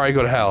that, we'd probably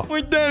go to hell.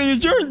 Wait, Daddy, is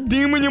there a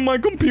demon in my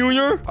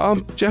computer?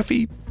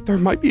 Jeffy, there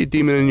might be a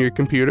demon in your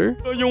computer.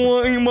 Do you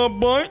want to eat my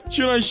butt?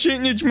 Should I shit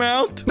in its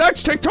mouth?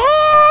 Next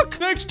TikTok!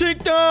 Next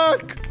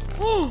TikTok!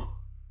 Oh,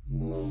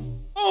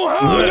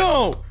 hell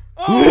no!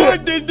 Oh,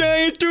 what the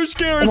day? It's too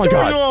scary. Oh my Turn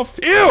God. it off.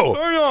 Ew!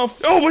 Turn it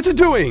off. Oh, what's it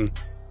doing?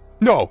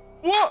 No.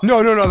 What?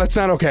 No, that's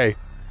not okay.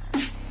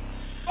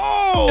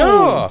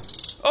 Oh!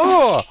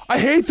 Oh, I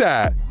hate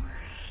that.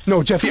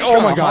 No, Jeffy. Oh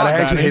my God, I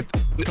actually hate.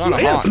 Kind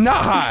of Yeah, hot. it's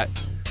not hot.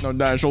 No,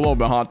 Dad, it's a little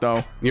bit hot,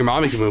 though. Your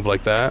mommy can move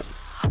like that.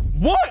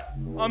 What?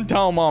 I'm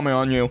telling Mommy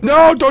on you.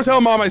 No, don't tell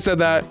Mom I said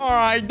that. All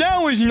right, that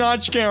was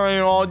not scary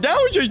at all. That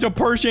was just a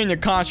person in a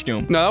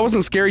costume. No, that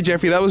wasn't scary,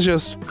 Jeffy. That was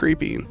just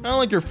creepy. Kind of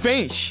like your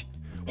face.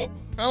 Kind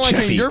of like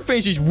Jeffy. your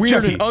face is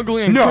weird Jeffy, and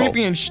ugly and no.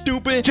 creepy and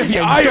stupid Jeffy,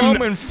 and I am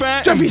dumb and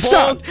fat Jeffy, and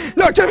stop! bald.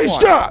 No, Jeffy,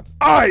 What? stop!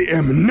 I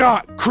am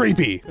not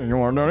creepy. You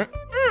want to do it?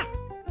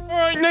 All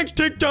right, next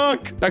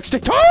TikTok. Next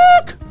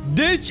TikTok.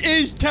 This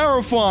is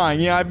terrifying.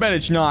 Yeah, I bet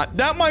it's not.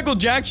 That Michael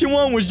Jackson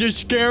one was the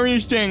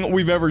scariest thing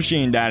we've ever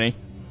seen, Daddy.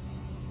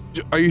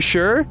 Are you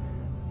sure?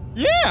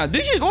 Yeah,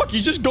 this is, look,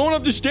 he's just going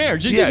up the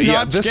stairs. This is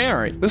not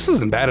scary. This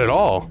isn't bad at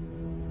all.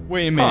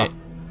 Wait a minute.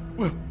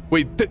 Wait,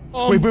 wait.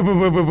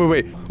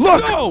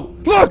 Look! No!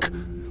 Look!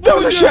 That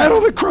was a shadow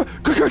that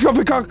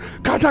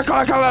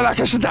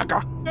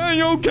Are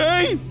you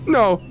okay?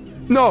 No.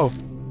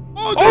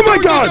 Oh, Oh my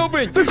door God! just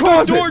opened. The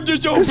closet! The door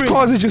just opened. His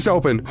closet just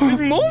opened.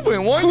 It's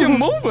moving. Why is it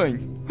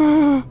moving?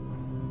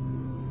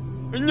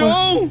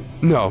 No!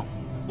 No.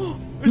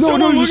 Is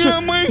someone looking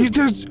at me?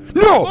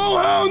 No! Oh,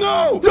 hell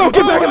no! No,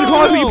 get back in the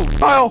closet, no. you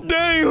pile!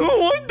 Dang, who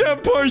was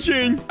that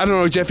person? I don't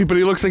know, Jeffy, but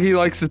he looks like he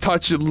likes to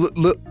touch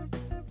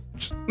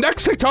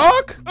Next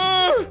TikTok?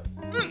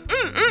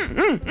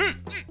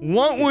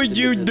 What would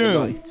you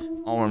do?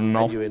 Oh,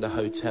 no. You're in a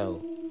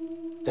hotel.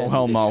 Oh,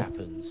 hell this no.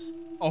 happens.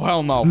 Oh,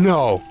 hell no.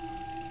 No.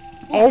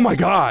 Oh my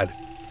God.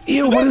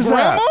 Ew, what is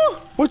that?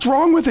 What's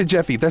wrong with it,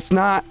 Jeffy? That's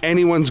not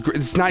anyone's,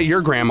 it's not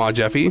your grandma,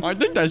 Jeffy. I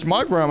think that's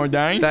my grandma,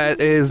 Danny. That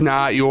is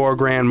not your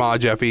grandma,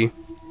 Jeffy.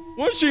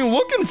 What's she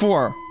looking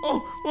for?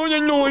 Oh, the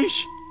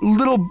noise.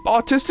 Little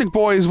autistic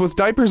boys with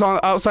diapers on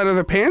outside of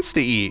their pants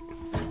to eat.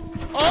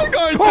 I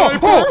got a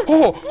diaper.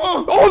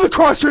 Oh, the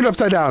cross turned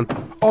upside down.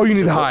 Oh, you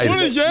need to hide. What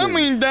does that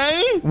mean,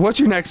 Danny? What's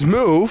your next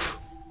move?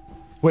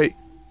 Wait.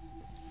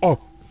 Oh.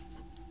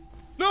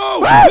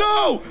 No! Ah!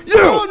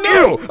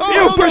 No!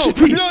 Ew! Brush your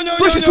teeth!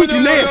 Brush your teeth,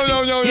 you nasty!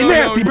 You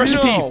nasty, brush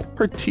your no. teeth!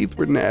 Her teeth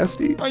were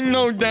nasty. I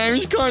know, Danny.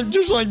 It's kind of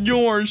just like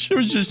yours. It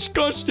was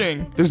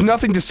disgusting. There's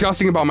nothing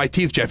disgusting about my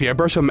teeth, Jeffy. I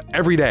brush them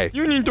every day.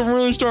 You need to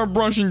really start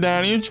brushing,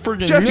 Danny. It's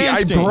freaking Jeffy,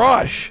 nasty. I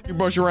brush. You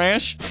brush your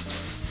ass?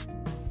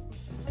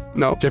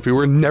 No, Jeffy,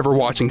 we're never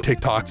watching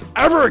TikToks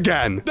ever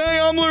again.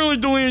 Dang, I'm literally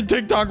deleting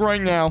TikTok right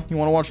now. You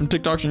want to watch some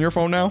TikToks on your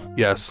phone now?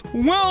 Yes.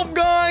 Well,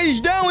 guys,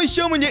 that was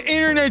some of the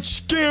internet's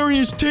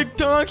scariest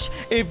TikToks.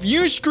 If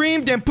you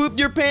screamed and pooped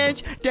your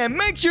pants, then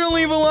make sure to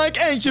leave a like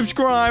and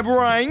subscribe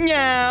right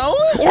now.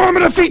 Or I'm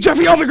gonna feed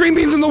Jeffy all the green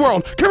beans in the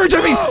world. Come here,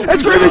 Jeffy.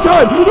 It's gravy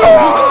time.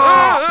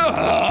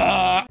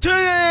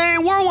 Today,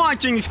 we're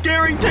watching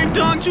scary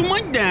TikToks with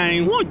my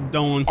daddy. What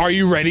doing? Are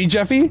you ready,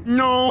 Jeffy?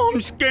 No, I'm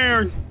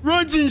scared.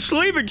 Russian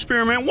sleep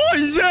experiment. What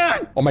is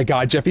that? Oh my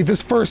God, Jeffy,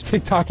 this first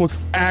TikTok looks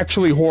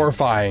actually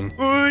horrifying.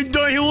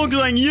 He looks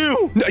like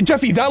you. No,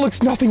 Jeffy, that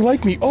looks nothing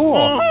like me.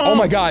 Oh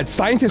my God,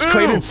 scientists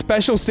created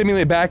special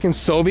stimulant back in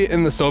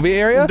the Soviet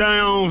area.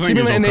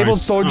 Stimulant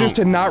enabled soldiers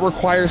to not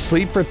require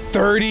sleep for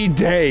 30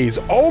 days.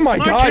 Oh my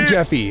God,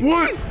 Jeffy.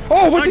 What?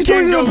 Oh, what's he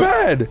doing in the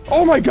bed?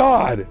 Oh my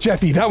God.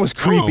 Jeffy, that was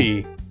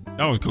creepy.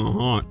 That was kind of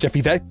hot.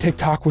 Jeffy, that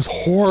TikTok was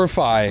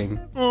horrifying.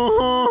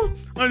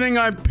 I think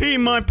I peed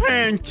my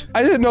pants.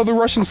 I didn't know the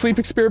Russian sleep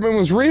experiment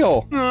was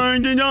real.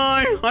 Did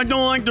I? I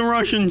don't like the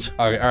Russians.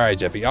 Okay, all right,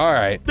 Jeffy, all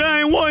right.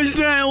 Dang, what is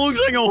that? It looks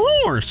like a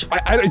horse.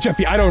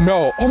 Jeffy, I don't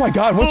know. Oh my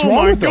God, what's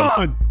wrong with him? Oh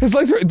my God. His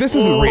legs are, this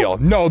isn't real.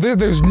 No,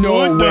 there's no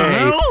What the way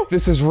hell?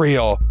 this is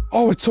real.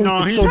 Oh, it's so,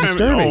 it's so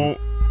disturbing.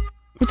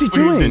 What's he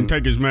doing? He didn't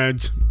take his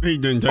meds. He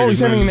didn't take his meds. Oh, he's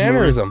having an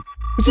aneurysm.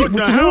 What's he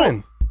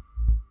doing?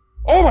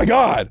 Oh my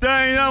God!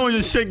 Dang, that was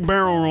a sick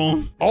barrel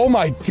roll. Oh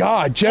my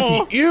God,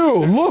 Jeffy! Ew!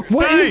 Look,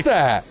 what is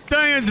that?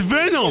 Dang, it's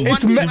venom.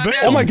 It's venom.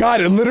 Oh my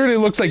God! It literally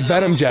looks like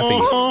venom, Jeffy.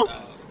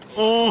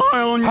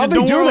 How'd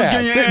they do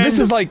that? This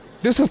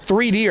is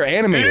 3D or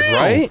animated,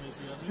 right?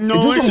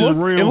 No, it doesn't look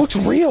real. It looks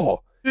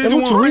real. It's It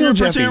looks real,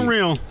 100% Jeffy.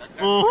 real.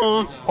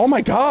 Oh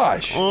my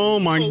gosh! Oh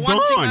my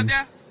God!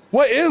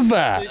 What is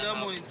that?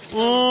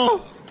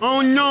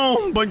 Oh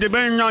no! But they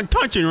better not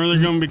touch it, or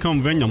they're gonna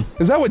become venom.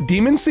 Is that what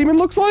demon semen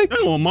looks like?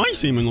 That's what my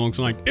semen looks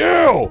like.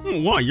 Ew!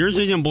 What? Yours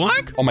isn't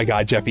black? Oh my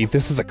God, Jeffy!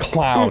 This is a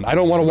clown. I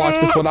don't want to watch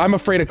this one. I'm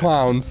afraid of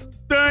clowns.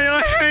 Dang,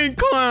 I hate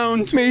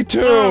clowns. Me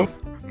too.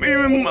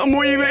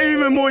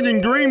 Even more than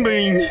green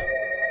beans.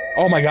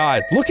 Oh my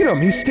God! Look at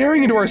him! He's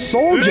staring into our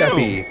soul, Ew.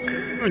 Jeffy.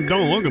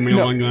 Don't look at me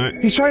like that.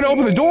 He's trying to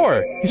open the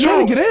door. He's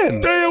trying to get in.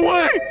 Stay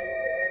away!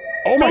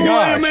 Oh my Don't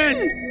gosh! let him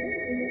in.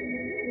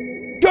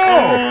 Go!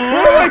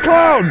 Run away,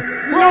 clown!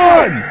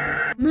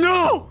 Run!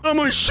 No! I'm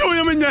gonna shoot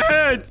him in the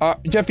head!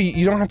 Jeffy,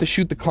 you don't have to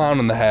shoot the clown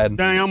in the head.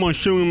 Dang, I'm gonna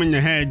shoot him in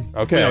the head.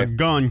 Okay. With a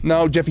gun.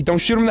 No, Jeffy, don't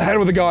shoot him in the head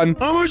with a gun.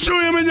 I'm gonna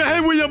shoot him in the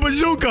head with a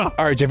bazooka!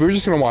 Alright, Jeffy, we're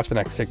just gonna watch the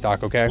next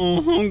TikTok, okay?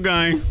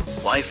 Okay.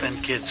 Wife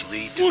and kids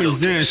lead to go to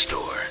the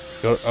store.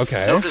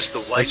 Okay. Notice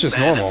the white That's just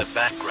van normal. in the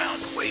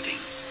background waiting.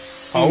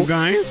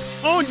 Okay.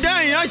 Oh,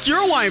 dang, that's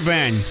your white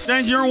van.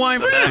 That's your white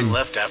The van. van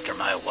left after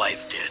my wife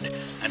did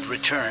and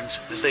returns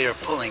as they are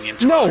pulling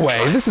into No our way.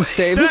 driveway. This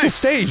is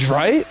staged,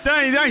 right?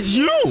 Daddy, that's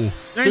you.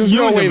 There's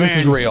no way this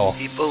is real.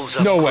 He pulls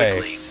up No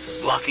quickly,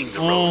 blocking the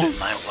road and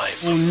my wife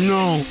Oh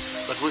no.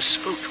 but was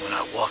spooked when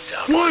I walked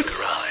out What? of the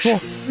garage.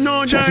 Oh,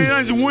 No, Jeffy.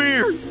 Daddy, that's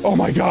weird. oh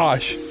my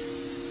gosh.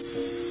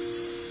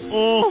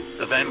 Oh.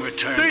 The van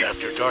returned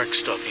after dark,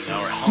 stalking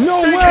our home.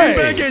 No They way. came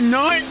back at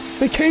night?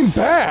 They came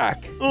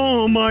back.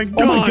 Oh my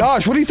god. Oh my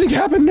gosh. What do you think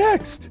happened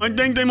next? I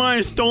think they might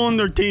have stolen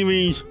their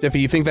TVs. Jeffy,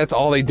 you think that's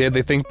all they did?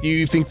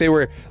 You think they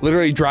were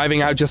literally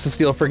driving out just to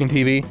steal a freaking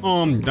TV?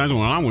 That's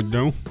what I would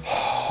do.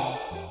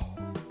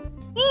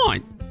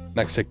 What?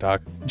 Next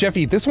TikTok.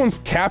 Jeffy, this one's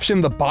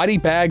captioned, "The body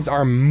bags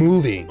are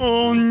moving."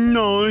 Oh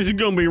no, this is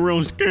gonna be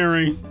real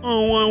scary. I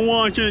don't wanna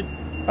watch it.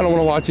 I don't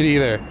want to watch it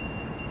either.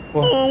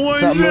 Well, Oh,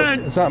 what it's is not that?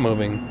 It's not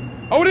moving.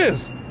 Oh, it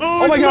is. Oh,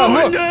 my it's god,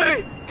 moving, look.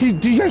 Daddy.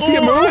 Do you guys see it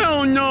Oh, move?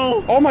 hell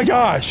no. Oh my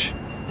gosh.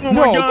 Oh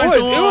my God, it's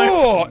ew,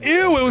 alive.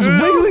 ew, it was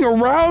Ew. wiggling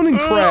around and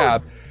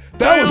crap.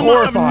 That was I'm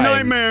gonna have horrifying.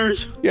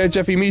 nightmares. Yeah,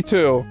 Jeffy, me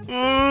too.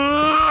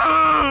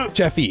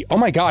 Jeffy, oh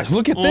my gosh,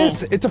 look at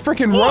this. It's a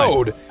freaking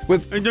road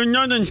with. There's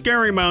nothing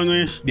scary about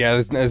this. Yeah,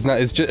 it's not.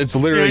 It's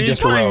literally Yeah, just it's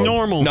a probably road.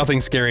 normal.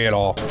 Nothing scary at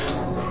all.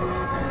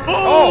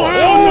 Oh,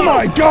 hell oh no.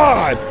 my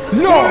God!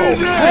 No! What is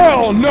that?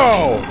 Hell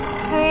no!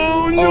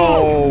 Oh no!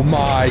 Oh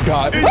my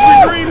God! It's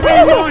the green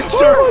bean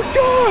monster!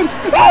 Oh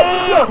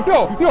my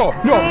God! Oh,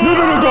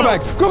 no! Go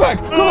back! Go back!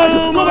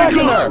 Oh Go my back in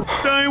God!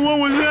 there! Daddy, what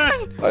was that?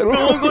 I don't It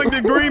know. looked like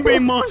the green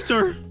bean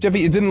monster.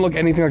 Jeffy, it didn't look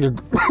anything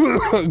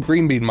like a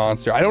green bean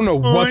monster. I don't know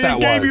what that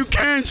it gave you was.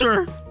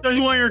 cancer. That's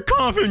why you're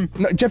coughing.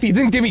 No, Jeffy, it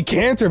didn't give me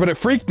cancer, but it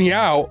freaked me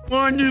out.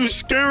 Well, it was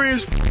scary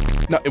as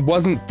No, it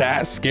wasn't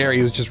that scary.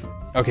 It was just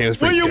okay. It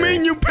was What pretty do you scary.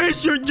 mean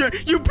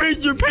you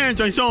pissed your pants?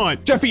 I saw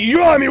it. Jeffy, you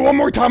yell at me one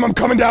more time, I'm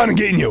coming down and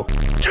getting you.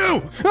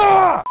 You!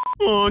 Ah!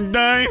 Oh,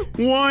 Daddy,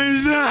 what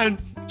is that?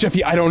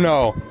 Jeffy, I don't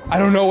know. I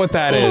don't know what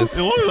that is.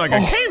 It looks like a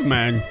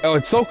caveman. Oh,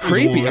 it's so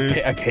creepy.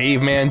 A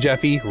caveman,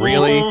 Jeffy.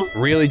 Really?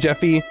 Really,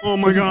 Jeffy? Oh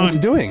my God. What's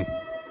it doing?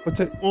 What's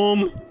it?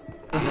 Oh,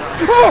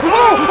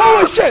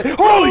 holy shit!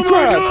 Holy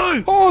crap!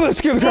 God. Oh, that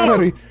scared the crap out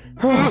of me.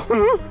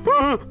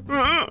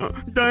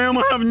 Daddy, I'm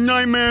gonna have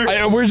nightmares.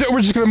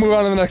 We're just gonna move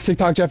on to the next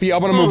TikTok, Jeffy.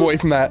 I'm gonna move away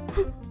from that.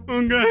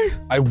 Okay.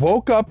 I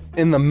woke up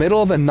in the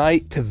middle of the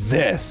night to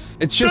this.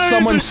 It's just Daddy,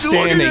 someone just look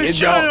at standing. the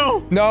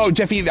shadow. No,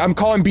 Jeffy, I'm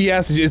calling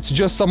BS. It's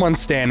just someone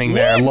standing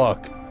there.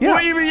 Look. Yeah.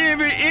 Well, even if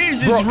it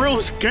is, Bro, it's real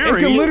It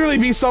scary. could literally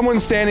be someone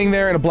standing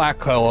there in a black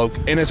cloak,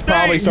 and it's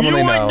probably someone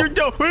they know.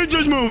 It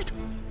just moved.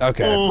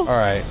 Okay, Oh. all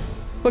right.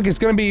 Look, it's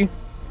gonna be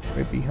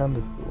right behind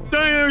the door.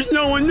 Daddy, there's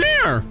no one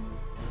there.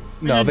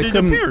 No, It they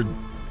disappeared. couldn't.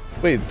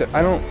 Wait,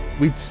 I don't.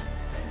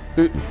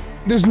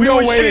 There's no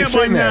would way see they it fit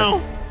by in there.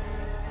 now.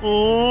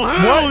 Oh,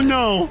 hell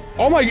no.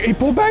 Oh my! He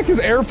pulled back his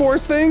Air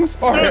Force things.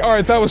 All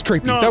right, that was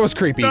creepy. No, that was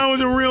creepy. That was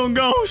a real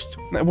ghost.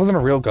 That wasn't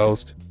a real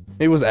ghost.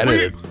 It was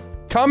edited.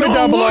 Comment No,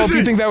 down below was if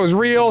you it? think that was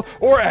real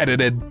or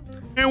edited.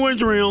 It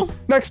was real.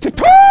 Next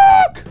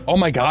TikTok! Oh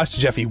my gosh,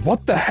 Jeffy,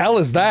 what the hell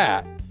is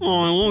that?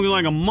 Oh, it looks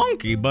like a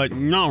monkey, but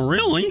not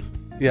really.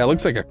 Yeah, it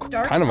looks like a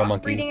Dark kind of a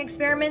monkey. crossbreeding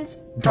experiments.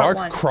 Dark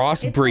Part one.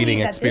 crossbreeding It's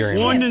believed that this experiment.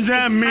 chimp What does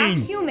that is mean?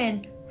 Half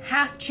human,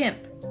 half chimp.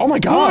 Oh my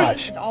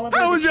gosh! It's Oliver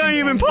How the is that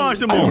even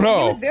chimpanzee. possible? I don't It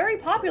know. was very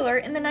popular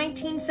in the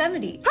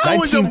 1970s.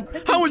 How is a monkey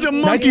popular?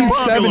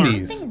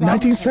 1970s. Something wrong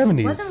with him.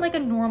 He 1970s. wasn't like a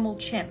normal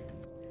chimp.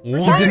 He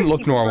didn't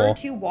look normal.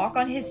 To walk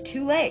on his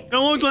two legs. It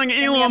looks like And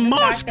we Elon have the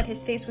Musk. fact that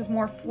his face was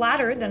more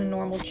flatter than a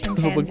normal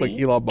chimpanzee. Doesn't look like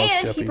Elon Musk,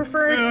 and Jeffy. he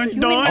preferred Yeah, it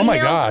human does. Oh my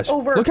females gosh.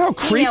 over Look how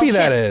female creepy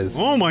that chimps. is.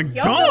 Oh my He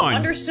also God.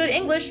 understood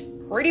English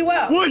pretty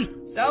well. What?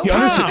 So He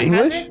understood has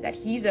English? it That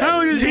he's a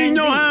How does he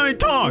know human how to Z,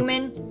 talk?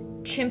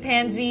 Human,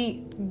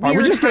 chimpanzee, All right,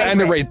 we're just gonna end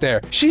it right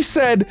there. She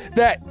said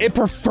that it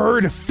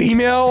preferred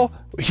female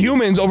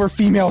humans over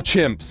female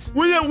chimps.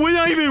 Would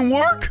that even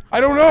work? I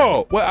don't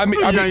know. Well, I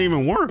mean, Would that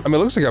even work? I mean,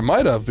 it looks like it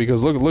might have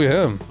because look at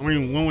him. I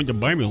mean, what would the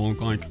baby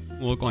look like?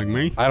 Look like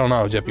me? I don't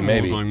know, Jeffy.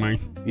 Maybe. Look like me.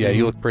 Yeah,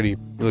 you look pretty. You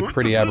look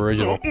pretty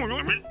aboriginal.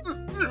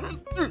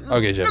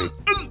 Okay, Jeffy.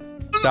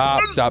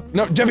 Stop.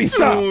 No, Jeffy,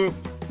 stop.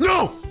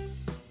 No.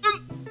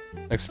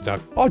 Next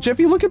TikTok. Oh,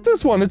 Jeffy, look at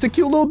this one. It's a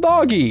cute little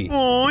doggy.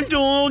 Oh, it's a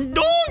little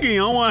doggy.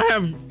 I want to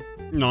have.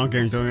 No, I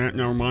can't do that.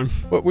 Never mind.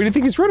 Where do you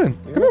think he's running?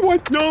 Come here, boy.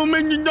 No,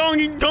 man, the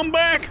doggy, come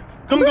back.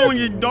 Come go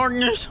into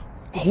darkness.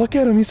 Oh, look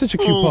at him. He's such a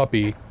cute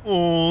puppy.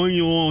 Oh,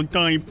 you little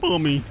tiny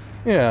puppy.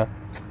 Yeah.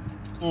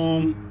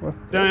 Dang,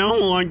 I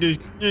don't like this.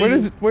 Where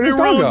does it's dog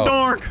really go?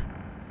 dark.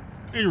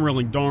 It's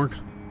really dark.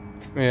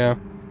 Yeah.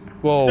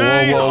 Whoa,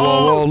 Dang,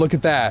 whoa. Look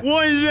at that.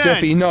 What is that?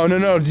 Jeffy, no.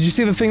 Did you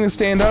see the thing that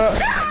stand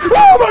up?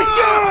 Oh my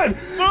God!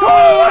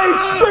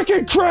 Holy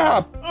freaking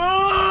crap!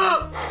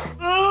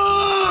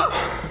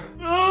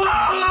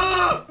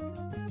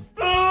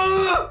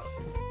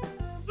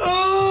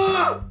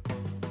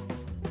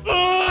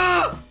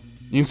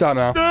 You can stop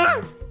now.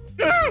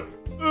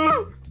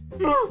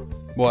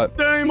 What?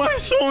 Dang, my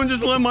soul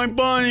just left my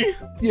body.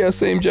 Yeah,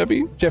 same,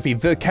 Jeffy. Jeffy,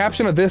 the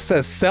caption of this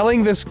says,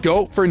 selling this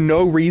goat for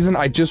no reason.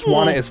 I just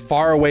want it as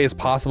far away as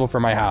possible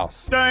from my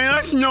house. Dang,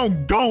 that's no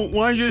goat.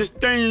 Why is it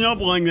standing up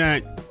like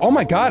that? Oh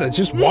my god, it's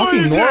just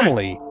walking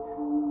normally.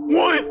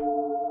 What?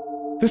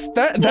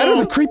 That is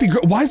a creepy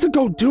goat. Why is the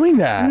goat doing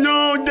that?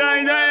 No,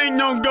 Daddy, that ain't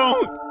no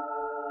goat.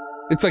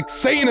 It's like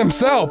Satan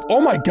himself.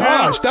 Oh my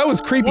gosh, that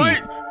was creepy.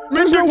 What?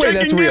 There's no way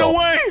that's real.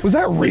 Was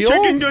that real? The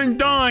chicken gonna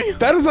die.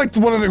 That is like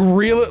one of the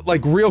real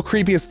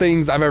creepiest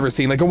things I've ever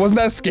seen. Like, it wasn't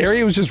that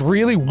scary. It was just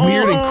really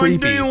weird and creepy.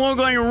 It didn't look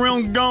like a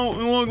real goat.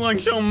 It looked like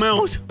something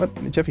else.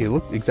 But Jeffy, it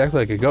looked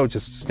exactly like a goat,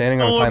 just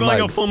standing on its hind legs.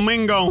 It looked like a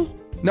flamingo.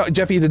 No,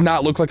 Jeffy did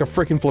not look like a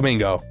freaking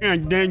flamingo. Yeah,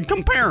 then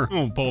compare.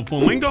 Oh, a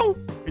flamingo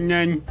and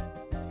then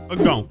a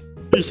goat.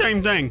 The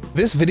same thing.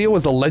 This video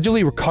was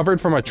allegedly recovered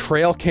from a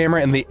trail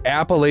camera in the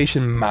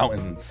Appalachian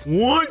Mountains.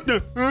 What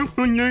the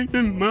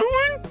Appalachian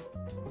Mountain?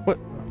 What?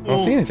 I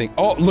don't see anything.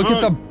 Oh, look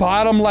at the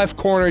bottom left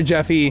corner,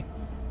 Jeffy.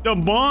 The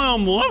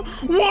bottom left?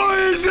 What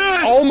is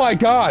that? Oh my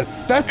god,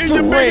 that's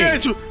the rake.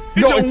 It's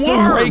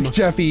the rake,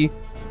 Jeffy.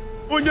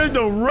 What is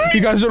the rake? If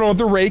you guys don't know what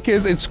the rake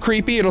is, it's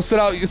creepy. It'll sit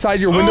outside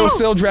your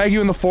windowsill, drag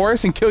you in the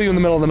forest, and kill you in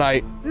the middle of the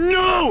night.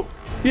 No!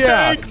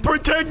 Yeah.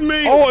 Protect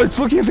me! Oh, it's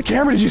looking at the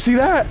camera. Did you see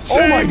that?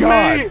 Save oh my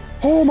god. Me.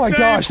 Oh my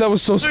gosh, that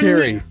was so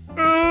scary.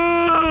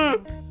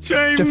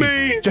 Save Jeffy,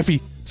 me!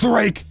 Jeffy, the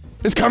rake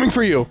is coming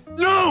for you.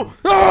 No!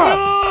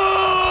 Ah!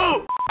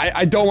 No!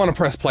 I don't want to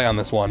press play on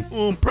this one.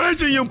 Oh,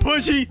 press it, you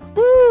pussy!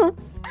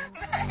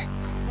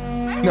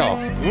 No.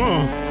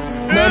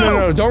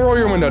 No. Don't roll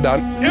your window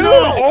down. No!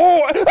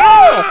 Oh!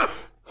 Ah!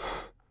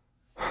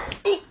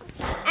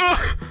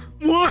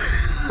 What?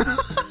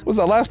 What was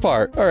that last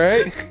part? All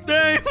right.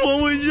 Dang,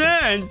 what was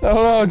that? I don't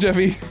know,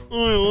 Jeffy.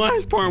 Oh, the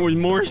last part was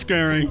more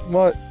scary.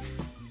 What?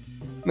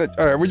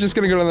 All right, we're just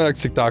gonna go to the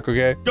next TikTok,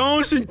 okay?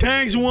 Ghost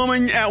attacks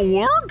woman at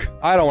work?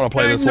 I don't want to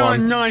play this one. That's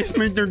not nice,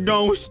 Mr.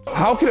 Ghost.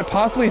 How could it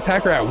possibly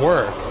attack her at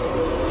work?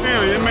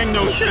 Yeah, it made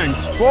no sense.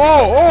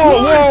 Whoa!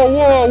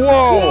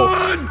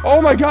 What?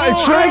 Oh my god,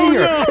 it's dragging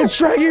her! No. It's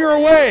dragging her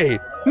away!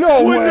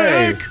 No what way!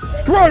 The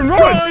heck?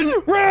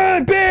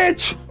 Run,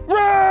 bitch!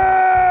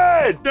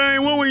 Run!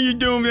 Dang, what were you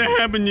doing if that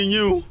happened to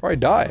you? Or I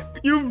die.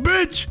 You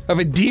bitch! If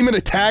a demon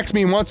attacks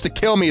me and wants to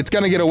kill me, it's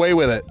gonna get away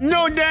with it.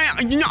 No, Dad,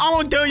 I'm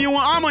gonna tell you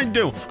what I'm gonna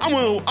do. I'm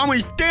gonna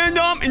stand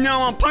up and then I'm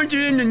gonna punch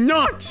it in the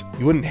nuts.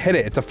 You wouldn't hit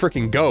it. It's a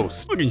freaking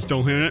ghost. I can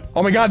still hit it.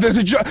 Oh my god, there's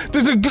a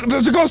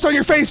ghost on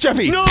your face,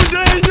 Jeffy! No,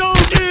 Dad, no,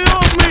 get it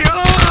off me!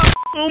 Ah!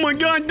 Oh my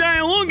god,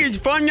 Dad, look, it's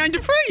Five Nights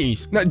at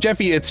Freddy's. No,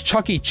 Jeffy, it's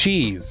Chuck E.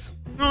 Cheese.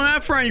 No,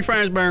 that's Freddy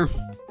Fazbear.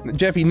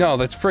 Jeffy, no,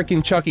 that's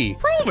freaking Chucky.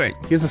 Prove it.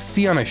 He has a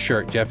C on his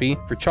shirt, Jeffy,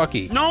 for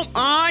Chucky. Nope,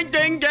 I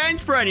think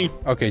that's Freddy.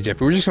 Okay,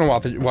 Jeffy, we're just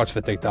gonna watch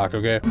the TikTok,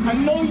 okay? I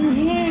know you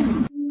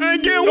him. I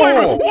can't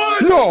wait.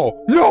 What?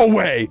 No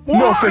way. What?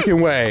 No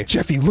freaking way.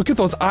 Jeffy, look at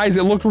those eyes.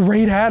 It looked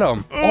right at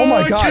him. Oh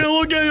my god. I can't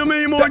look at him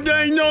anymore,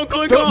 Dang, no,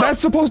 click off.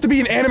 That's supposed to be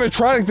an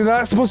animatronic. There's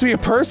not supposed to be a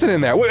person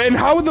in there. And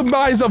how would the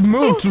eyes have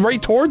moved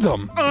right towards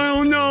him? I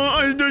don't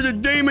know. There's a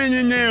demon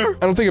in there. I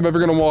don't think I'm ever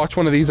gonna watch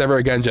one of these ever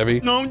again,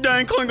 Jeffy. No,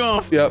 Dang, click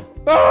off. Yep.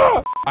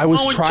 Ah! I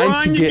was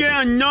trying to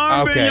get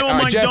another video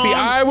of my Jeffy, dog.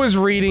 I was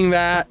reading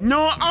that.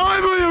 No,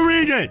 I'm gonna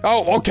read it.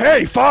 Oh,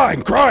 okay,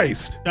 fine.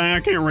 Christ. Dang, I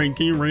can't read.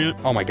 Can you read it?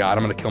 Oh my god,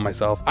 I'm gonna kill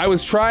myself. I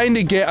was trying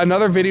to get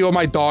another video of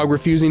my dog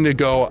refusing to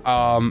go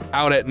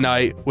out at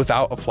night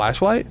without a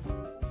flashlight.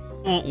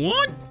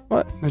 What?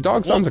 What? The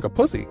dog sounds like a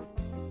pussy.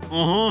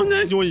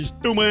 That's what you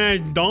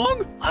stupid ass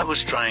dog? I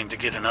was trying to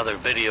get another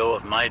video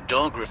of my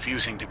dog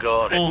refusing to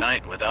go out at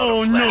night without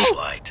a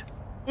flashlight.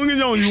 Look at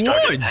those He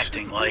started woods.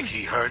 acting like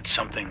he heard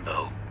something,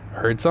 though.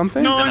 Heard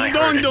something? No, the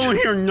dog don't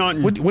hear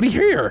nothing. What do you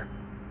hear?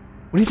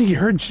 What do you think you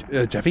heard,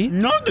 Jeffy?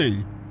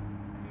 Nothing.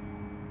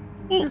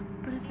 Oh.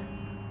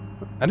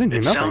 I didn't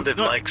hear It nothing. sounded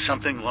like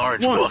something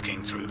large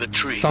walking through the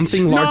trees.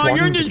 Something large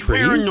walking through the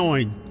trees? No, you're just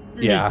paranoid.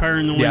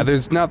 Yeah. Yeah,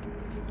 there's not...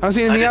 I don't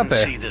see anything out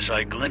there. I didn't see this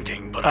eye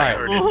glinting, but I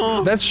heard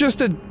it. That's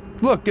just a...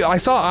 Look, I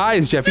saw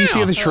eyes, Jeffy. You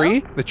see the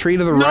tree? The tree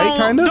to the right,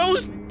 kind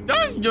of?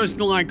 That's just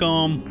like a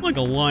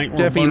light.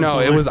 Jeffy, no,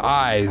 it was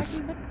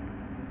eyes.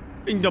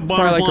 The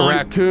probably like a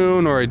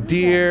raccoon or a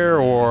deer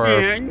or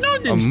a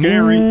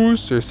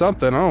moose or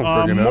something. I don't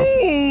freaking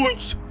know.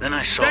 Moose. Then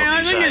I saw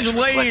I these think eyes this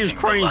lady is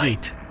crazy.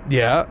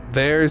 Yeah,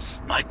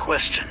 there's... My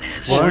question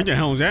is... What the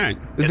hell is that?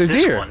 If It's a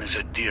this deer. one is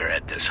a deer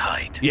at this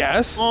height...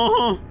 Yes.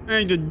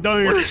 Ain't a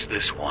deer. What is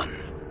this one?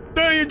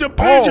 Dang, it's a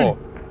pigeon. Oh,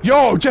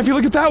 yo, Jeffy,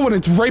 look at that one.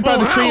 It's right by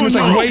the tree and it's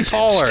like way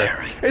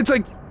taller. It's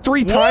like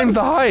 3 times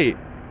the height.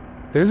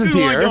 There's a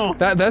deer.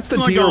 That's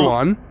the deer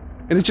one.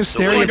 And it's just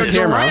staring at the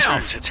camera.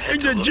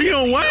 It's a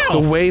geo-wow. The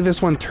way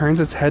this one turns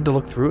its head to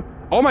look through.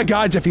 Oh my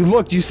god, Jeffy,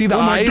 look. Do you see the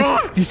eyes?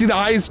 Do you see the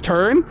eyes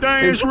turn?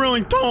 Dang, it's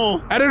really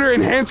tall. Editor,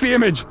 enhance the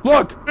image.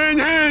 Look.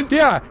 Enhance.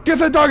 Yeah, get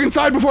that dog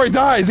inside before he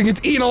dies and gets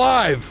eaten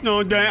alive.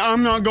 No, Dang,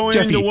 I'm not going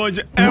Jeffy, in the woods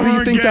ever what do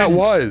you think again. that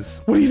was?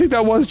 What do you think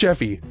that was,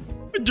 Jeffy?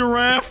 A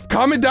giraffe.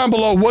 Comment down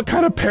below what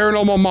kind of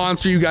paranormal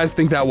monster you guys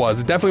think that was.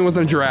 It definitely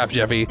wasn't a giraffe,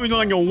 Jeffy. It was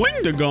like a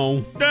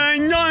Wendigo.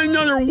 Dang, not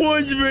another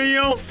woods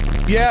video.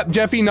 Yeah,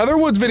 Jeffy, another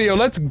woods video.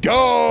 Let's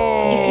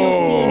go. If you're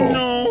seeing this,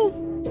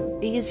 No.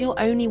 it is your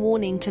only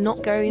warning to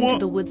not go into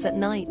the woods at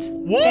night.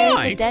 Why? There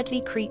is a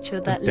deadly creature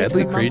that lives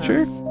Deadly among creature?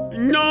 us.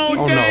 No,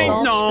 This Dang,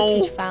 is no.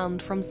 footage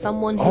found from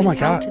someone who Oh my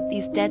God. encountered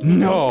these dead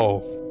No.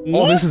 ghosts.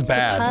 Oh, this is The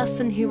bad.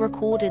 person who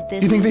recorded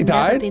this You think they has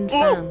never died? been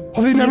found.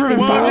 Oh, they've never been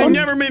Well, found? they've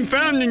never been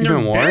found and You've they're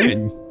been warned?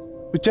 dead.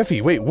 But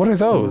Jeffy, wait, what are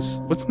those?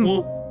 What's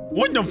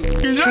What the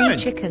f is Tree that?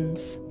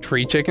 chickens.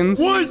 tree chickens?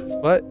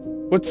 What?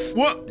 What's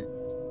What?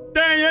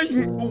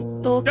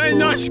 That's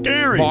not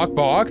scary. Bok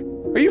bok?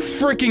 Are you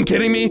freaking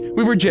kidding me?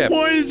 We were gypped.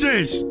 What is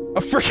this?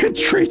 A freaking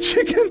tree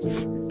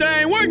chickens?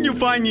 Dang, where'd you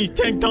find these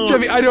TikToks?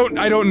 Jeffy, I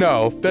don't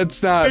know.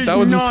 That's not It's that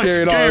wasn't not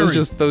scary at all. That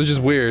was scary.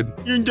 just weird.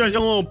 You're just a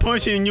little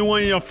pussy and you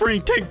wanted a free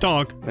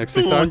TikTok. Next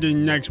Go on TikTok? to the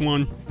next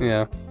one.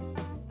 Yeah.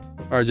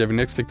 Alright, Jeffy,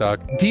 next TikTok.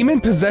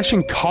 Demon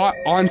possession caught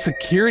on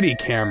security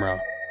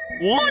camera.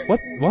 What?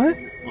 What?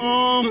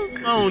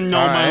 Oh no,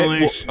 Alright, my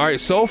legs.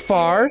 alright, so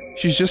far,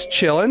 she's just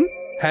chilling,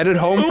 headed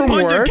home Who from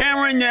put work. the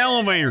camera in the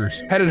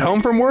elevators? Headed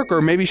home from work,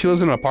 or maybe she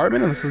lives in an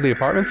apartment and this is the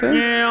apartment thing?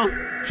 Yeah.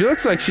 She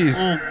looks like she's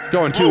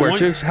going to Oh, work. what?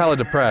 She looks hella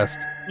depressed.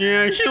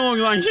 Yeah, she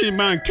looks like she's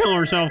about to kill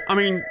herself. I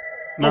mean,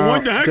 No,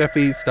 what the heck?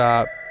 Jeffy,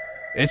 stop.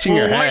 Itching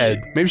your Why is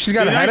head. Maybe she's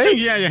got a I headache? think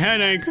she has a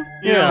headache.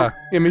 Yeah,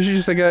 maybe she's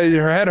just like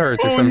her head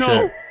hurts or Oh some no,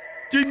 shit.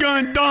 she's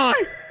gonna die.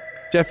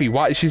 Jeffy,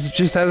 why? She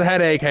just has a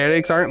headache.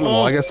 Headaches aren't.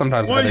 Well, I guess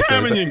sometimes what's headaches are.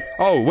 happening?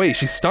 Oh wait,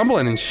 she's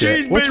stumbling and shit.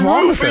 She's What's been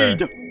wrong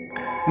roofied. with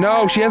her?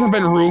 No, she hasn't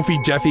been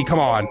roofied, Jeffy. Come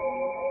on.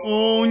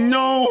 Oh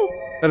no.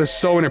 That is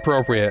so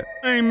inappropriate.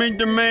 Hey,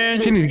 Mr.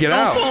 Man. She need to get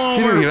out.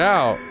 She need to get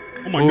out.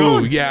 Oh my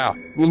Ooh, God. yeah.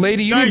 Well,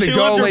 lady, you Guys, need to she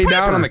go left her lay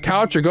down paper. on the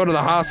couch or go to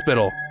the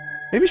hospital.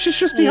 Maybe she's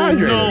just Oh,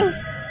 dehydrated. no.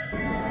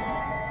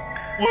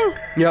 What?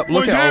 Yep.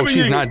 Look What's at. Oh, she's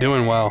happening? not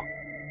doing well.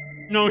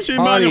 No, she's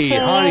about to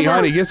fall over.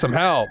 Honey, get some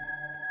help.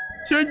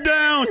 Sit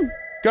down.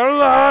 Go to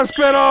the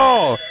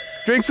hospital.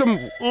 Drink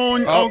some. Oh,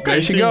 okay,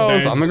 there she she's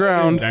goes dead. on the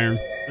ground. She's dead.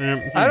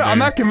 Yep, she's I'm dead.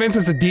 not convinced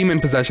it's a demon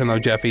possession though,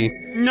 Jeffy.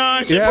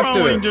 No, she You have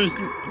probably to- just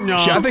no.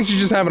 I think she's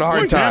just having a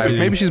hard What's time. happening?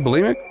 Maybe she's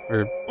bulimic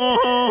or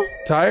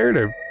tired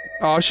or.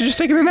 Oh, she's just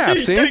taking a nap.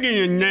 She's see? taking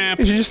a nap.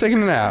 Yeah, she's just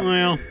taking a nap.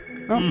 Well,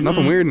 No,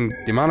 nothing weird and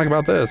demonic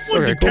about this.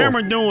 What's Okay, the cool.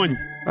 camera doing?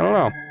 I don't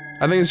know.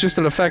 I think it's just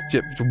an effect.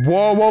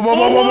 Whoa, whoa, whoa,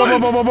 whoa, whoa, whoa,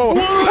 whoa, whoa, whoa!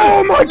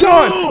 Oh my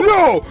God!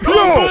 No!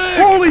 No!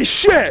 Holy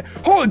shit!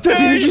 Holy,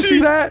 Jeffy, did you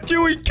see that? She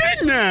was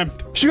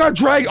kidnapped. She got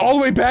dragged all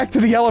the way back to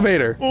the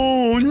elevator.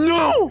 Oh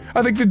no!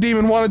 I think the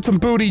demon wanted some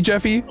booty,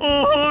 Jeffy.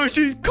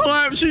 She's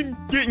clapped. She's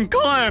getting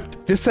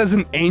clapped. This says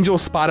an angel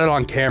spotted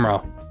on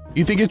camera.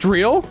 You think it's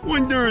real?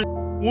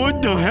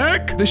 What the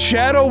heck? The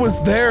shadow was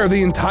there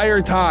the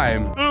entire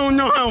time. I don't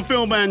know how I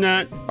feel about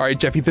that. All right,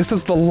 Jeffy, this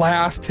is the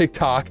last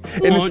TikTok,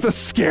 and What? it's the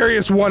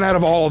scariest one out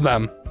of all of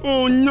them.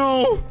 Oh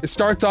no! It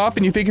starts off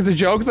and you think it's a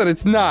joke, then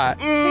it's not.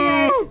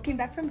 Hey guys, just came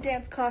back from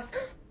dance class.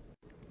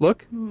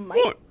 Look.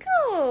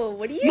 Michael,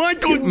 what are you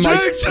Michael doing?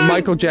 Jackson?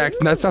 Michael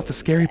Jackson. That's not the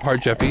scary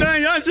part, Jeffy.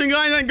 Dang, that's the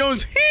guy that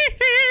goes hee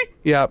hee.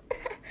 Yep.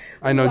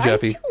 I know, Why'd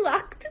Jeffy. you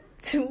lock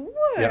the door?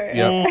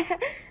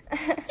 Yep.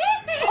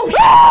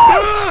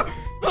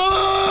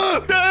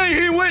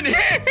 Dang, he went hee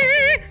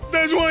hee.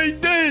 That's what he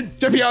did.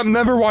 Jeffy, I'm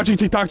never watching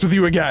TikToks with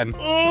you again.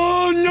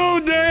 Oh no,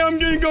 Dang, I'm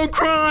gonna go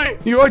cry.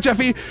 You know what,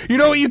 Jeffy? You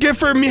know what you get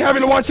for me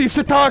having to watch these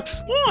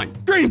TikToks?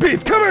 What? Green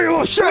beans, come here, you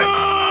little shit!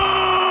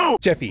 No!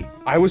 Jeffy,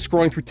 I was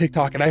scrolling through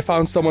TikTok and I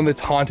found someone that's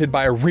haunted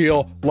by a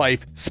real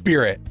life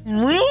spirit.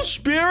 Real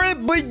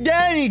spirit? But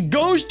Daddy,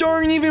 ghosts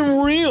aren't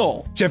even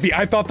real. Jeffy,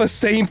 I thought the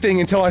same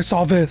thing until I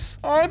saw this.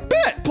 I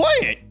bet. Play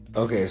it.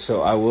 Okay,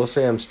 so I will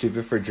say I'm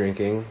stupid for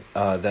drinking.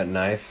 That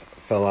knife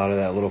fell out of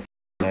that little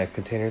knife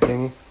container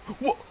thingy.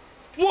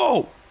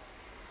 Whoa!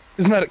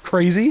 Isn't that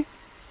crazy?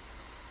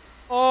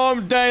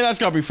 Dang, that's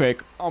gotta be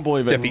fake. I don't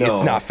believe it. Jeffy,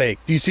 it's not fake.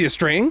 Do you see a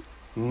string?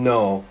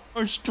 No.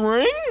 A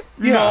string?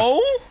 Yeah.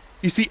 No.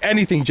 You see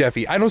anything,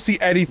 Jeffy? I don't see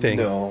anything.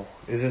 No.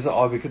 Is this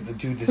all because the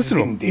dude? This Listen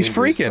is to him. getting He's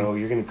dangerous, freaking. bro.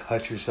 You're gonna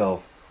cut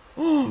yourself.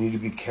 You need to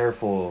be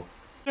careful.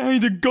 Hey,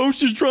 the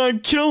ghost is trying to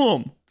kill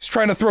him. He's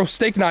trying to throw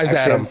steak knives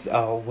at him.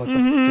 Oh, what the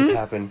f just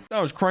happened?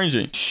 That was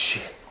crazy.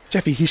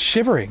 Jeffy, he's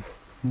shivering.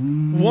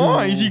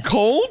 Why? Is he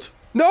cold?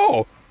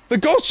 No! The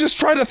ghost just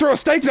tried to throw a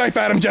steak knife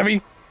at him,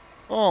 Jeffy!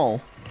 Oh.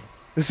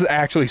 This is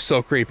actually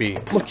so creepy.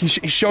 Look, he's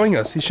showing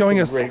us. He's showing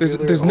us. There's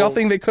regular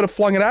nothing that could have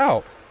flung it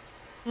out.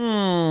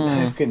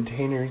 Knife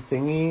container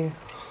thingy.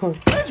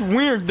 That's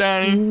weird,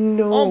 Danny.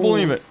 No, I don't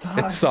believe it. stop.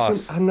 It's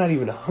sus. I'm not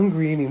even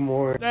hungry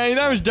anymore. Danny,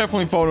 that was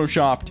definitely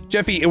photoshopped.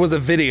 Jeffy, it was a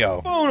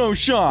video.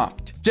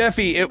 Photoshopped.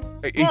 Jeffy, are you All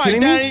right, kidding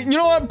Danny, me? you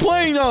know what?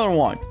 Play another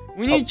one.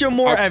 We need some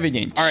more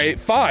evidence. All right,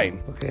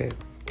 fine. Okay,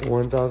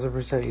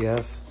 1000%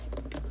 yes.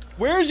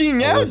 Where is he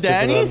now, was sipping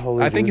on Danny?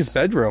 holy I think juice. his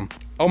bedroom.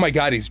 Oh my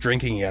God, he's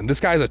drinking again. This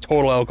guy's a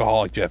total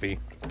alcoholic, Jeffy.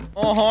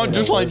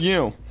 Just like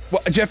you.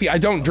 Well, Jeffy, I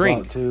don't drink.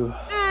 About to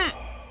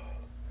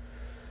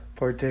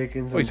partake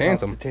in some he's hot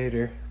handsome.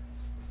 potato.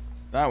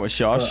 That was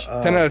shush.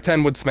 10 out of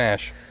 10 would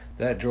smash.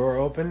 That drawer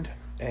opened,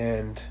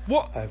 and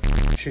What? I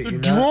shit The you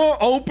drawer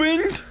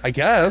opened? I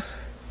guess.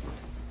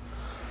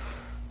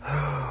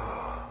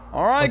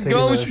 All right, take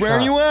Ghost, another where are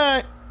shot. you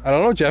at? I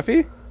don't know,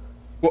 Jeffy.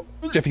 Well,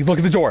 Jeffy, look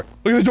at the door.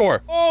 Look at the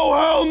door. Oh,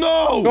 hell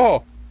no!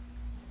 Oh.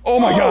 Oh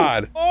my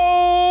God.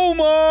 Oh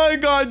my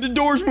God, the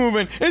door's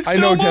moving. It's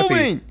still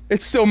moving. Jeffy.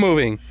 It's still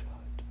moving.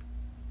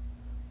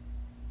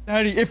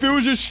 Daddy, if it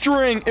was a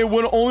string, it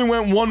would only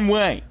went one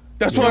way.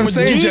 That's what I'm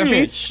saying,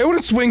 Jeffy. It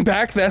wouldn't swing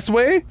back this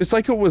way. It's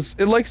like it was.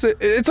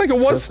 It's like it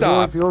was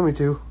stopped. If you want me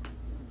to.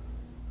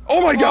 Oh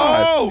my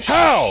God! Oh,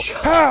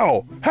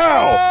 How?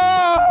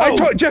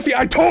 Oh! Jeffy,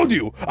 I told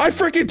you. I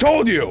freaking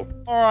told you.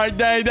 All right,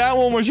 Daddy, that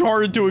one was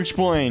harder to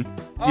explain.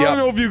 I don't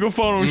know if you can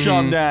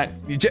Photoshop that.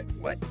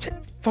 What?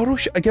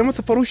 Photoshop again with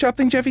the Photoshop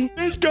thing, Jeffy?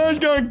 This guy's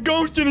got a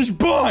ghost in his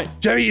butt.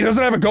 Jeffy, he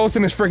doesn't have a ghost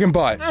in his freaking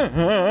butt.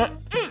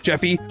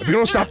 Jeffy, if you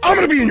don't stop, I'm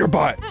gonna be in your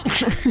butt.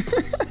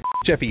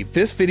 Jeffy,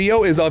 this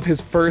video is of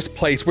his first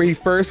place where he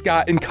first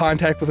got in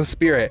contact with a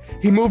spirit.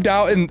 He moved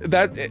out in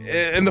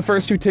the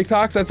first 2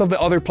 TikToks. That's of the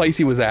other place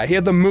he was at. He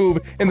had to move,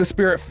 and the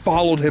spirit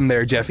followed him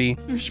there, Jeffy.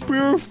 The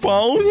spirit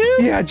followed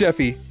him? Yeah,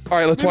 Jeffy. All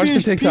right, let's watch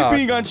the TikTok. His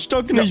pee-pee got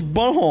stuck in his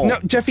butthole. No,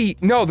 Jeffy,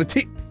 no,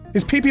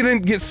 his pee-pee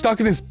didn't get stuck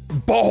in his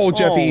butthole,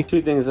 Jeffy.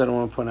 2 things that I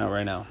want to point out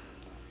right now.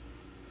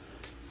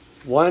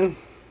 One,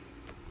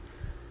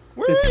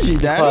 where is he,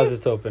 Daddy?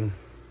 Closet's open.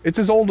 It's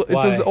his old.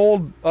 It's his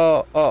old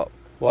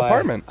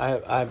apartment.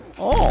 I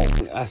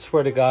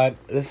swear to God,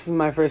 this is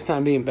my first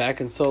time being back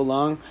in so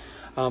long.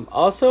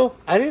 Also,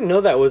 I didn't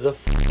know that was a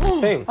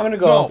thing. I'm gonna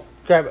go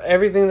grab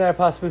everything that I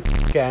possibly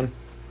can.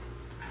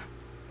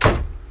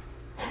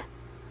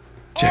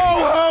 Jeffy.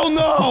 Oh hell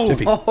no!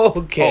 Jeffy.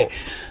 Okay.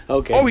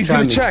 Okay. Oh, he's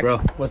gonna check. Bro.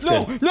 What's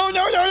good? No!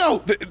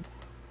 Oh,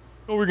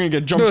 we're gonna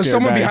get jump There's scared,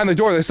 someone Daddy. behind the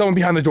door. There's someone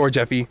behind the door,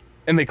 Jeffy,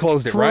 and they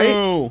closed it,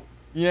 right?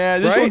 Yeah,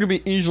 this one could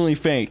be easily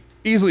faked.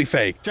 Easily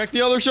faked. Check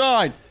the other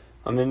side.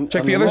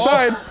 Check the other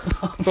side.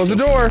 Close the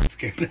door.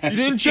 You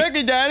didn't check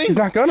it, Daddy. He's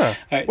not gonna.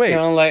 Right, wait. Turn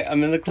on light.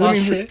 I'm in the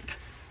closet.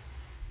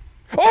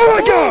 Oh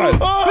my God!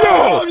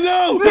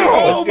 No!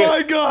 Oh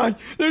my God!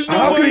 There's no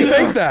How way could he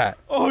there. fake that?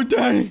 Oh,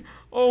 Daddy!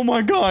 Oh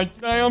my God!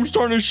 Daddy, I'm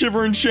starting to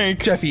shiver and shake.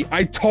 Jeffy,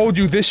 I told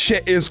you this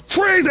shit is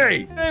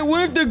crazy! Hey,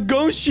 what if the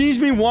ghost sees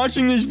me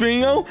watching this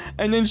video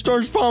and then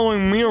starts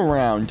following me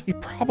around? He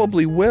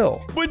probably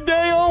will. But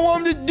Daddy, I don't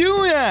want him to do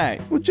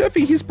that! Well,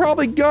 Jeffy, he's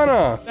probably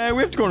gonna. Hey,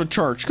 we have to go to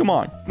church. Come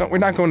on. No, we're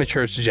not going to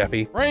church,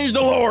 Jeffy. Praise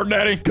the Lord,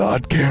 Daddy!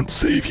 God can't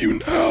save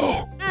you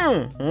now.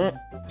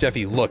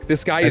 Jeffy, look,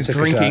 this guy is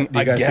drinking again.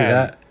 You guys see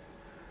that?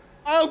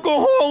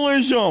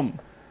 Alcoholism!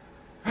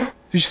 Did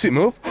you see it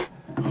move?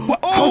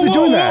 What? How's he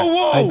doing that?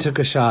 Whoa. I took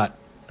a shot.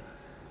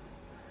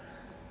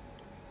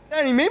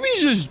 Daddy, maybe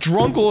he's just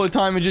drunk all the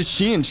time and just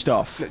seeing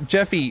stuff.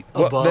 Jeffy,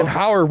 then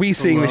how are we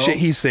seeing the shit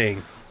he's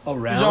seeing?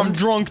 Around? Because I'm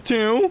drunk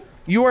too.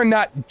 You are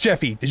not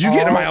Jeffy. Did you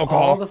get in my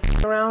alcohol? All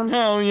the around?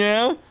 Hell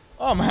yeah.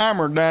 I'm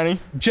hammered, Daddy.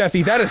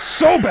 Jeffy, that is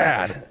so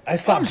bad. I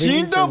stopped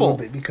seeing double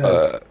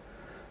because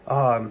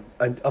a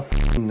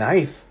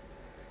knife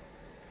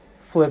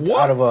flipped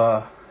out of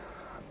a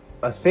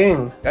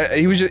thing.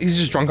 He's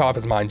just drunk off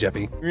his mind,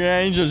 Jeffy.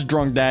 Yeah, he's just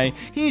drunk, Daddy.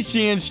 He's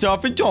seeing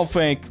stuff. It's all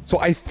fake. So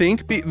I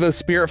think the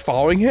spirit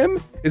following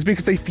him is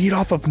because they feed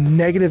off of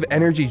negative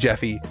energy,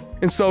 Jeffy.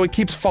 And so it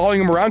keeps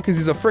following him around because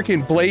he's a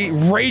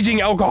freaking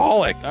raging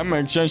alcoholic. That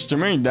makes sense to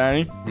me,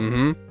 Daddy.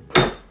 Mm-hmm.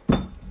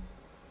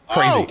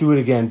 Crazy. Oh. Do it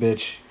again,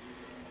 bitch.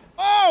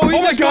 Oh, he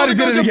my God, he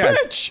did it again.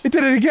 Bitch. He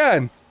did it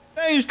again.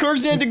 Hey, he's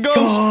cursing at the ghost.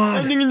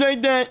 I think it's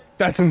like that.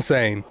 That's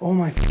insane. Oh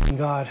my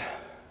God.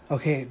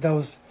 Okay, that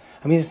was...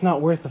 I mean, it's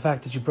not worth the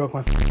fact that you broke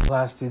my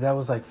glass, dude. That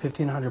was like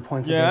 1,500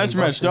 points. Yeah, that's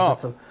messed up.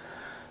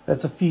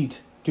 That's a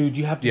feat, dude.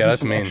 You have to do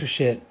some extra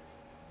shit.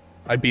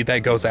 I'd beat that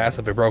ghost's ass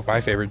if it broke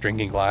my favorite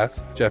drinking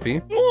glass, Jeffy.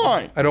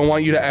 Why? I don't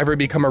want you to ever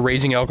become a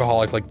raging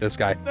alcoholic like this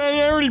guy.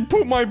 Daddy, I already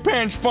pooped my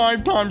pants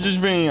 5 times this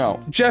video.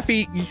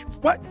 Jeffy,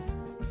 what?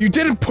 You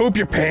didn't poop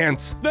your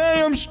pants.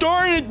 Daddy, I'm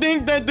starting to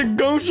think that the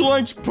ghost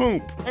likes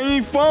poop, and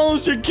he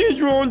follows the kids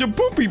around the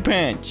poopy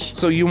pants.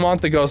 So you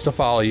want the ghost to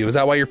follow you? Is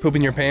that why you're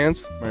pooping your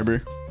pants? Maybe.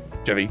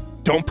 Jeffy,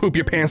 don't poop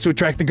your pants to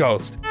attract the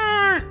ghost.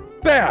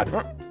 Bad.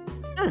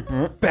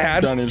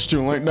 Bad. Daddy, it's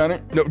too late,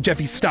 Daddy. No,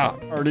 Jeffy,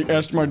 stop. I already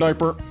asked my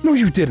diaper. No,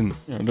 you didn't.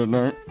 Yeah, didn't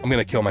I? I'm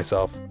gonna kill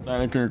myself.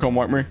 Daddy, can you come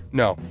wipe me?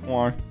 No.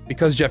 Why?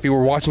 Because, Jeffy,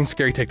 we're watching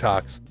scary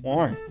TikToks.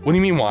 Why? What do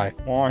you mean, why?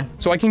 Why?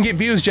 So I can get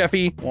views,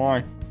 Jeffy.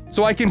 Why?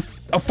 So I can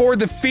afford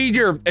to feed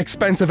your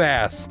expensive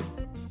ass.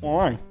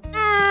 Why?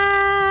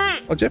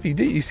 Oh, Jeffy,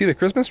 you see the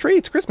Christmas tree?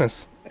 It's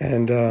Christmas.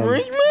 And,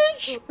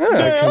 Christmas? Yeah.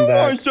 Damn,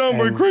 I want to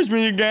celebrate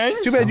Christmas again.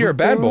 Too bad you're a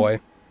bad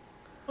boy.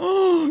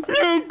 Oh,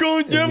 you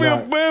go tell me a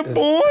bad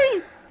boy?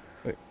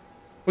 Wait,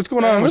 what's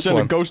going on in this send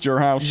one? a ghost to your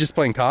house. You just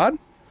playing COD?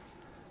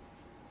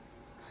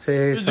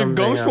 Say Does the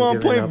ghost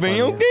want to play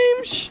video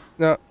games?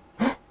 No.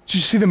 Did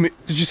you see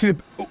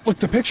the? Oh, look,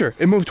 the picture.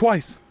 It moved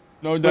twice.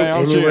 No, Daddy, I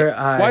don't see it.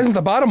 Why isn't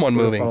the bottom one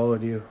moving?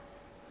 Followed you.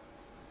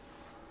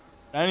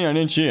 Danny, I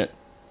didn't see it.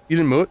 You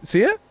didn't move?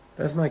 See it?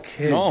 That's my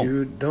kid, No.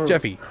 dude. Don't.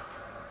 Jeffy,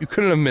 you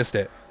couldn't have missed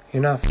it.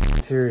 You're not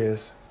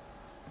serious.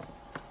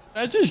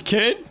 That's his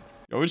kid?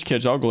 Yo, his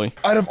kid's ugly.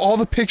 Out of all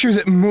the pictures,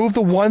 it moved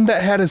the one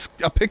that had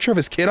a picture of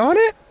his kid on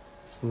it?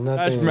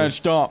 That's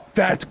messed up.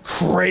 That's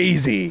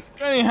crazy.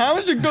 Danny, how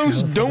is the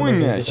ghost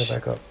doing this?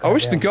 I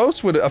wish the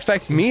ghost would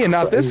affect me and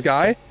not this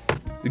guy.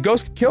 The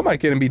ghost could kill my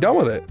kid and be done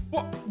with it.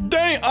 What?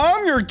 Danny,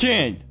 I'm your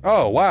kid.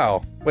 Oh,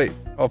 wow. Wait,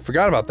 oh,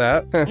 forgot about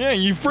that. Yeah,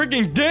 you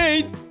freaking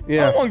did.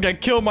 Yeah. I won't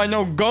get killed by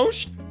no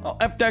ghost. I'll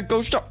F that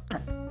ghost up.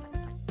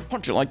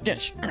 Punch it like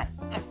this.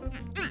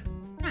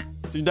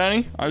 See,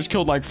 Danny? I just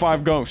killed like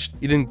 5 ghosts.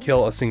 You didn't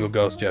kill a single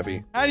ghost,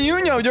 Jeffy. How do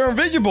you know they're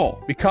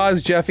invisible?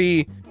 Because,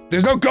 Jeffy,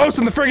 there's no ghost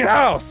in the friggin'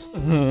 house.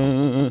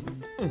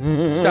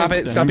 Stop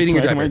it. Stop eating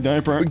your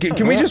diaper.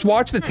 Can we just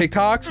watch the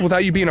TikToks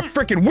without you being a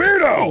freaking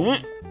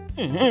weirdo?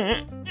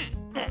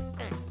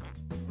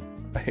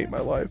 I hate my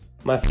life.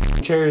 My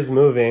chair is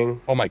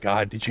moving. Oh my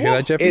god, did you hear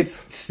that, Jeffy?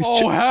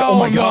 Oh, hell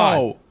my god.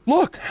 no.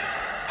 Look.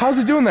 How's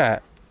it doing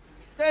that?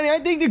 Danny, I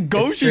think the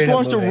ghost just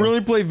wants to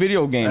really play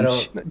video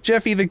games.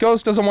 Jeffy, the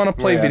ghost doesn't want to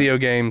play video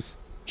games.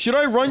 Should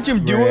I run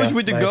some duos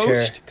with the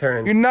ghost?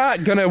 Turn. You're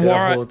not gonna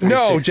want.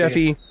 No,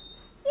 Jeffy.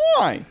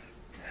 Why?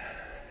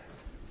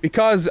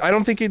 Because I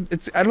don't think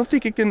I don't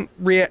think it can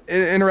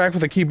interact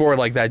with a keyboard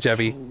like that,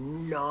 Jeffy.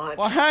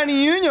 Well, how do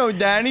you know,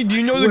 Danny? Do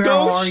you know the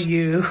ghost? Where are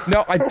you?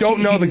 No, I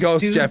don't know the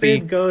ghost, Jeffy.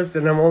 Stupid ghost,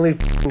 and I'm only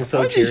so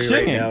Why'd you cheery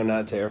sing right it? now,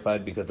 not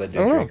terrified because I did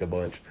drink a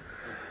bunch.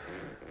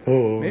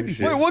 Oh, maybe.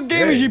 shit. Wait, what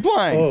game is he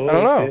playing? Oh, I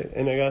don't know. shit.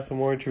 And I got some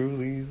more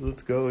Trulies.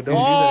 Let's go. Don't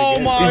Oh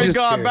do that again. my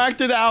god, back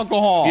to the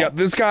alcohol. Yep,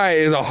 this guy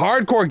is a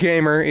hardcore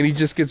gamer, and he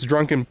just gets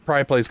drunk and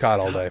probably plays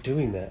COD all day.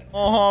 Doing that.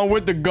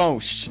 With the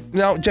ghost.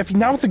 Now, Jeffy,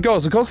 not with the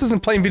ghost. The ghost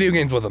isn't playing video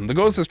games with him. The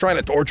ghost is trying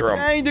to torture him.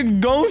 Hey, the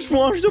ghost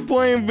wants to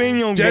play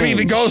video games. Jeffy,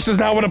 the ghost does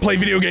not want to play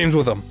video games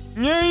with him.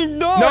 Yeah, he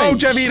does. No,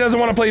 Jeffy doesn't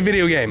want to play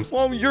video games.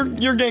 Well,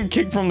 you're getting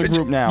kicked from the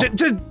group now.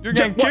 You're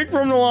getting kicked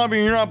from the lobby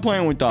and you're not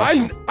playing with us.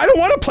 I don't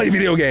want to play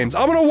video games.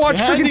 I'm gonna watch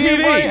freaking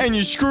TV. And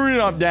you screwed it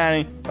up,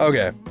 Danny.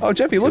 Okay. Oh,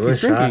 Jeffy, look, he's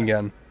drinking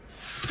again.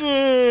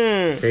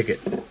 Take it.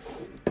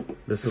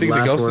 This is the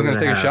last ghost is one gonna and a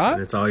take a half, shot?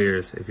 and it's all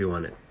yours if you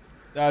want it.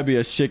 That'd be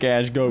a sick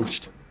ass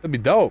ghost. That'd be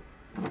dope.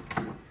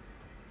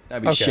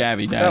 That'd be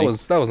shabby, Daddy.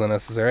 That was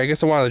unnecessary. I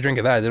guess I wanted to drink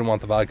of that. I didn't want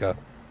the vodka.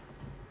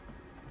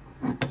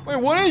 Wait,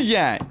 what is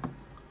that?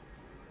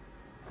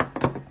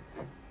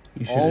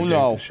 You should have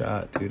drank the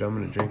shot, dude. I'm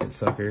gonna drink it,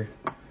 sucker.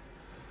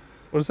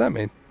 What does that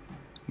mean?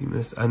 You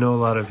missed. I know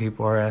a lot of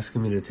people are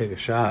asking me to take a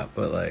shot,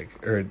 but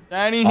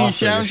Danny, he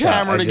sounds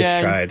hammered again.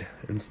 I just tried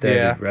instead.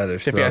 Yeah. Rather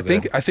Jeffy,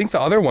 I think the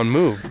other one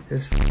moved.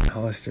 This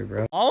Hollister,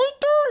 bro. Hollister?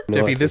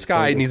 Jeffy, this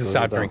guy needs to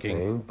stop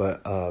drinking.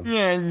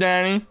 Yeah,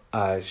 Danny.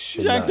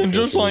 He's acting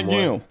just like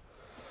you.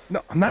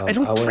 No, I'm not. I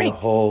don't I drink. went a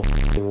whole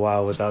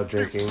while without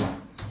drinking.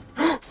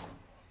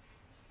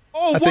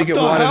 Oh, I think it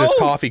wanted hell? his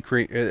coffee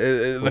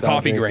the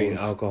coffee grains.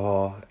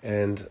 Alcohol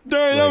and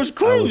Danny, that was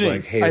crazy. I was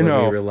like, hey, I let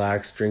know. me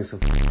relax, drink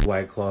some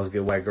White Claws,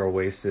 get white girl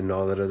wasted, and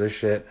all that other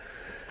shit.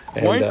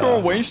 And, White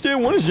girl wasted?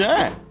 What is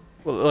that?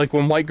 Well, like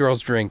when white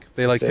girls drink,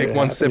 they like take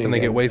one sip and they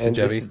get wasted,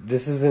 Jeffy.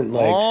 This isn't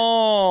like.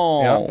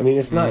 Oh. Yeah. I mean,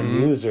 it's not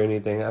news or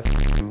anything. I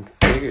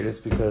figured it's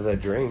because I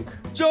drink.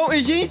 So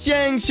is he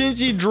saying since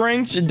he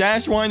drinks,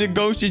 that's why the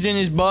ghost is in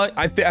his butt?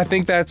 I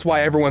think that's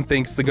why everyone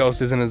thinks the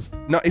ghost is in his.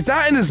 No, it's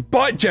not in his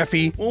butt,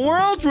 Jeffy. Well, where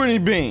else would he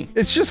be?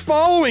 It's just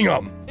following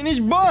him. In his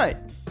butt.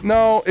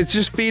 No, it's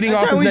just feeding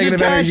That's off how his he's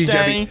negative attached, energy,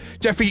 Danny.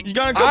 Jeffy. He's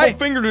got a couple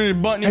fingers in his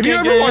butt and he Have you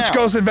can't ever get it watched out.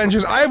 Ghost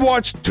Adventures? I've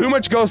watched too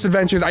much Ghost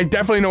Adventures. I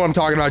definitely know what I'm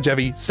talking about,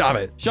 Jeffy. Stop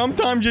it.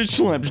 Sometimes it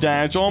slips,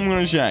 Dad. That's all I'm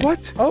gonna say.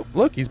 What? Oh,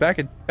 look, he's back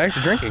to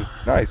drinking.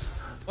 Nice.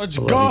 Let's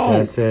Like go.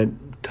 I said,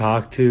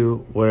 talk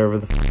to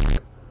whatever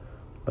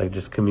like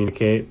just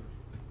communicate.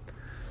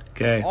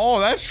 Okay. Oh,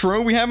 that's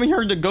true. We haven't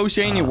heard the ghost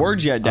say any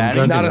words yet, Daddy.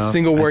 drunk Not a enough,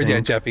 single I word yet,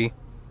 think. Jeffy.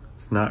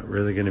 It's not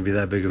really going to be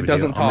that big of a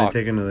doesn't deal. I'm talk.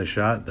 gonna take another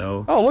shot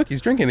though. Oh, look,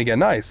 he's drinking again.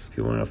 Nice. If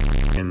you want to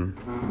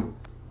fucking.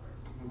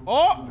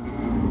 Oh!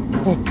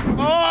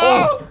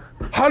 Oh!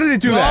 How did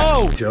it do No!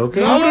 that?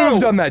 Joking? How would it No!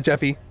 have done that,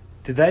 Jeffy?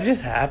 Did that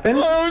just happen?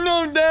 Oh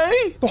no,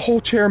 Daddy! The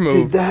whole chair Did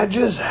moved. that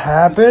just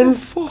happen?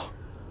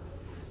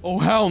 Oh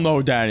hell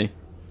no, Daddy!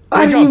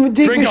 I didn't even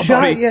take drink a up,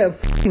 shot buddy. yet.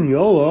 Fucking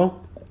YOLO.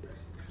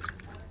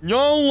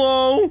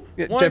 YOLO!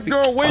 Yeah, White Jeffy-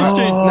 girl wasted!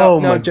 Oh, No,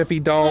 my Jeffy,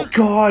 don't.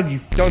 God, you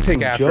Don't take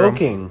fucking after him.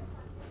 joking.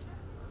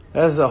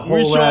 That's a We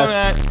whole saw ass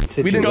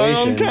that. We didn't- Got it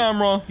on situation.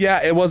 camera.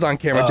 Yeah, it was on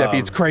camera, Jeffy.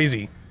 It's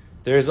crazy.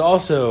 There's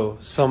also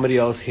somebody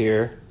else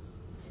here.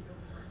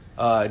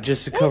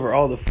 Just to cover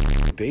all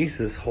the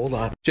bases. Hold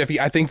on. Jeffy,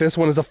 I think this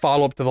one is a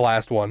follow-up to the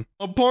last one.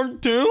 A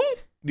part 2?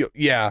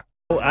 Yeah.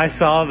 Oh, I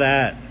saw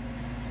that.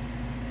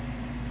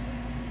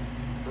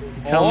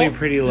 Tell me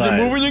pretty Is lies.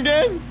 it moving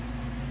again?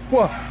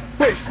 What?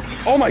 Wait.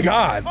 Oh my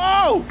God.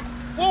 Oh!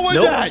 What was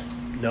Nope. that?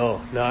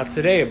 No, not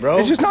today, bro.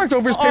 It just knocked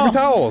over his paper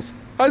towels.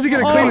 How's he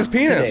gonna clean his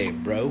penis? Today,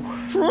 bro.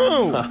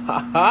 True.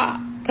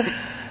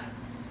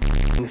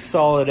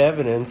 Solid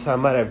evidence. I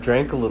might have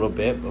drank a little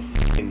bit, but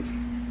fucking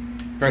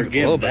Drank a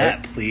forgive little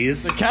that, bit.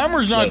 please. The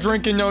camera's not Look,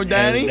 drinking, no,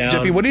 Daddy. hands down.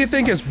 Jeffy, what do you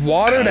think his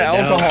water to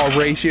alcohol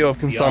ratio of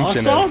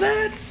consumption Y'all is? saw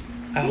that?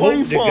 I hope to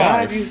 25.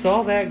 God you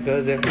saw that,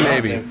 because if not,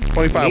 Maybe. then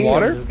 25 me,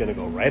 water? I'm just gonna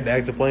go right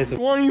back to playing some.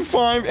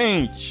 25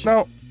 inch.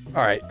 No.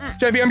 All right,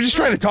 Jeffy. I'm just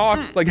trying to talk,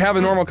 like have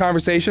a normal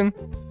conversation.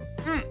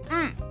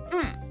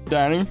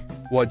 Daddy,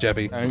 What,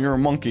 Jeffy? you're a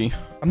monkey.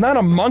 I'm not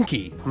a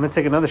monkey. I'm gonna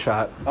take another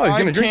shot. Oh, he's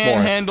gonna drink more. I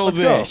can't handle Let's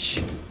this.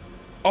 Go.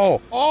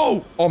 Oh.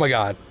 Oh. Oh my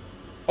God.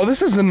 Oh,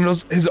 this is in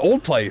his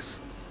old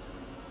place.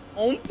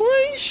 Old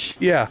place?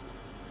 Yeah.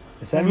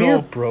 Is that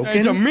mirror broken? Hey,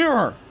 it's a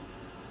mirror.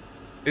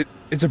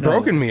 It's a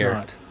broken mirror.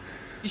 Not.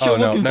 You should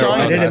look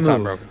inside. It's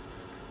not broken.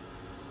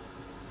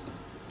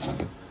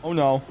 Oh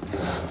no.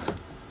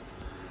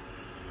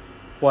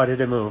 Why did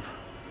it move?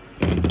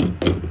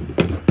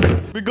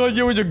 Because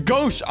it was a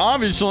ghost,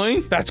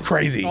 obviously. That's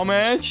crazy.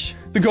 Dumbass.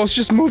 The ghost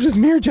just moved his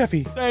mirror,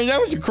 Jeffy. Hey, that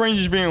was the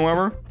craziest video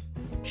ever.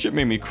 Shit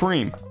made me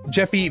cream.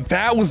 Jeffy,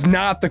 that was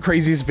not the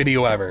craziest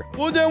video ever.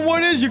 Well, then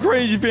what is the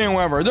craziest video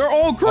ever? They're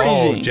all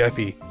crazy. Oh,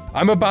 Jeffy.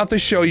 I'm about to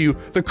show you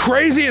the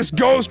craziest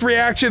ghost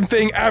reaction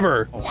thing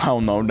ever. Oh, hell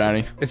no,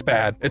 Daddy. It's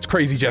bad. It's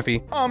crazy,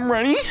 Jeffy. I'm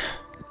ready.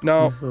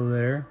 No. Still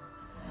there.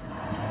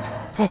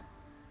 Oh,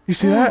 you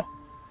see that?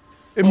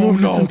 It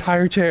moved its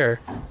entire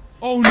chair.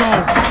 Oh, no.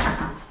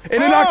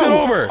 And it knocked it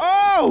over.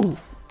 Oh!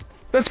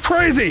 That's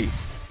crazy.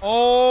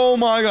 Oh,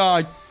 my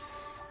God.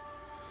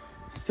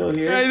 Still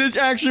here? Hey, this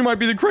actually might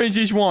be the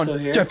craziest one. Still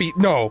here? Jeffy,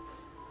 no.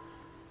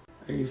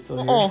 Are you still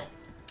here? Oh.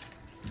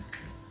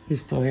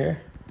 He's still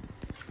here?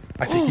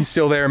 I think he's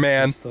still there,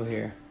 man. He's still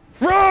here.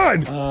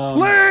 Run!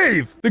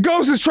 Leave! The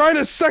ghost is trying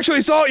to sexually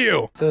assault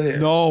you. Still here.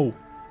 No.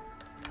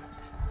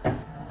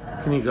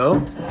 Can you go?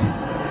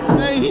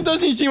 Hey, he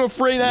doesn't seem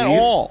afraid at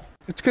all.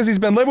 It's because he's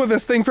been living with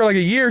this thing for like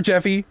a year,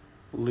 Jeffy.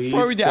 Leave.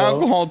 Probably the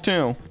alcohol,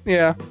 too.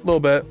 Yeah, a little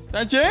bit.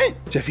 That's it?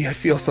 Jeffy, I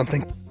feel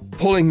something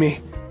pulling me.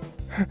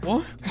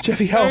 What?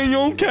 Jeffy, help. Are you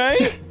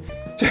okay?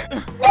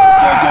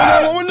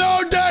 Oh,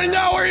 no, Daddy,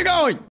 no, where are you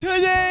going?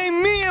 Today,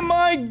 me and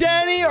my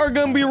daddy are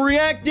gonna be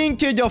reacting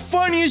to the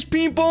funniest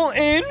people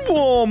in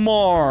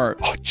Walmart.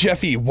 Oh,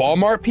 Jeffy,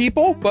 Walmart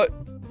people? But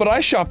I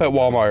shop at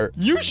Walmart.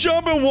 You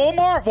shop at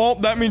Walmart? Well,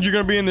 that means you're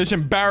gonna be in this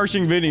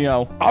embarrassing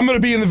video. I'm gonna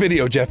be in the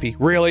video, Jeffy.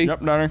 Really?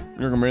 Yep, Daddy,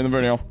 you're gonna be in the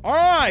video. All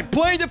right,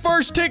 play the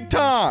first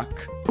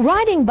TikTok.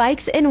 Riding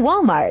bikes in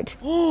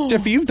Walmart.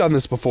 Jeffy, you've done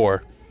this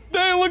before.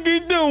 Daddy, look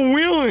at the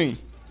wheelie.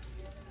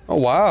 Oh,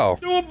 wow.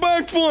 Do a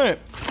backflip.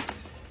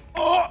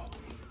 Oh,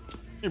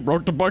 he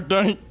broke the bike,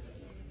 Daddy.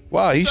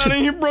 Wow, he Daddy,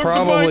 he should broke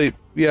probably,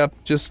 the bike.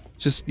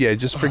 yeah,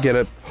 just forget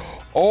it.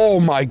 Oh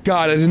my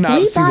God, I did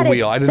not see the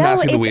wheel. I did not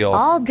see the wheel.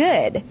 All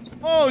good.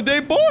 Oh, they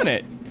bought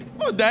it.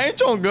 Oh, Daddy,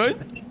 it's all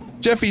good.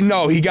 Jeffy,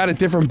 no, he got a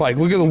different bike.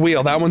 Look at the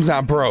wheel. That one's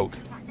not broke.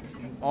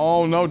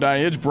 Oh, no,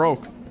 Daddy, it's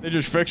broke. They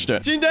just fixed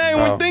it. See, Daddy,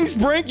 when things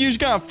break, you just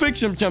gotta fix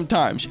them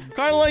sometimes.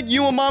 Kind of like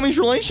you and Mommy's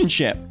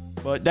relationship.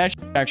 But that's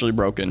actually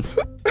broken.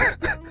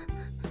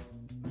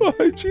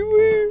 Why'd you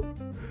leave?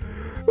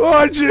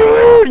 Why'd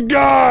you leave,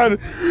 God?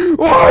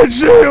 Why'd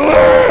you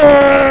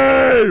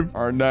leave?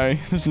 All right, Daddy,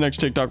 this next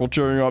TikTok will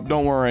cheer you up.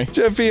 Don't worry.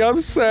 Jeffy, I'm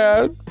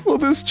sad. Will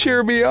this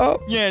cheer me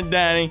up? Yeah,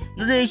 Daddy.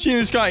 You're gonna see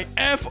this guy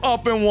F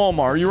up in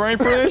Walmart. You ready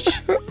for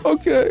this?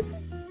 Okay.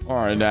 All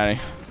right, Daddy.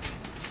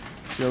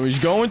 So he's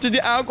going to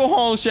the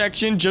alcohol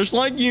section just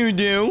like you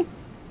do.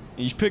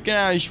 He's picking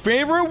out his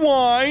favorite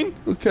wine.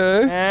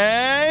 Okay.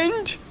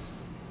 And...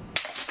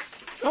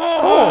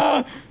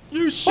 Oh!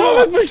 You suck!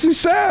 Oh, that makes me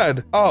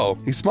sad. Oh,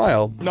 he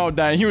smiled. No,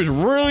 Daddy, he was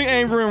really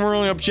angry and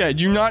really upset.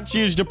 Did you not see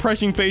his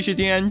depressing face at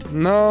the end?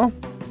 No.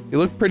 He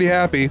looked pretty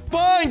happy.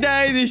 Fine,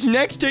 Daddy. This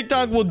next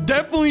TikTok will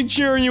definitely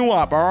cheer you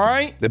up, all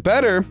right? It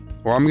better,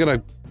 or I'm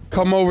gonna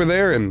come over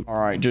there and...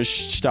 All right,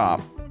 just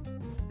stop.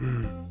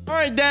 All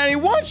right, Daddy,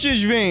 watch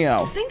this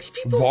video. Things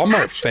people Walmart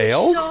actually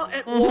fails? saw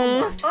at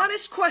Walmart.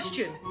 Honest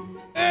question.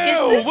 Ew, Is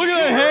this look at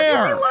that here?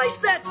 hair. You realize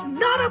that's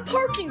not a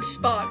parking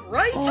spot,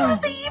 right? So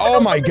did they even Oh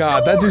my open the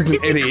God, that door? dude's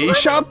an Did they idiot. He climb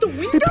shot. out the He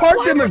window? parked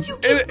Why in would you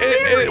get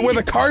married where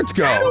the carts at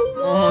go.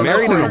 a Walmart?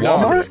 Married in a Walmart?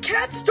 Somebody's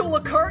cat stole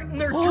a cart and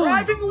they're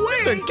driving away.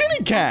 It's a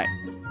kitty cat.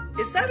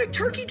 Is that a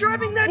turkey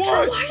driving that What?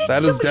 truck? Why did That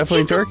is somebody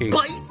definitely take turkey. a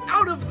bite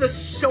out of the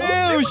soap?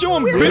 Ew, show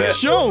him Where big did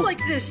show. it like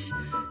this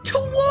to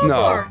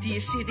Walmart? Do you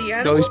see the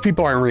animal? No, these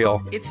people aren't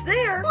real. It's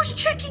there. Who's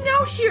checking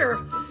out here?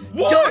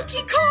 What? Donkey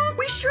Kong?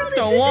 We sure this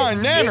The line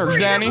isn't nanners, Abraham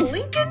Danny.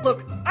 Lincoln?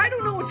 Look, I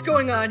don't know what's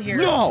going on here.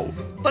 No.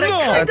 But I No.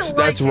 kinda That's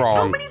like it. How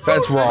wrong. many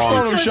That's frozen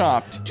wrong. pizzas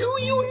Photoshopped. do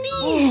you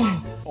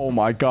need? Oh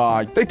my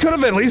God. They could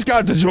have at least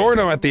got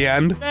DiGiorno at the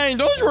end. Dang,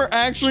 those were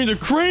actually the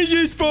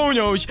craziest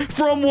photos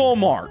from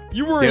Walmart.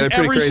 You were Yeah, in they're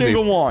pretty every crazy.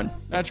 single one.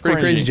 That's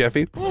Pretty crazy,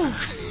 Jeffy.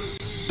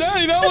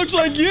 Daddy, that looks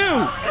like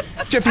you.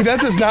 Jeffy,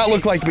 that does not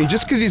look like me.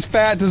 Just because he's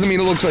fat doesn't mean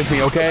it looks like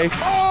me, okay?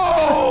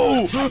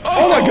 Oh!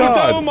 Oh my God.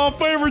 That was my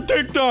favorite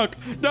TikTok.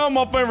 That was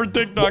my favorite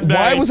TikTok, Daddy.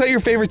 Why was that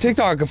your favorite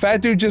TikTok? A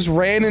fat dude just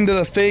ran into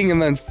the thing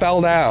and then fell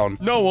down.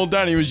 No, well,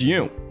 Daddy, it was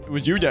you. It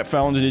was you that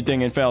fell into the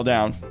thing and fell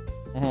down.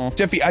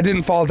 Jeffy, I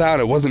didn't fall down.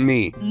 It wasn't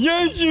me.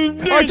 Yes, you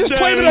did, All right, just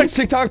play the Daddy. next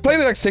TikTok. Play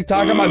the next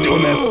TikTok. I'm not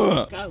doing this.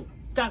 Go,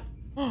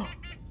 go.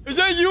 Is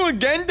that you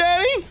again,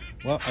 Daddy?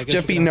 Well, I guess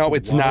Jeffy, no,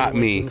 it's not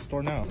me.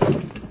 Store now.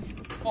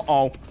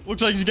 Uh-oh.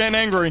 Looks like he's getting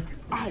angry.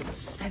 I'll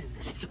send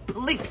this to the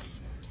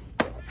police.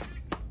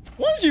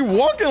 Why is he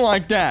walking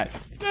like that?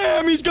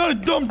 Damn, he's got a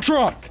dump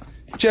truck.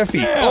 Jeffy,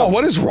 Damn. oh,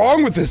 what is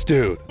wrong with this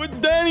dude?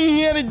 But Daddy,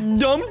 he had a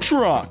dump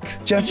truck.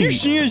 Jeffy. Did you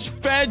see his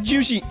fat,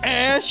 juicy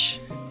ass?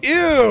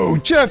 Ew,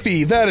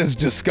 Jeffy, that is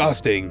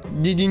disgusting.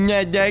 Did you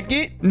not like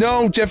it?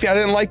 No, Jeffy, I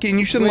didn't like it, and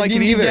you shouldn't like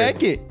it either. Why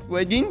didn't you like it?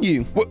 Why didn't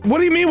you? What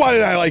do you mean, why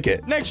did I like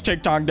it? Next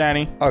TikTok,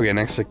 Danny. Okay,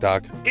 next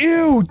TikTok.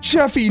 Ew,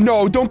 Jeffy,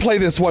 no, don't play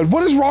this one.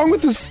 What is wrong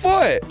with his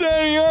foot?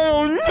 Danny, I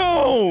don't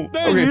know.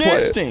 That's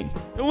nasty.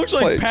 It looks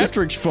like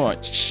Patrick's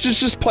foot.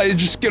 Just play it.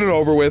 Just get it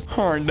over with.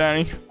 All right,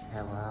 Danny.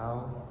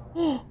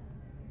 Hello?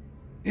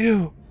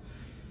 Ew.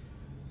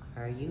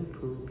 Are you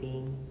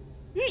pooping?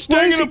 He's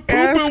Why is taking he a poop in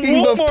asking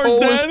Walmart, the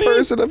tallest Danny?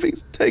 person if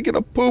he's taking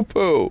a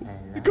poo-poo?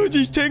 Because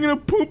he's taking a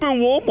poop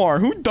in Walmart.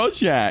 Who does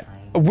that?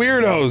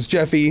 Weirdos,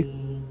 Jeffy.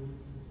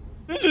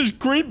 This is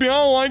creepy. I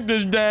don't like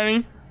this,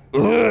 Danny.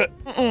 That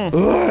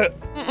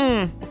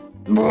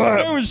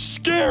was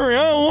scary.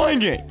 I don't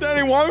like it.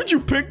 Danny, why would you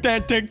pick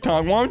that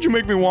TikTok? Why would you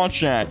make me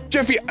watch that?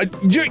 Jeffy,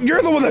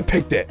 you're the one that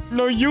picked it.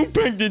 No, you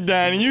picked it,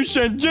 Danny. You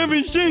said,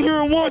 Jeffy, sit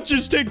here and watch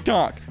this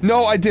TikTok.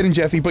 No, I didn't,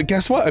 Jeffy. But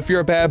guess what? If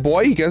you're a bad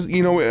boy,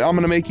 you know what I'm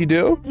going to make you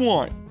do?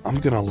 What? I'm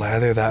going to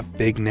lather that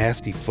big,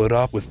 nasty foot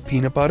up with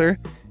peanut butter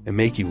and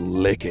make you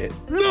lick it.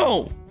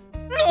 No.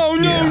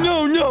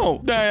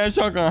 No. Danny, that's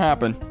not going to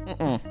happen.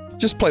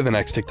 Just play the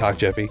next TikTok,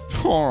 Jeffy.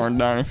 All right,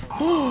 Danny.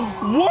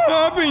 What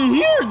happened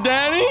here,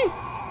 Danny?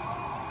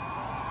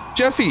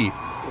 Jeffy,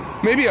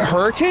 maybe a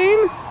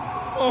hurricane?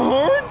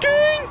 A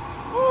hurricane?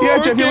 Yeah,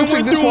 Jeffy, looks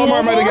like this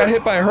Walmart might have got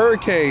hit by a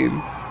hurricane.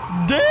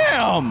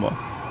 Damn!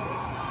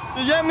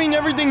 Does that mean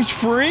everything's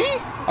free?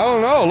 I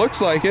don't know. Looks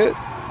like it.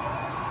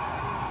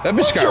 That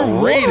bitch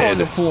got raided. On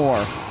the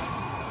floor.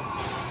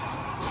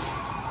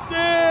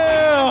 Damn!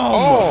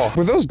 Oh,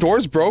 were those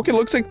doors broken?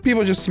 Looks like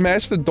people just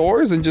smashed the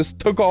doors and just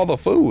took all the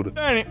food.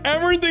 Danny,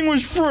 everything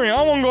was free.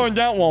 I won't go in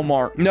that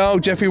Walmart. No,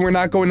 Jeffy, we're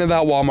not going to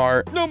that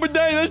Walmart. No, but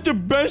Danny, that's the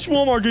best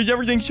Walmart because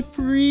everything's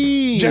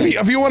free. Jeffy,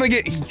 if you want to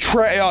get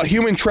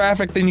human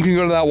traffic, then you can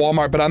go to that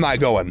Walmart, but I'm not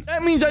going.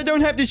 That means I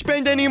don't have to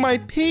spend any of my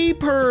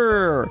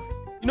paper.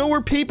 You know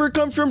where paper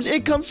comes from?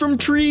 It comes from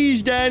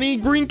trees, Danny.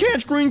 Green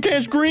catch, green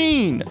catch,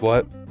 green.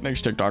 What?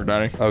 Next TikTok,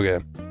 Danny.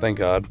 Okay. Thank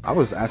God. I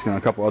was asking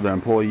a couple other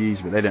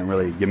employees, but they didn't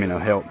really give me no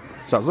help.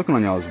 So I was looking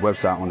on y'all's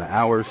website on the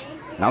hours,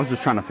 and I was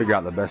just trying to figure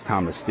out the best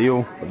time to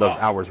steal, but those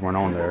hours weren't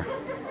on there.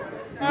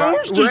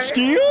 Hours to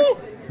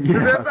steal?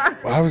 Yeah.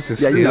 Why was this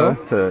steal? You know,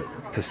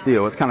 to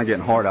steal. It's kind of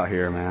getting hard out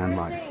here, man.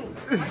 Like,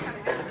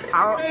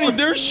 Danny,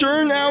 there's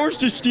certain hours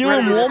to steal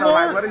in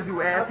Walmart? What did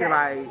you asking,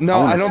 like?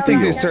 No, I don't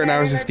think there's certain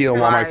hours to steal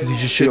in Walmart because you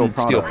just shouldn't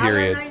steal,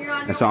 period.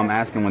 And so I'm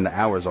asking when the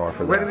hours are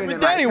for that.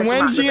 But Danny,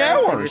 when's the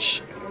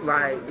hours?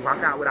 Like, walk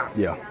out without.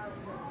 Yeah,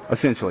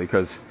 essentially,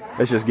 because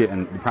it's just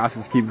the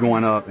prices keep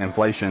going up,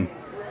 inflation.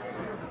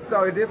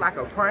 So is this like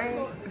a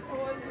prank?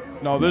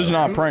 No, this is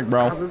not a prank,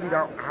 bro. I really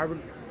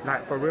don't.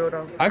 Like, for real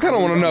though. I kind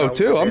of want to know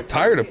too. I'm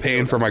tired of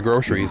paying for my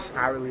groceries.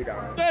 I really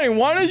don't. Danny,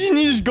 why doesn't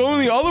he just go to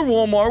the other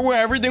Walmart where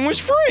everything was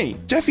free?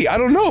 Jeffy, I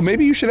don't know.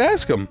 Maybe you should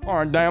ask him. All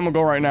right, Danny, I'm gonna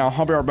go right now.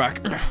 I'll be right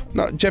back.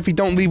 No, Jeffy,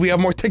 don't leave. We have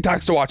more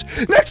TikToks to watch.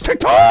 Next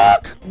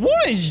TikTok!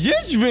 What is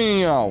this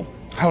video?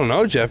 I don't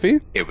know, Jeffy.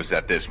 It was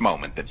at this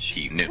moment that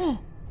she knew.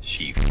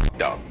 She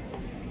f***ed up.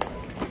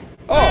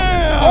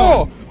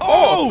 Oh,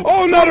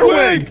 not her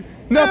wig!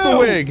 Not the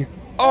wig.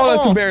 Oh,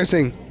 that's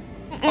embarrassing.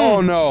 Oh,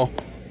 no.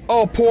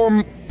 Oh,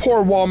 poor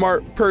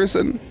Walmart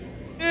person.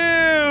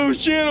 Ew,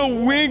 she had a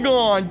wig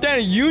on.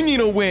 Daddy, you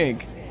need a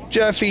wig.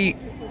 Jeffy,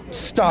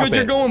 stop it. Because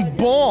you're going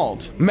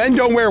bald. Men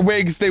don't wear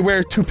wigs, they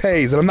wear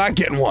toupees, and I'm not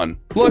getting one.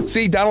 Look,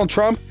 see Donald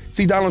Trump?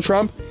 See Donald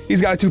Trump?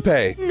 He's got a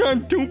toupee. You got a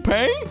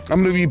toupee?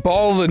 I'm gonna be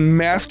bald and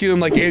masculine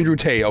like Andrew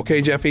Tate,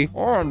 okay, Jeffy?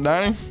 All right,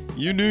 Danny.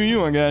 You do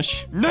you, I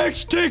guess.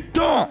 Next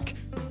TikTok.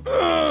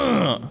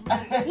 Look,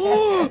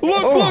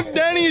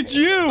 Danny, it's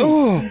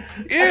you.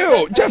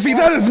 Ew, Jeffy,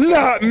 that is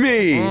not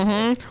me.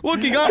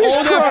 Look, he got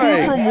all that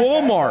food from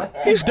Walmart.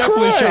 He's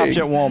definitely crying. shops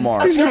at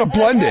Walmart. He's gonna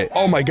blend it.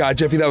 Oh my God,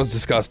 Jeffy, that was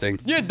disgusting.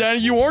 Yeah, Daddy,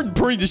 you are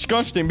pretty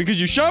disgusting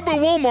because you shop at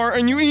Walmart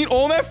and you eat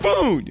all that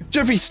food.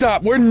 Jeffy,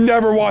 stop. We're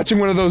never watching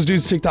one of those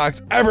dudes'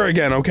 TikToks ever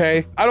again,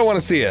 okay? I don't want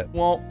to see it.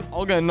 Well,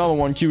 I'll get another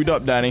one queued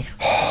up, Daddy.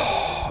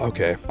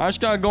 Okay. I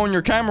just gotta go in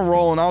your camera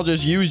roll and I'll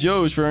just use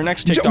those for our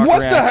next TikTok What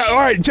reaction. the hell? All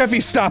right,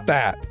 Jeffy, stop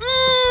that.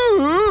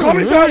 Call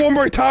me fat one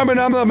more time and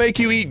I'm gonna make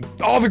you eat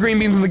all the green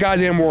beans in the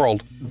goddamn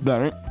world.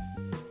 Danny,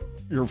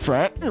 you're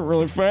fat? You're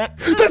really fat?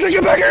 Let's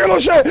get back here, little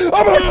shit. I'm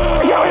gonna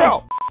kill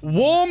you.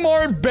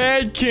 Walmart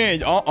bad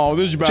kid. Uh-oh,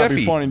 this is about to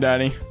be funny,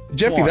 Daddy.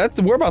 Jeffy,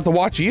 we're about to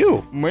watch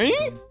you. Me?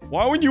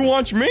 Why would you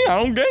watch me?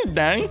 I don't get it,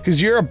 Daddy. Because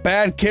you're a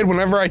bad kid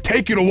whenever I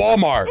take you to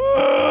Walmart.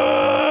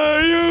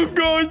 You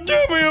gonna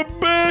give me a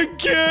bad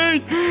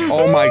kid?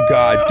 Oh my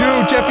God.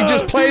 Dude, Jeffy,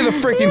 just play the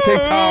freaking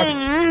TikTok.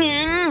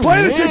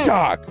 Play the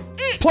TikTok.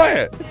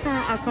 Play it. Every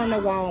time I come to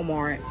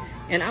Walmart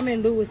and I'm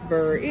in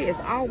Lewisburg, it is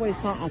always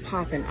something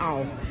popping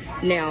off.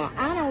 Now,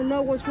 I don't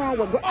know what's wrong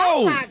with...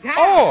 Oh my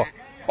God.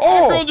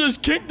 That girl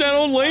just kicked that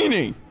old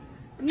lady.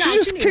 No, she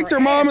just kicked her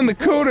mom in the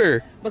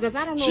cooter. Because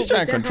I don't know. She's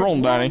out of control,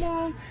 Daddy.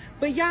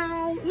 But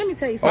y'all, let me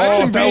tell you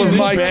something. Oh, if that was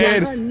my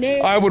kid,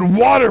 I would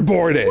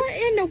waterboard it. What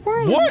in the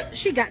world? What?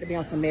 She got to be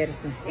on some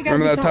medicine.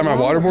 Remember that time I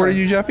waterboarded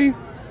you, Jeffy?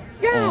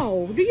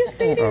 Yo, do you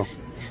see this?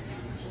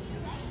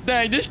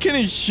 Dang, this kid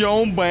is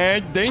so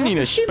bad. They need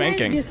a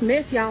spanking. She made this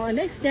mess, y'all, and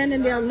they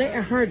standing there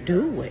letting her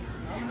do it.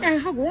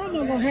 And her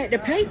grandma gonna have to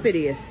pay for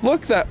this.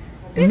 Look, that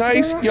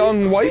nice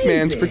young white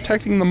man's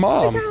protecting the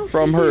mom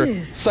from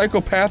her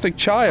psychopathic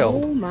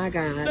child. Oh my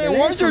God. Hey,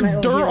 why is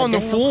there dirt on the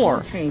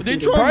floor? They trying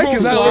Probably to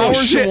because grow that little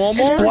flowers shit in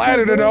Walmart?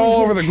 splattered it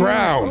all over the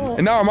ground.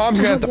 And now our mom's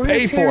gonna have to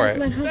pay for it.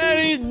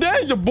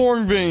 That is a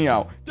boring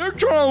video. They're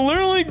trying to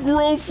literally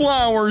grow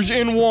flowers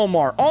in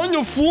Walmart on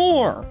the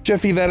floor.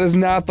 Jeffy, that is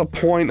not the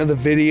point of the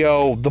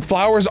video. The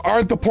flowers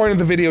aren't the point of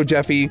the video,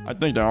 Jeffy. I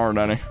think they are,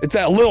 Danny. It's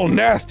that little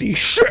nasty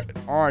shit.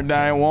 All right,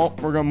 Danny, well,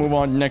 we're gonna move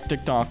on to next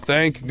TikTok.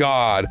 Thank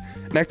God.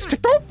 Next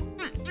TikTok.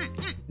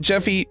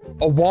 Jeffy,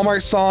 a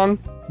Walmart song?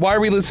 Why are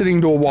we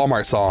listening to a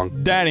Walmart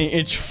song? Danny,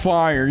 it's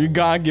fire. You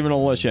gotta give it a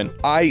listen.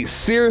 I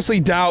seriously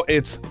doubt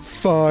it's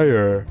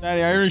fire.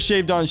 Danny, I already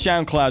saved on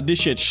SoundCloud. This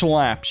shit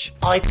slaps.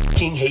 I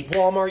fucking hate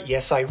Walmart.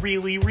 Yes, I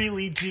really,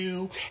 really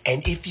do.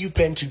 And if you've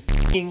been to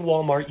fucking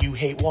Walmart, you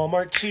hate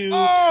Walmart too.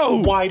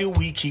 Oh! Why do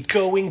we keep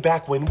going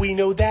back when we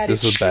know that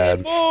This it's is bad.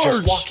 shit?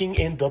 Just walking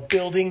in the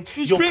building,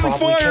 you'll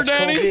probably catch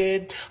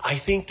COVID. I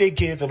think they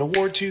give an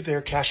award to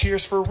their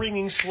cashiers for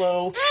ringing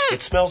slow.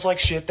 It smells like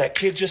shit. That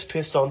kid just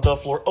pissed on the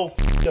floor. Oh,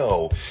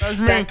 no.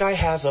 That guy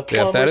has a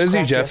plumber's that is you,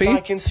 crack. Yes, Jeffy. I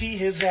can see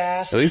his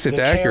ass. At least it's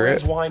the accurate.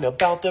 Karens whine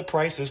about the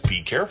prices.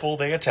 Be careful,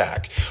 they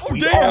attack.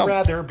 We'd damn. all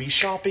rather be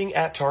shopping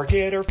at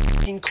Target or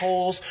fucking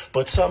Kohl's,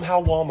 but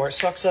somehow Walmart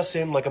sucks us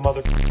in like a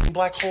mother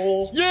black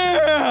hole.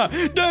 Yeah!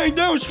 Dang,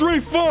 that was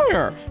straight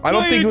fire! I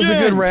don't think it was a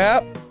good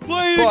rap.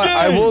 Play it But again.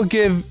 I will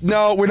give...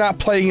 No, we're not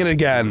playing it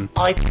again.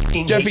 I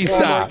fucking Jeffy, hate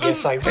stop. Walmart.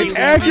 Yes, I really, It's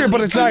accurate, but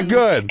really it's not do.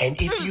 good. And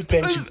if you've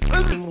been to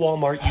fucking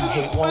Walmart, you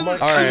hate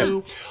Walmart All right.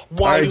 too.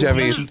 Why All right, do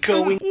we Jeffy. keep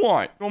going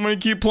What? You want me to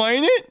keep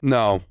playing it?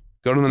 No.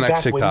 Go to the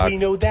next back when TikTok. we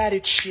know that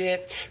it's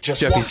shit? Just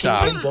Jeffy, walking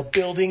stop. in the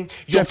building,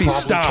 you'll Jeffy,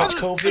 probably stop. catch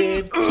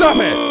COVID. Stop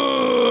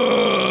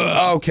it!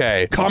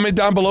 Okay. Comment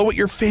down below what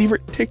your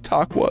favorite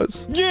TikTok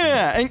was.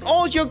 Yeah, and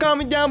also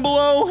comment down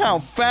below how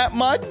fat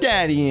my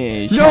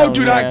daddy is. No, Hell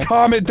do yeah. not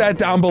comment that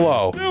down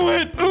below. Do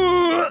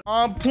it!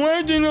 I'm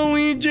pledging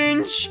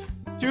allegiance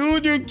to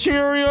the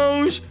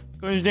Cheerios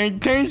because they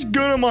taste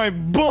good on my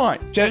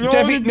butt. And all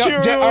Jeffy, the no,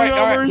 Cheerio all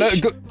right,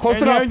 lovers, close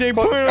and enough. They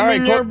put them all right,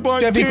 in their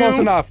butt Jeffy, too. close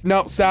enough.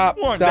 No, stop,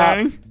 What, stop.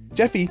 Daddy?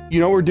 Jeffy, you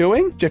know what we're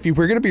doing? Jeffy,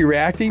 we're gonna be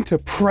reacting to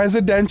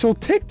presidential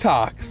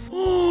TikToks.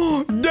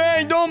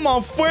 Dang, they're my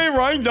favorite.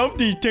 I love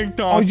these TikToks.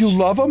 Oh, you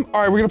love them?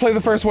 All right, we're gonna play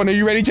the first one. Are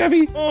you ready,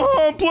 Jeffy?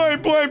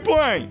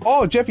 Play.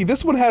 Oh, Jeffy,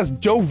 this one has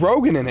Joe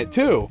Rogan in it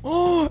too.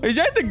 Oh, is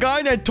that the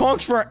guy that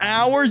talks for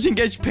hours and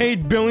gets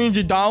paid billions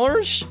of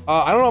dollars?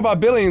 I don't know about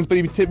billions, but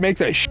he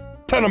makes a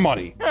ton of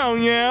money. Hell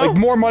yeah. Like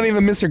more money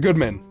than Mr.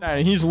 Goodman.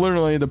 He's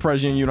literally the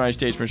president of the United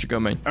States, Mr.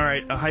 Goodman. All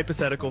right, a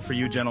hypothetical for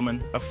you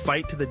gentlemen. A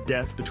fight to the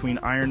death between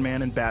Iron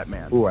Man and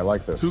Batman. Ooh, I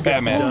like this. Who gets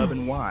Batman. the dub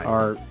and why?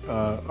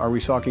 Are we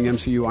talking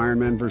MCU Iron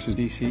Man versus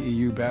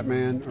DCEU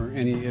Batman or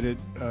any iteration?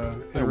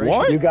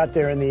 What? You got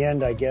there in the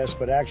end, I guess,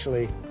 but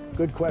actually,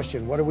 good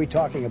question. What are we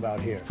talking about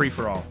here? Free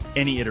for all.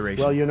 Any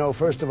iteration. Well, you know,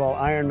 first of all,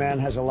 Iron Man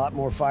has a lot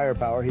more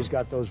firepower. He's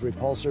got those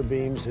repulsor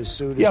beams. His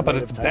suit is Yeah, but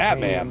made it's of titanium.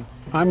 Batman.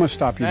 I must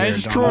stop you there,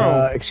 That's Don.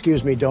 true.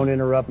 Excuse me, don't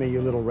interrupt me, you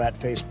little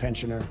rat-faced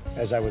pensioner.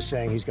 As I was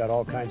saying, he's got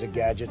all kinds of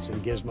gadgets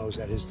and gizmos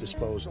at his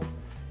disposal.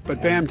 But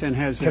Bamtan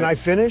has... Can I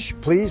finish?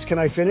 Please, can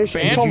I finish?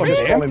 Bamtan? Did you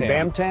just call him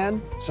Bamtan?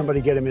 Bamtan?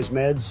 Somebody get him his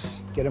meds.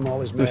 Get him all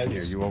his meds. Listen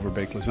here, you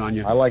overbaked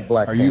lasagna. I like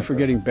Black Are you Panther.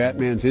 forgetting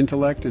Batman's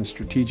intellect and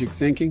strategic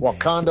thinking?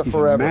 Wakanda he's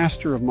forever. a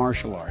master of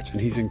martial arts,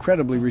 and he's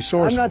incredibly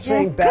resourceful. I'm not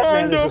saying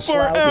Batman is a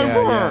slouch.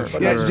 forever.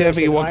 But Yes, let's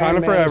Jeffy, face it, Wakanda Iron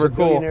Man forever, is a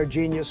cool. billionaire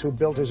genius who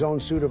built his own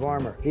suit of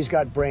armor. He's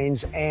got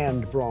brains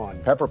and brawn.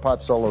 Pepper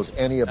Pot solos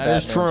any of That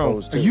is Batman's true.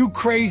 hoes, Are too. you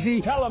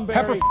crazy? Tell him,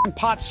 Pepper Barry.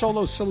 Pot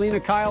solos Selena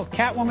Kyle,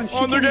 Catwoman. She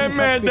Oh, they're can't even getting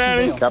mad, touch Vicky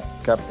Daddy. Vale.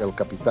 Cap El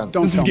Capitan.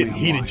 Don't This is tell me getting I'm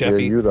heated, lying. Yeah,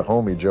 Jeffy. you the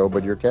homie, Joe,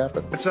 but you're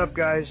capping. What's up,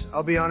 guys?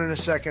 I'll be on in a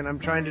second. I'm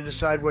trying to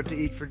decide what to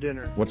eat for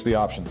dinner. What's the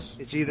options?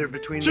 It's either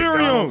between Cheerios.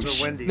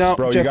 McDonald's or Wendy's. No,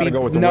 Bro, Jeffy, you gotta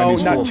go with the no,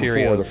 Wendy's not full before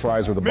Cheerios. the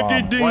fries or the Mickey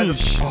bomb. Why the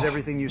D's. does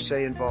everything you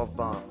say involve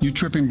bomb? You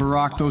tripping,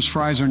 Barack? Those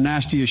fries are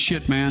nasty as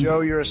shit, man.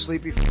 Joe, you're a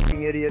sleepy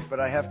f***ing idiot, but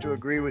I have to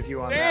agree with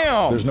you on that.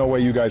 Damn. There's no way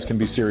you guys can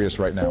be serious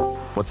right now.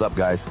 What's up,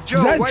 guys? Joe,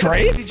 Is that why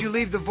Drake? the f*** did you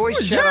leave the voice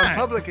Who's chat that? on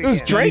public It was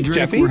again? Drake, Drake,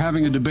 Jeffy. we're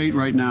having a debate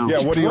right now.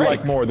 Yeah, what do you Drake.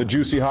 like more, the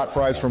juicy hot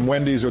fries from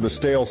Wendy's or the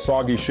stale,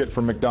 soggy shit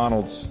from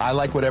McDonald's? I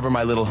like whatever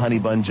my little honey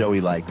bun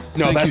Joey likes.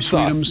 No, Thank you, that's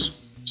sus. Sweetums.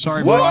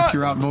 Sorry, What? Barack,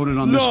 you're outvoted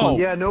on this No. one.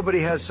 Yeah, nobody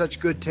has such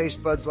good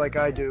taste buds like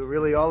I do.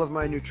 Really, all of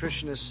my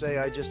nutritionists say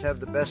I just have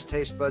the best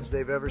taste buds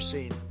they've ever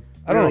seen.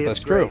 I don't know Really, if it's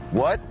that's true. great.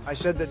 What? I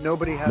said that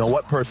nobody has... No,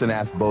 what person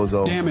asked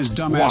Bozo? Damn, his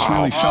dumbass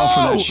really fell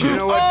for that shit. You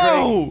know what, Drake?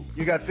 Oh!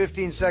 You got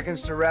 15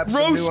 seconds to rap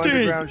some new Roasted.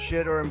 underground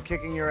shit or I'm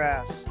kicking your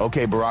ass.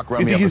 Okay, Barack, run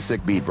You me think up a he's-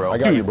 sick beat, bro. I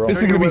got you, bro. This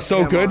is Turn gonna your be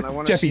so webcam good. on. I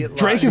wanna see Jeffy, it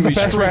Drake live. is the Be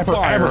best straight rapper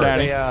fire, ever.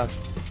 Daddy. Uh-huh.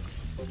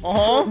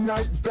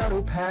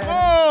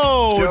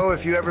 Oh! Joe,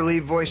 if you ever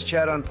leave voice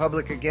chat on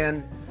public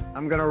again,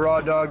 I'm gonna raw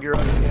dog your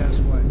ugly ass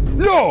wife.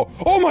 No!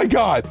 Oh my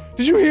God!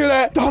 Did you hear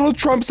that? Donald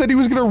Trump said he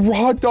was gonna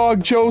raw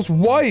dog Joe's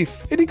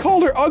wife, and he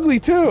called her ugly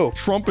too.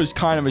 Trump is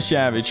kind of a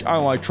savage. I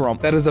like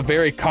Trump. That is a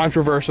very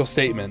controversial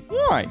statement.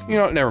 Why? You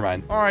know, never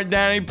mind. All right,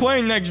 Danny,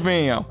 play next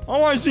video. I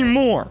want to see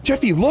more.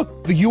 Jeffy,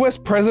 look, the U.S.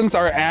 presidents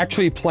are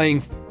actually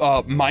playing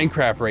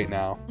Minecraft right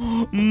now.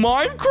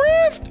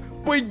 Minecraft?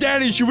 Wait,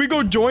 Daddy, should we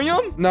go join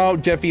them? No,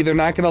 Jeffy, they're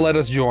not gonna let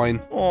us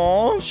join.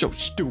 Oh, so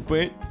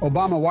stupid.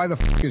 Obama, why the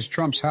f is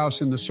Trump's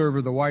house in the server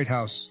of the White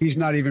House? He's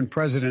not even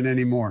president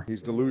anymore.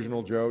 He's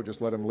delusional, Joe.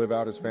 Just let him live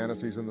out his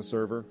fantasies in the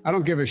server. I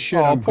don't give a shit.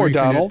 Oh, I'm poor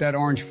briefing Donald. it. That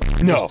orange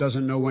f No. just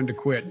doesn't know when to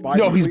quit.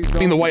 No, he's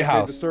in the White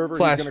House.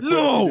 Slash.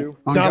 No!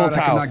 On Donald's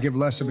God, I house. cannot give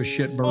less of a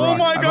shit, Barack. Oh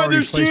my I've God, already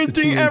there's placed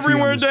the TNT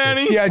everywhere, on this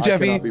Danny. bitch. Yeah, I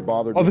Jeffy. cannot be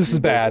bothered Oh, with this is you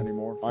bad.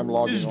 anymore. I'm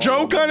logging Is on.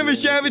 Joe kind of a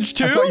savage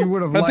too? I thought you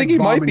would have I think he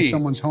might bombing be.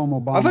 someone's home,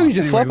 Obama. I thought he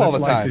just slept all the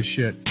let's light time. This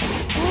shit.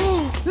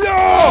 No!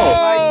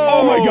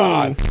 Oh my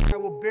God! I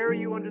will bury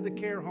you under the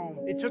care home.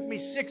 It took me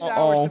 6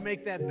 hours to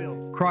make that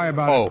build. Cry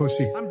about it,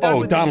 pussy. I'm done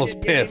with this Donald's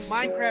shit gaming. pissed.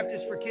 Minecraft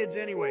is for kids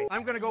anyway.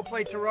 I'm gonna go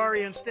play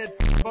Terraria instead.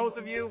 F both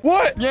of you.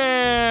 What?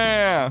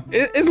 Yeah.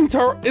 Isn't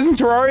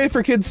Terraria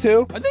for kids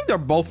too? I think they're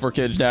both for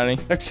kids, Daddy.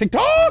 Next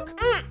TikTok.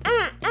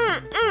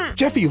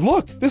 Jeffy,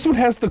 look, this one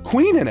has the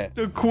queen in it.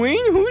 The queen?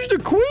 Who's the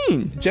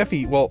queen?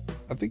 Jeffy, well,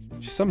 I think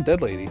she's some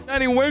dead lady.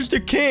 Daddy, where's the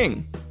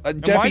king?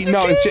 Jeffy,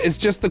 no, it's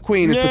just the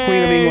queen. It's the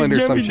Queen of England or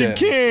Jeffy some the shit.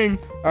 king.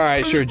 All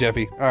right, sure,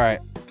 Jeffy. All right.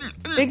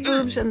 Big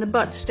boobs and the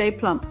butt stay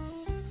plump.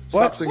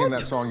 Stop singing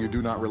that song. You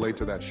do not relate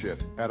to that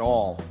shit at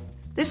all.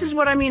 This is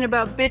what I mean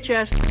about bitch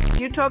ass.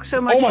 You talk so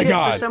much Oh my shit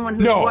God, for someone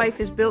whose no. wife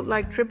is built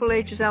like Triple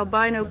H's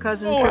albino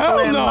cousin, Oh, Triple hell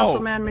M no.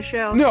 Muscle Man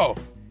Michelle. No.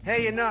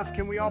 Hey, enough.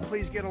 Can we all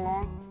please get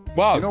along?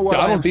 Wow, You know what?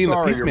 I am Donald being the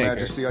sorry, Your peacemaker.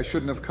 Majesty. I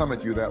shouldn't have come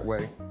at you that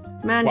way.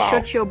 Man, Wow.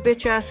 shut your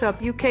bitch ass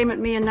up. You came at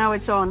me and now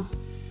it's on.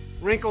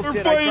 Wrinkle You're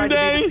tit. I fine, tried to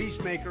Daddy. be the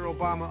peacemaker,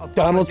 Obama.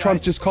 Donald Trump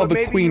Apologize. just called But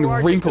the maybe queen you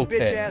are wrinkle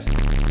just a bitch tit.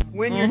 ass.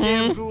 Win your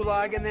damn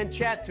gulag and then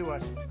chat to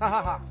us. Ha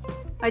ha ha.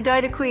 I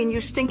died a queen.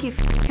 You stinky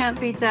can't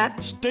beat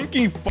that.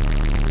 Stinky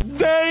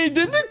Daddy,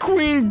 did the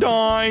queen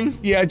die?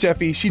 Yeah,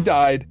 Jeffy, she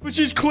died. But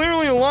she's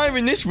clearly alive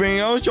in this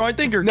video, so I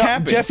think you're No,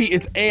 capping. Jeffy,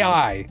 it's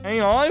AI.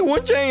 AI?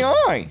 What's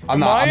AI? I'm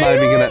not even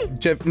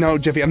gonna. No,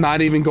 Jeffy, I'm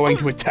not even going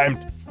to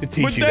attempt to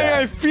teach But you then that.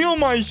 I feel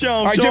myself,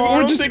 All right, so Jeffy, I we're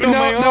don't just think I'm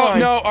AI.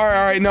 no. All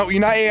right, no, you're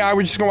not AI.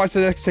 We're just gonna watch the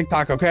next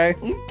TikTok, okay?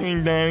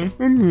 Okay,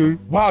 Danny.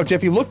 Wow,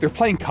 Jeffy, look, they're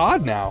playing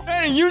COD now.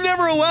 Danny, you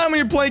never allow me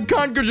to play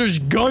COD because there's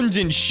guns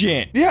and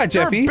shit. Yeah,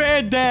 Jeffy. You're a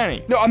bad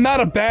Danny. No, I'm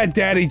not a bad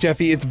daddy,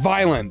 Jeffy. It's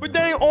violent. But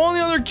Danny, all the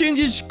other kids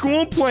in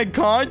school play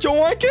COD, so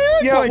why can't I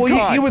Yeah, play well,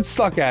 COD? you would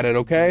suck at it,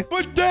 okay?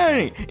 But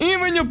Danny,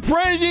 even the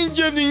presidents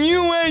of the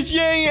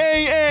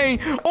USAA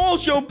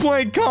also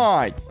play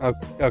COD.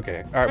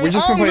 Okay, all right, we're And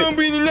just I'm gonna play. gonna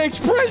be the next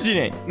president.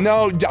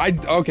 No,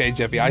 okay,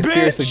 Jeffy, I Bitch.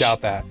 seriously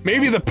doubt that.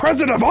 Maybe the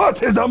president of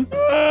autism.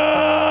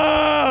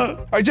 All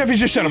right, Jeffy,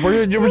 just shut up.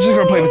 We're just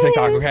gonna play the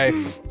TikTok, okay?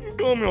 You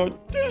call me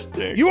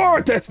autistic. You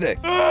are autistic.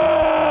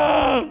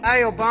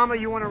 Hey, Obama,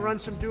 you want to run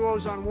some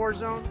duos on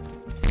Warzone?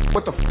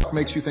 What the f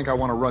makes you think I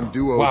want to run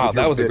duos Wow, with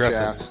that your was bitch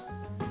aggressive. ass?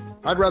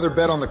 I'd rather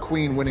bet on the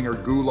queen winning her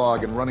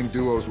gulag and running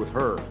duos with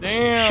her.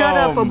 Damn. Shut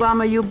up,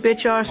 Obama, you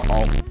bitch arse.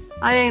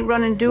 I ain't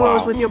running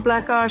duos Wow. with your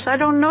black arse. I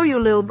don't know you,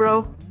 lil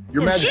bro.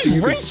 Your Majesty, she's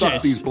you can racist.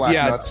 suck these black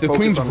Yeah, nuts. the Focus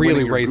queen's on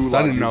really winning your racist. gulag,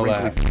 I didn't you know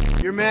wrinkly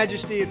that. Your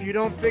Majesty, if you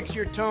don't fix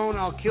your tone,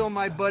 I'll kill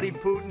my buddy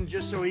Putin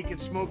just so he can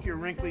smoke your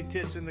wrinkly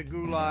tits in the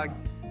gulag.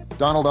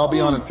 Donald, I'll be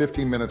on in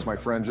 15 minutes, my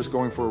friend. Just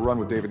going for a run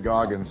with David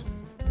Goggins.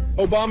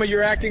 Obama,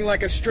 you're acting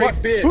like a straight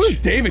bitch. Who's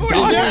David We're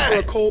Goggins? going for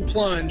a cold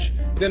plunge,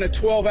 then a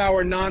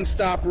 12-hour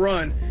non-stop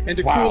run, and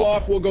to Wow. cool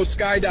off, we'll go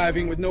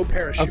skydiving with no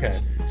parachutes.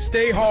 Okay.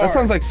 Stay hard. That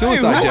sounds like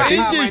suicide, Hey, Jeffy.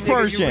 who is this My nigga, you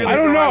person? really I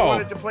don't I know.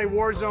 wanted to play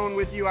Warzone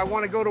with you. I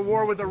want to go to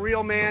war with a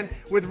real man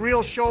with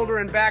real shoulder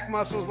and back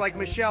muscles like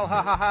Michelle.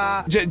 Ha ha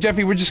ha.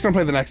 Jeffy, we're just gonna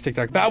play the next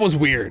TikTok. That was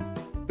weird.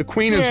 The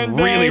queen is Yeah,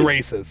 really Dang.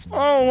 racist.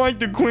 I don't like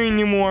the queen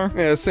anymore.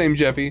 Yeah, same,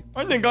 Jeffy.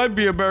 I think I'd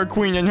be a better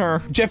queen than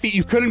her. Jeffy,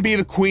 you couldn't be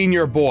the queen.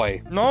 You're a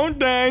boy. No,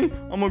 dang.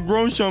 I'm gonna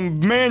grow some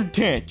man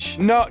tits.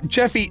 No,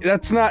 Jeffy,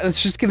 that's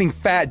just getting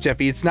fat,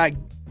 Jeffy. It's not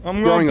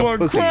I'm growing gonna a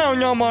put a pussy.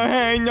 crown on my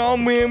head and I'll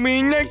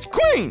be next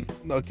queen.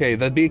 Okay,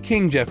 that'd be a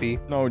king, Jeffy.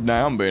 No,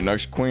 dang, I'm being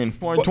next queen.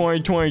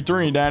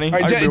 2023, Daddy. All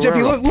right, I'd be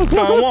Jeffy, whatever look, the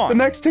fuck I look. want. The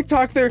next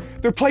TikTok, they're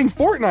playing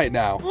Fortnite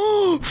now.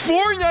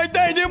 Fortnite,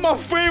 Daddy, they're my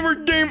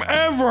favorite game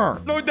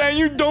ever. No, Dad,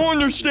 you don't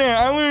understand.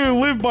 I literally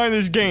live by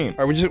this game.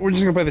 All right, we're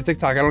just gonna play the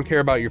TikTok. I don't care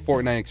about your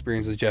Fortnite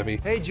experiences, Jeffy.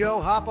 Hey, Joe,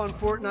 hop on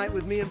Fortnite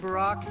with me and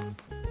Barack.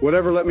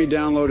 Whatever, let me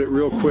download it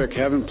real quick.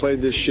 Haven't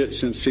played this shit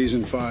since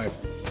season 5.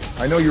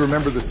 I know you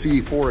remember the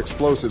C4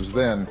 explosives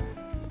then.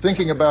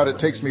 Thinking about it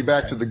takes me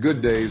back to the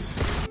good days.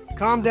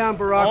 Calm down,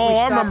 Barack. Oh, We I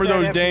stopped remember that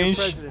those after your days.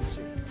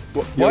 presidency.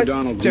 Yo, What?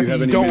 Donald, do Jeffy, you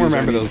have any don't minutes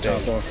remember I need those to top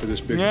days. off for this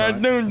big Yeah,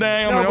 pot? dude,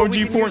 dang, I'm No, an but OG we can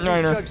use these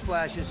Fortniter. chug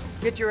splashes.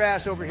 Get your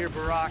ass over here,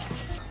 Barack.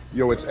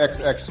 Yo, it's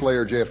XX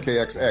Slayer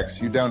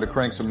JFKXX. You down to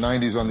crank some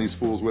 90s on these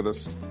fools with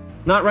us?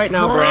 Not right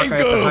now, Barack. I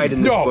have to hide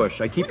in this No.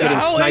 bush. I keep What the getting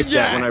hell is sniped at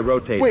that? when I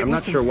rotate. Wait, I'm not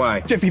listen. sure why.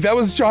 Jeffy, that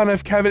was John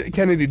F.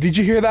 Kennedy. Did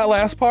you hear that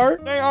last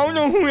part? Hey, I don't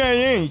know who that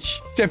is.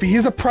 Jeffy,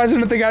 he's a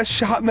president that got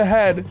shot in the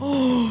head.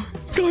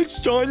 Got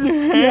shot in the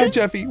head? Yeah,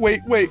 Jeffy.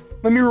 Wait.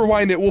 Let me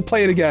rewind it. We'll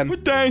play it again.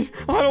 But dang,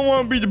 I don't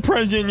want to be the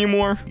president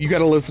anymore. You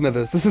gotta listen to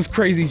this. This is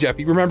crazy,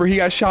 Jeffy. Remember, he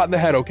got shot in the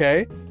head,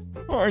 okay?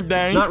 All right,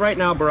 Daddy. Not right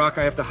now, Barack.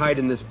 I have to hide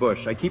in this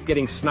bush. I keep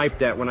getting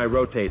sniped at when I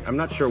rotate. I'm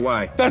not sure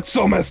why. That's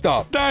so messed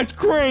up. That's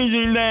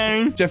crazy,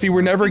 Daddy. Jeffy,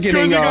 we're never It's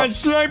getting... because you got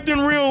sniped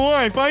in real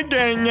life. I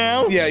get it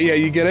now. Yeah,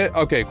 you get it?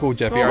 Okay, cool,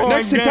 Jeffy. All right,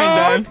 next I get it,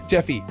 TikTok. Daddy.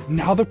 Jeffy,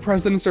 now the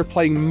presidents are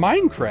playing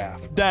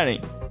Minecraft. Daddy,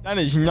 that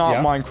is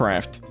not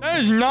Minecraft. That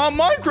is not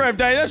Minecraft,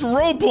 Daddy. That's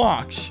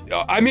Roblox.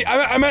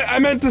 I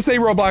meant to say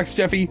Roblox,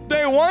 Jeffy.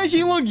 Daddy, why does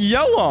he look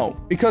yellow?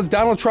 Because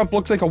Donald Trump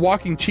looks like a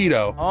walking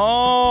Cheeto.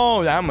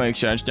 Oh, that makes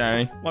sense,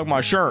 Daddy. Like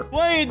my shirt.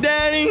 Play it,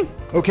 Daddy.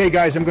 Okay,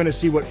 guys, I'm gonna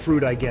see what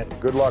fruit I get.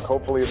 Good luck.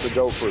 Hopefully it's a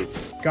dough fruit.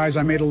 Guys,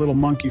 I made a little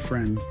monkey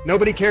friend.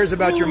 Nobody cares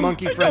about your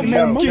monkey friend, got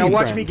Joe. monkey Now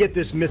watch friend. me get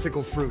this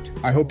mythical fruit.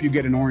 I hope you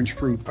get an orange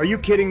fruit. Are you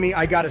kidding me?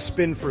 I got a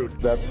spin fruit.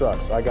 That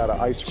sucks. I got an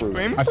ice fruit.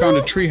 I found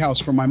a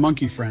treehouse for my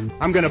monkey friend.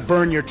 I'm gonna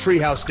burn your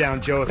treehouse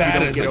down, Joe, if you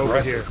don't get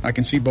over here. I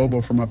can see Bobo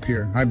from up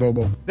here. Hi,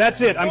 Bobo.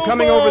 That's it. I'm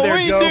coming over there, what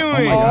are you Joe.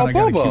 doing? Oh my God, I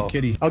got a Bobo. cute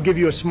kitty. I'll give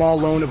you a small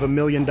loan of $1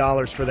 million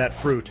for that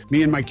fruit.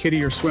 Me and my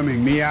kitty are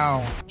swimming.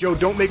 Meow. Joe,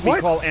 don't make me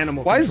What? call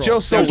animal Why is control.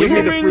 Joe so Now give me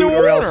weird? the Swim in fruit the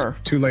or else. water.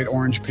 Too late,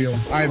 orange peel.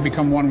 I have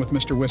become one with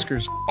Mr.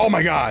 Whiskers. Oh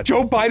my God.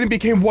 Joe Biden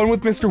became one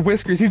with Mr.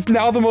 Whiskers. He's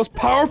now the most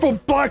powerful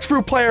Black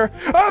fruit player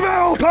of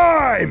all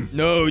time.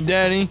 No,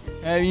 Daddy.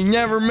 Have you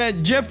never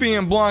met Jeffy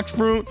in Blox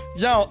Fruit?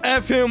 I'll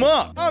F him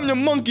up. I'm the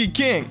Monkey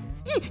King.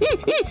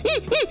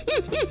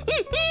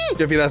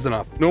 Jeffy, that's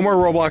enough. No more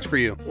Roblox for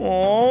you.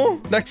 Oh.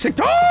 Next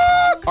TikTok.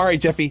 All right,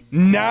 Jeffy.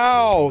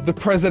 Now the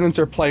presidents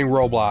are playing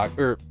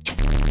Roblox.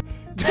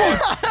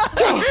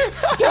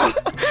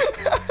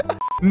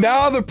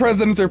 Now the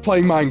presidents are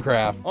playing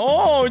Minecraft.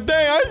 Oh,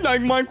 dang, I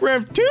like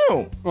Minecraft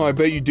too. Oh, I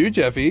bet you do,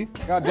 Jeffy.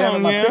 God damn it,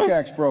 my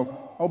pickaxe broke.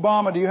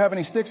 Obama, do you have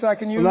any sticks I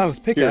can use? Well, that was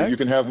Here, pickaxe. you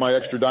can have my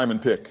extra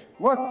diamond pick.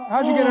 What?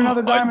 How'd you get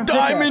another diamond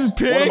Diamond pickaxe?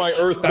 pick? One of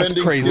my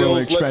earth-bending crazy. skills Really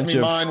lets me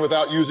expensive. mine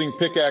without using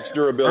pickaxe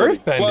durability.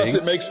 Earthbending? Plus,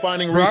 it makes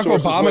finding Barack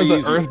resources way Obama's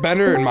easier. an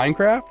earthbender in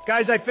Minecraft?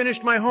 Guys, I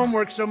finished my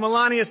homework, so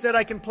Melania said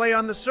I can play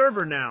on the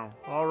server now.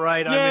 All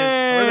right, I'm in.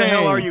 Yay. Where the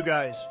hell are you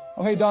guys?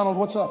 Oh, hey, Donald,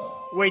 what's up?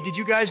 Wait, did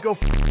you guys go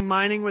f***ing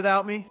mining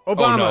without me?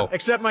 Obama, no.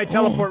 accept my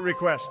teleport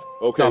request.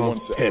 Okay, Donald's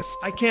one sec. pissed.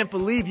 I can't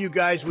believe you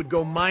guys would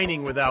go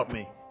mining without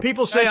me.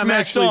 People say That's I'm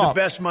messed actually up. the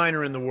best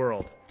miner in the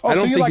world. Oh, I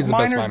don't so you think like he's the best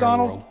miners, miner in the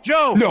Donald? world.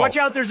 Joe, No. watch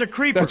out, there's a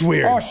creeper. That's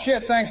weird. Oh,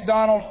 shit, thanks,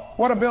 Donald.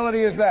 What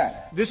ability is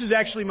that? This is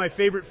actually my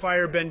favorite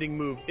firebending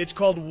move. It's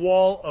called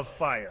Wall of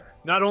Fire.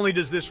 Not only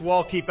does this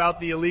wall keep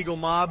out the illegal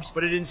mobs,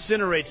 but it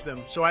incinerates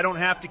them, so I don't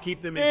have to keep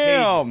them in cages.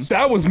 Damn.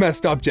 That was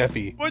messed up,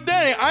 Jeffy. But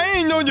Daddy, I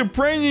didn't know the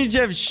presidents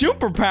have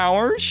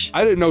superpowers.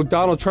 I didn't know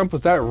Donald Trump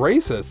was that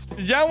racist.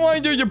 Is that why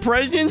they're the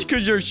presidents?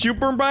 Because they're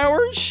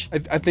superpowers?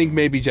 I think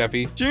maybe,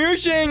 Jeffy. So you're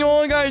saying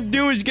all I gotta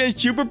do is get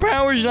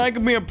superpowers and I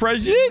can be a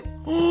president?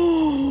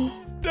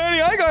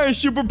 Daddy, I got a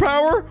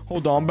superpower.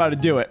 Hold on, I'm about to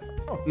do it.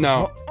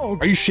 No.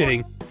 Are you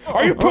shitting?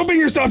 Are you pooping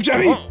yourself,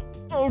 Jeffy?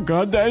 Oh,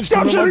 God, Daddy.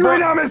 Stop shitting right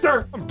now,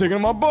 mister! I'm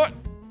digging my butt.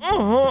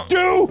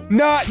 Do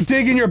not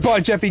dig in your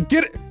butt, Jeffy.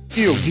 Get it.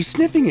 Ew, you're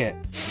sniffing it.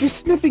 You're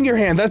sniffing your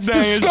hand. That's Dang,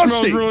 disgusting. it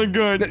smells really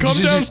good. Come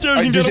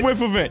downstairs and get a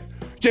whiff of it.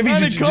 Jeffy,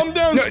 Daddy, come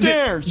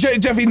downstairs.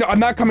 Jeffy, no, I'm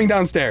not coming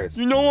downstairs.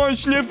 You don't want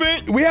to sniff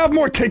it? We have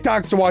more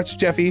TikToks to watch,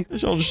 Jeffy.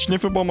 Guess I'll just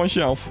sniff it by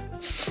myself.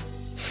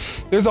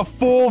 There's a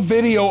full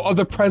video of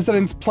the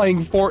presidents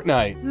playing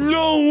Fortnite.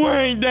 No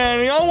way,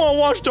 Daddy. I want to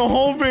watch the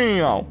whole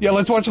video. Yeah,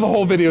 let's watch the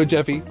whole video,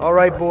 Jeffy. All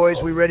right,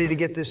 boys, we ready to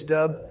get this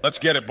dub? Let's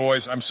get it,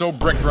 boys. I'm so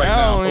bricked right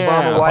Hell now. yeah.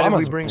 Obama, why did we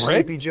Obama's bring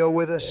brick? Sleepy Joe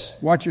with us?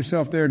 Watch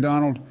yourself there,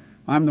 Donald.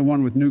 I'm the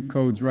one with nuke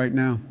codes right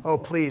now. Oh,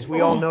 please, we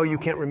all know you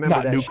can't remember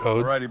Not that new shit.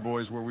 codes. Alrighty,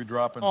 boys, where we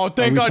dropping? Oh,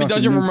 thank we God he talking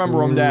doesn't nuke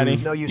remember him, Daddy.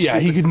 No, you Yeah,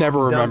 he stupid could never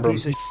dumb remember him.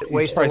 piece of He's shit,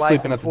 waste probably of life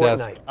sleeping in at the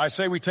desk. Fortnite. I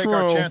say we take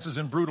our True. chances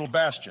in Brutal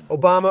Bastion.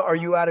 Obama, are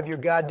you out of your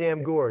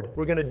goddamn gourd?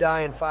 We're gonna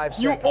die in 5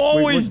 You seconds.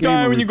 always what game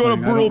die are when we you go to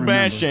playing? I Brutal don't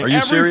remember. Bastion. Are you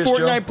Every serious, Joe?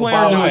 Fortnite player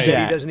Obama knows said he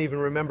that. doesn't even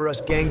remember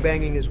us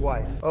gangbanging his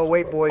wife. Oh,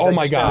 wait, boys, Oh I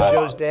my just found God.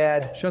 Joe's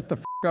dad. Shut the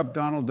f up,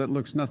 Donald. That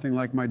looks nothing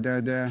like my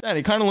dad.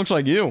 Daddy kind of looks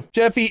like you.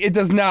 Jeffy, it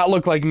does not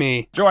look like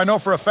me. Joe, I know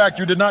for a fact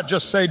you did not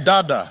just say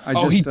dada.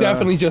 He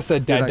definitely just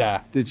said did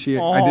dada. Did she?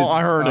 Oh, I did.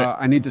 I heard it.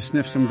 I need to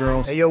sniff some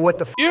girls. Hey, yo, what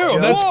the f? Ew, Joe?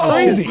 that's Whoa.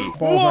 crazy.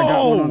 Balls, I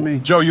got one on me.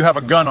 Joe, you have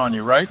a gun on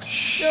you, right?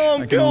 Kill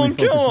him, I can kill only him,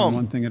 focus kill on him.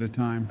 one thing at a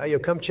time. Hey, yo,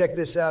 come check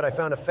this out. I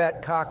found a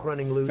fat cock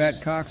running loose.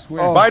 Fat cocks?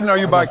 Where? Oh. Biden, are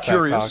you by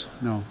bi-curious?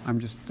 No, I'm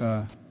just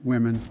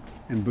women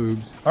and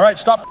boobs. All right,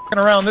 stop f***ing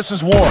around. This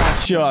is war.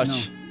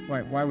 Shush.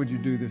 No. Why would you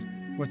do this?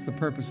 What's the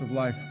purpose of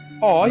life?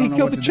 Oh, he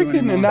killed the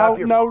chicken, and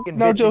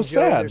now Joe's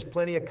sad. There's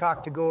plenty of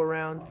cock to go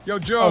around. Yo,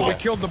 Joe, we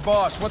killed the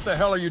boss. What the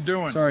hell are you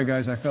doing? Sorry,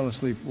 guys, I fell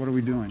asleep. What are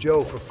we doing?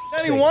 Joe, for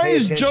Danny, why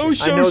is Joe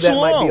so I know that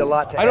might be a slow?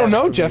 lot to I don't ask know,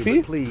 from you, Jeffy.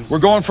 but please. We're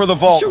going for the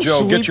vault, So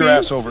Joe. Get your sleepy?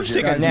 ass over here.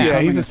 Take a nap. Yeah,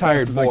 he's a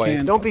tired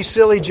boy. Don't be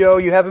silly, Joe.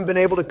 You haven't been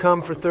able to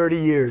come for 30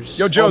 years.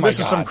 Yo, Joe, Oh my this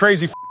is some God.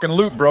 crazy fucking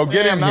loot, bro.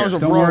 Get in here.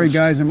 Don't worry,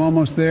 guys, I'm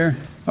almost there.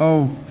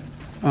 Oh,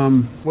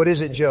 What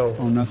is it, Joe?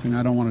 oh, nothing.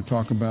 I don't want to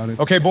talk about it.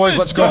 Okay, boys,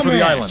 let's go for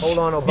the island. Hold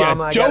on, Obama.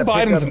 Yeah, I Joe gotta pick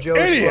Biden's up an Joe's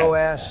idiot. slow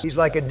ass. He's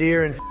like a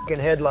deer in fucking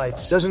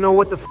headlights. Doesn't know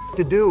what the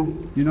to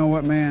do. You know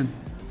what, man?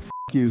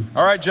 You.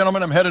 All right,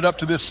 gentlemen, I'm headed up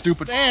to this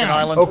stupid fucking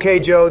island. Okay,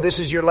 Joe, this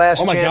is your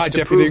last Oh my chance God, to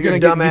Jeffy, prove they're your gonna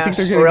get- you think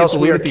they're dumbass, gonna or get else to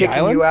we loot are at the kicking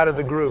island? you out of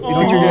the group. You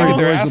think you're gonna get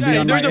their ass? Boys will be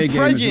on my They're the A game. As a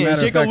presidents.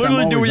 matter They of can fact, I'm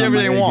literally do always on whatever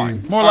my they A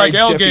want. game. More like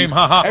L Jeffy, game,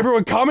 haha.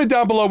 Everyone, comment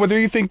down below whether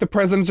you think the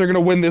presidents are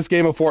gonna win this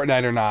game of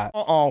Fortnite or not.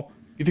 Uh-oh.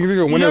 You think they're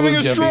gonna win He's or having lose,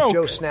 a Jeffy? stroke.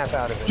 Joe, snap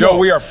out of it. Joe,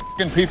 we are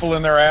fucking people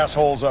in their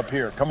assholes up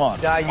here. Come on.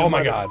 Die, you Oh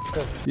my mother-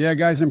 God. Yeah,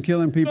 guys, I'm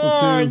killing people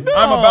Die, too. die.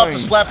 I'm about to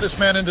slap this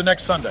man into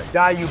next Sunday.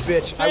 Die, you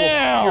bitch. I will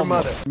f your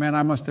mother. Man,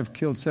 I must have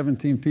killed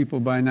 17 people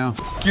by now.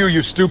 Fuck you,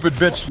 you stupid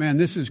bitch. Man,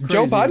 this is crazy.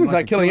 Joe Biden's I'm like not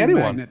a killing killing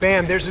anyone. magnet.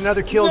 Bam, there's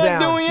another kill He's not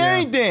down. doing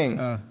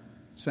anything.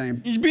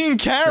 Same. He's being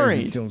Crazy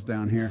carried. kills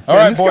down here. All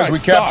Man, right, this boys, guy we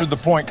captured the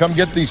sucks. point. Come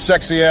get these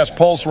sexy ass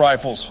pulse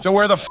rifles. So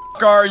where the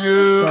fuck are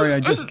you? Sorry, I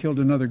just killed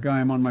another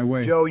guy. I'm on my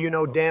way. Joe, you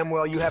know damn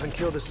well you haven't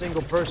killed a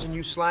single person,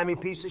 you slimy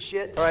piece of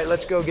shit. All right,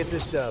 let's go get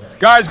this dub.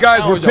 Guys,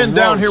 we're was a pinned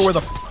down roast. here. Where the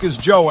fuck is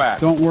Joe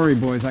at? Don't worry,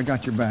 boys. I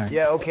got your back.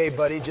 Yeah, okay,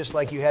 buddy, just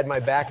like you had my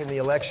back in the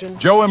election.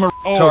 Joe, I'm a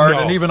retard, no.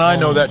 and even I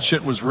know that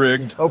shit was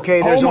rigged.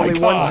 Okay, there's Oh my only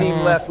one God. team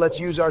left. Let's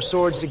use our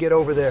swords to get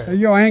over there. Hey,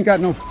 yo, I ain't got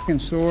no fucking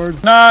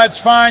sword. Nah, it's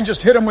fine.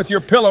 Just hit him with your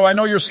pillow. I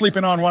know you're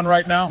sleeping on one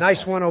right now.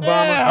 Nice one,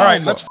 Obama. All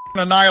right, let's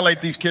fucking annihilate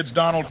these kids,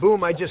 Donald.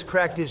 Boom, I just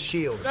cracked his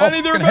shield.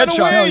 Danny, they're fucking about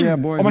to headshot. Hell win. yeah,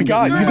 boys. Oh my I'm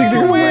God, getting you my think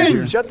they're ass gonna right win?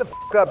 here. Shut the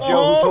f up,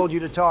 Joe. Who told you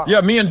to talk?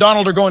 Yeah, me and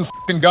Donald are going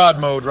fucking God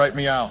mode right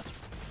meow.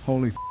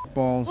 Holy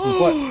balls. What?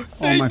 Oh,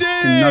 They my did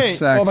fucking it!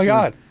 nutsack. Oh my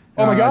God.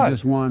 Oh my God. I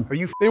just won. Are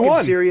you They f***ing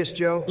won. serious,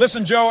 Joe?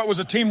 Listen, Joe, it was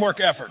a teamwork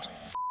effort.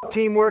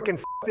 Teamwork and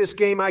f*** this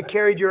game. I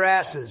carried your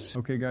asses.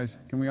 Okay, guys,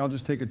 can we all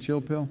just take a chill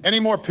pill? Any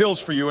more pills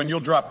for you and you'll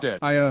drop dead.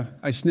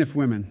 I sniff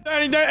women.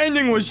 Danny, that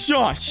ending was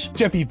sus.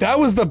 Jeffy, that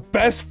was the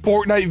best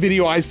Fortnite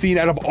video I've seen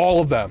out of all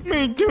of them.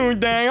 Me too,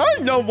 Danny. I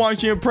love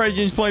watching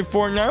presidents play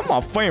Fortnite. My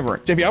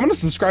favorite. Jeffy, I'm gonna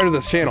subscribe to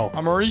this channel.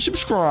 I'm already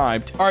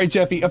subscribed. All right,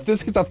 Jeffy, if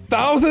this gets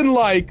 1,000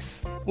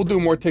 likes, we'll do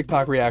more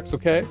TikTok reacts,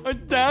 okay?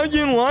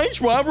 1,000 likes?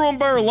 Well, everyone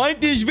better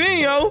like this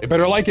video. You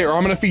better like it or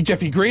I'm gonna feed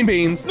Jeffy green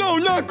beans. No,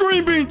 not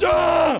green beans. Ah!